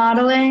role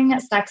modeling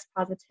sex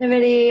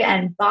positivity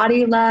and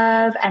body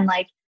love and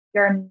like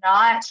you're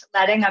not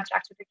letting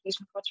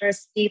objectification culture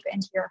seep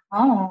into your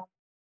home,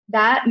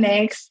 that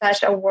makes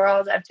such a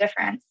world of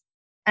difference.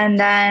 And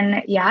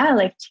then,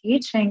 like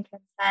teaching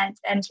consent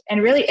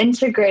and really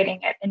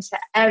integrating it into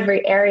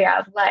every area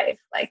of life.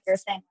 Like you're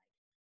saying,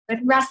 with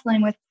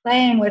wrestling, with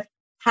playing, with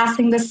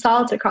passing the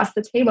salt across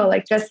the table,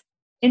 like just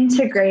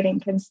integrating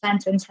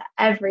consent into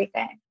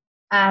everything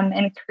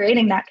and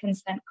creating that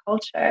consent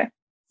culture.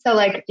 So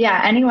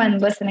anyone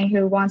listening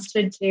who wants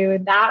to do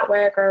that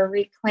work or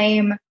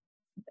reclaim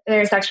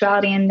their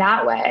sexuality in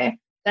that way,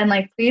 then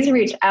please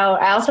reach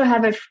out. I also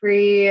have a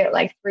free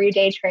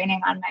 3-day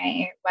training on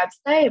my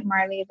website,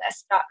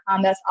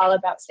 marleeliss.com. That's all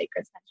about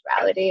sacred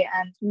sensuality.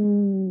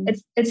 And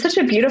it's such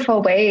a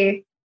beautiful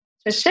way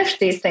to shift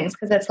these things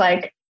because it's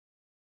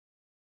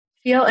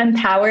feel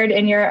empowered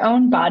in your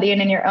own body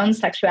and in your own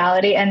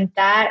sexuality. And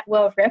that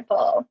will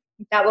ripple.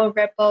 That will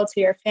ripple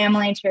to your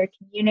family, to your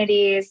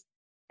communities.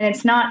 And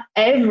it's not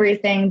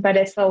everything, but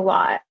it's a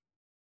lot.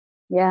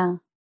 Yeah.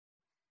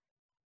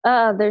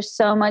 Oh, there's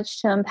so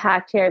much to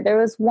unpack here. There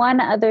was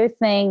one other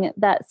thing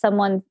that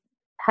someone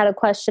had a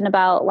question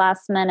about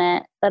last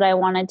minute that I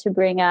wanted to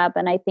bring up,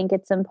 and I think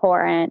it's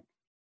important.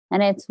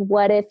 And it's,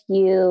 what if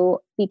you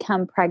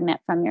become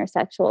pregnant from your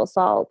sexual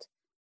assault?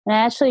 And I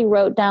actually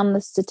wrote down the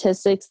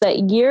statistics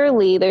that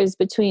yearly there's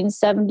between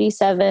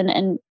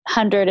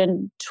 7,700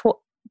 and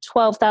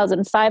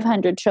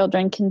 12,500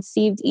 children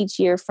conceived each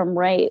year from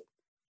rape.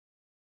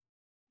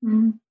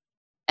 Mm.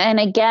 And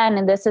again,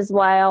 and this is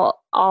why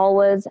I'll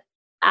always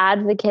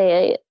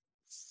advocate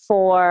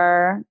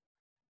for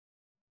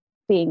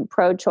being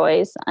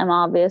pro-choice. I'm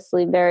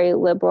obviously very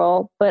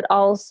liberal, but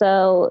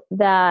also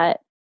that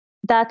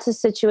that's a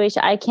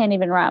situation I can't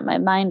even wrap my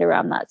mind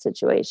around that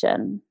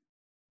situation.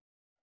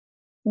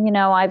 You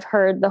know, I've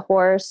heard the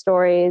horror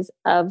stories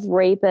of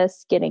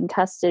rapists getting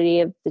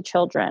custody of the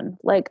children.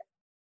 Like,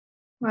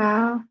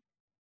 Wow.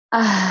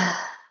 I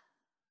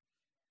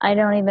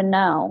don't even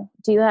know.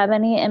 Do you have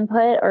any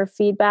input or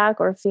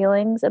feedback or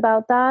feelings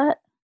about that?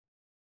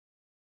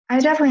 I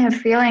definitely have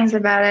feelings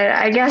about it.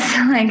 I guess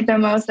like the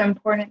most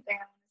important thing I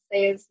want to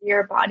say is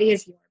your body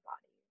is your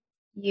body.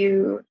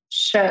 You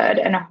should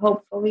and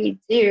hopefully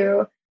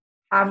do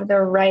have the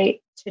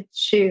right to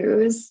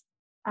choose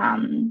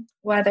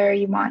whether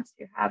you want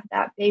to have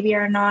that baby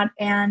or not.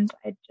 And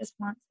I just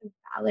want to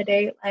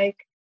validate,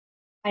 like,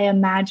 I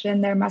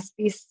imagine there must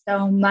be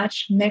so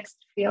much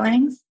mixed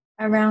feelings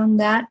around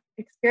that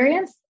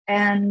experience.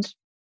 And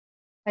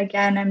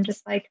again, I'm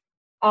just like,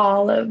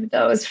 all of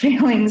those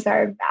feelings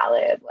are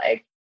valid.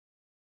 Like,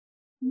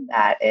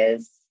 that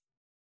is,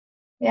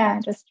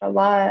 just a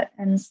lot.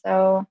 And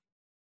so,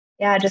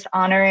 just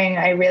honoring,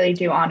 I really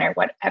do honor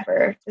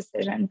whatever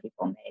decision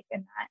people make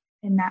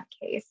in that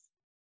case.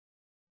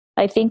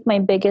 I think my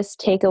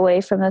biggest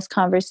takeaway from this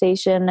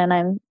conversation, and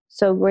I'm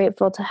so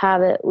grateful to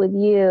have it with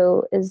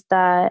you, is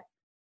that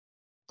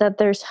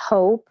there's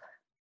hope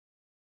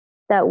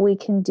that we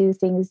can do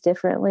things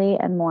differently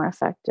and more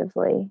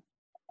effectively.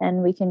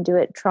 And we can do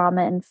it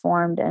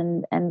trauma-informed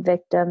and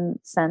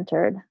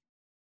victim-centered.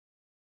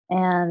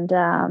 And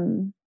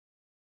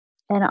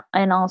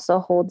also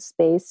hold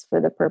space for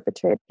the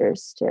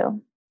perpetrators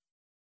too.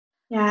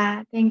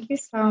 Yeah, thank you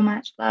so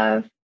much,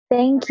 love.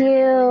 Thank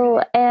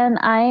you. And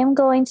I am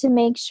going to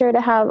make sure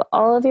to have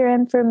all of your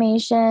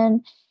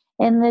information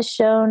in the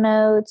show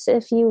notes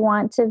if you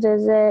want to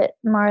visit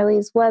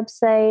Marlee's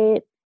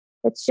website.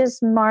 It's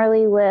just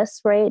marleeliss,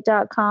 right,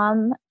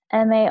 .com,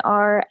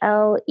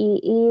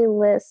 MARLEE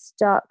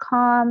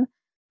Liss.com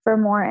for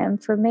more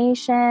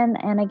information.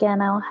 And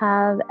again, I'll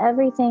have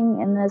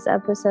everything in this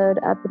episode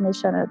up in the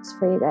show notes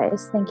for you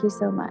guys. Thank you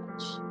so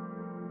much.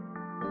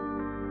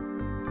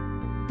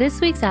 This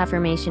week's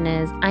affirmation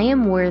is, I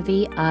am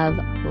worthy of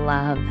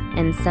love.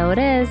 And so it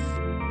is.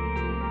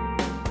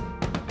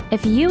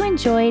 If you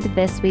enjoyed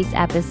this week's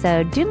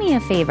episode, do me a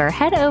favor,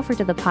 head over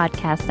to the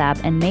podcast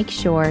app and make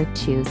sure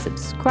to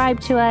subscribe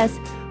to us,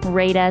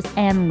 rate us,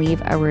 and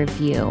leave a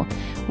review.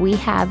 We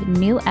have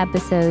new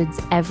episodes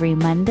every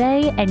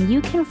Monday, and you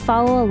can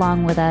follow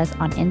along with us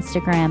on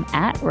Instagram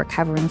at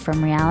Recovering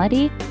From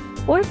Reality,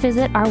 or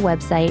visit our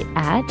website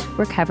at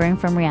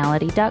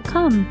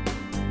recoveringfromreality.com.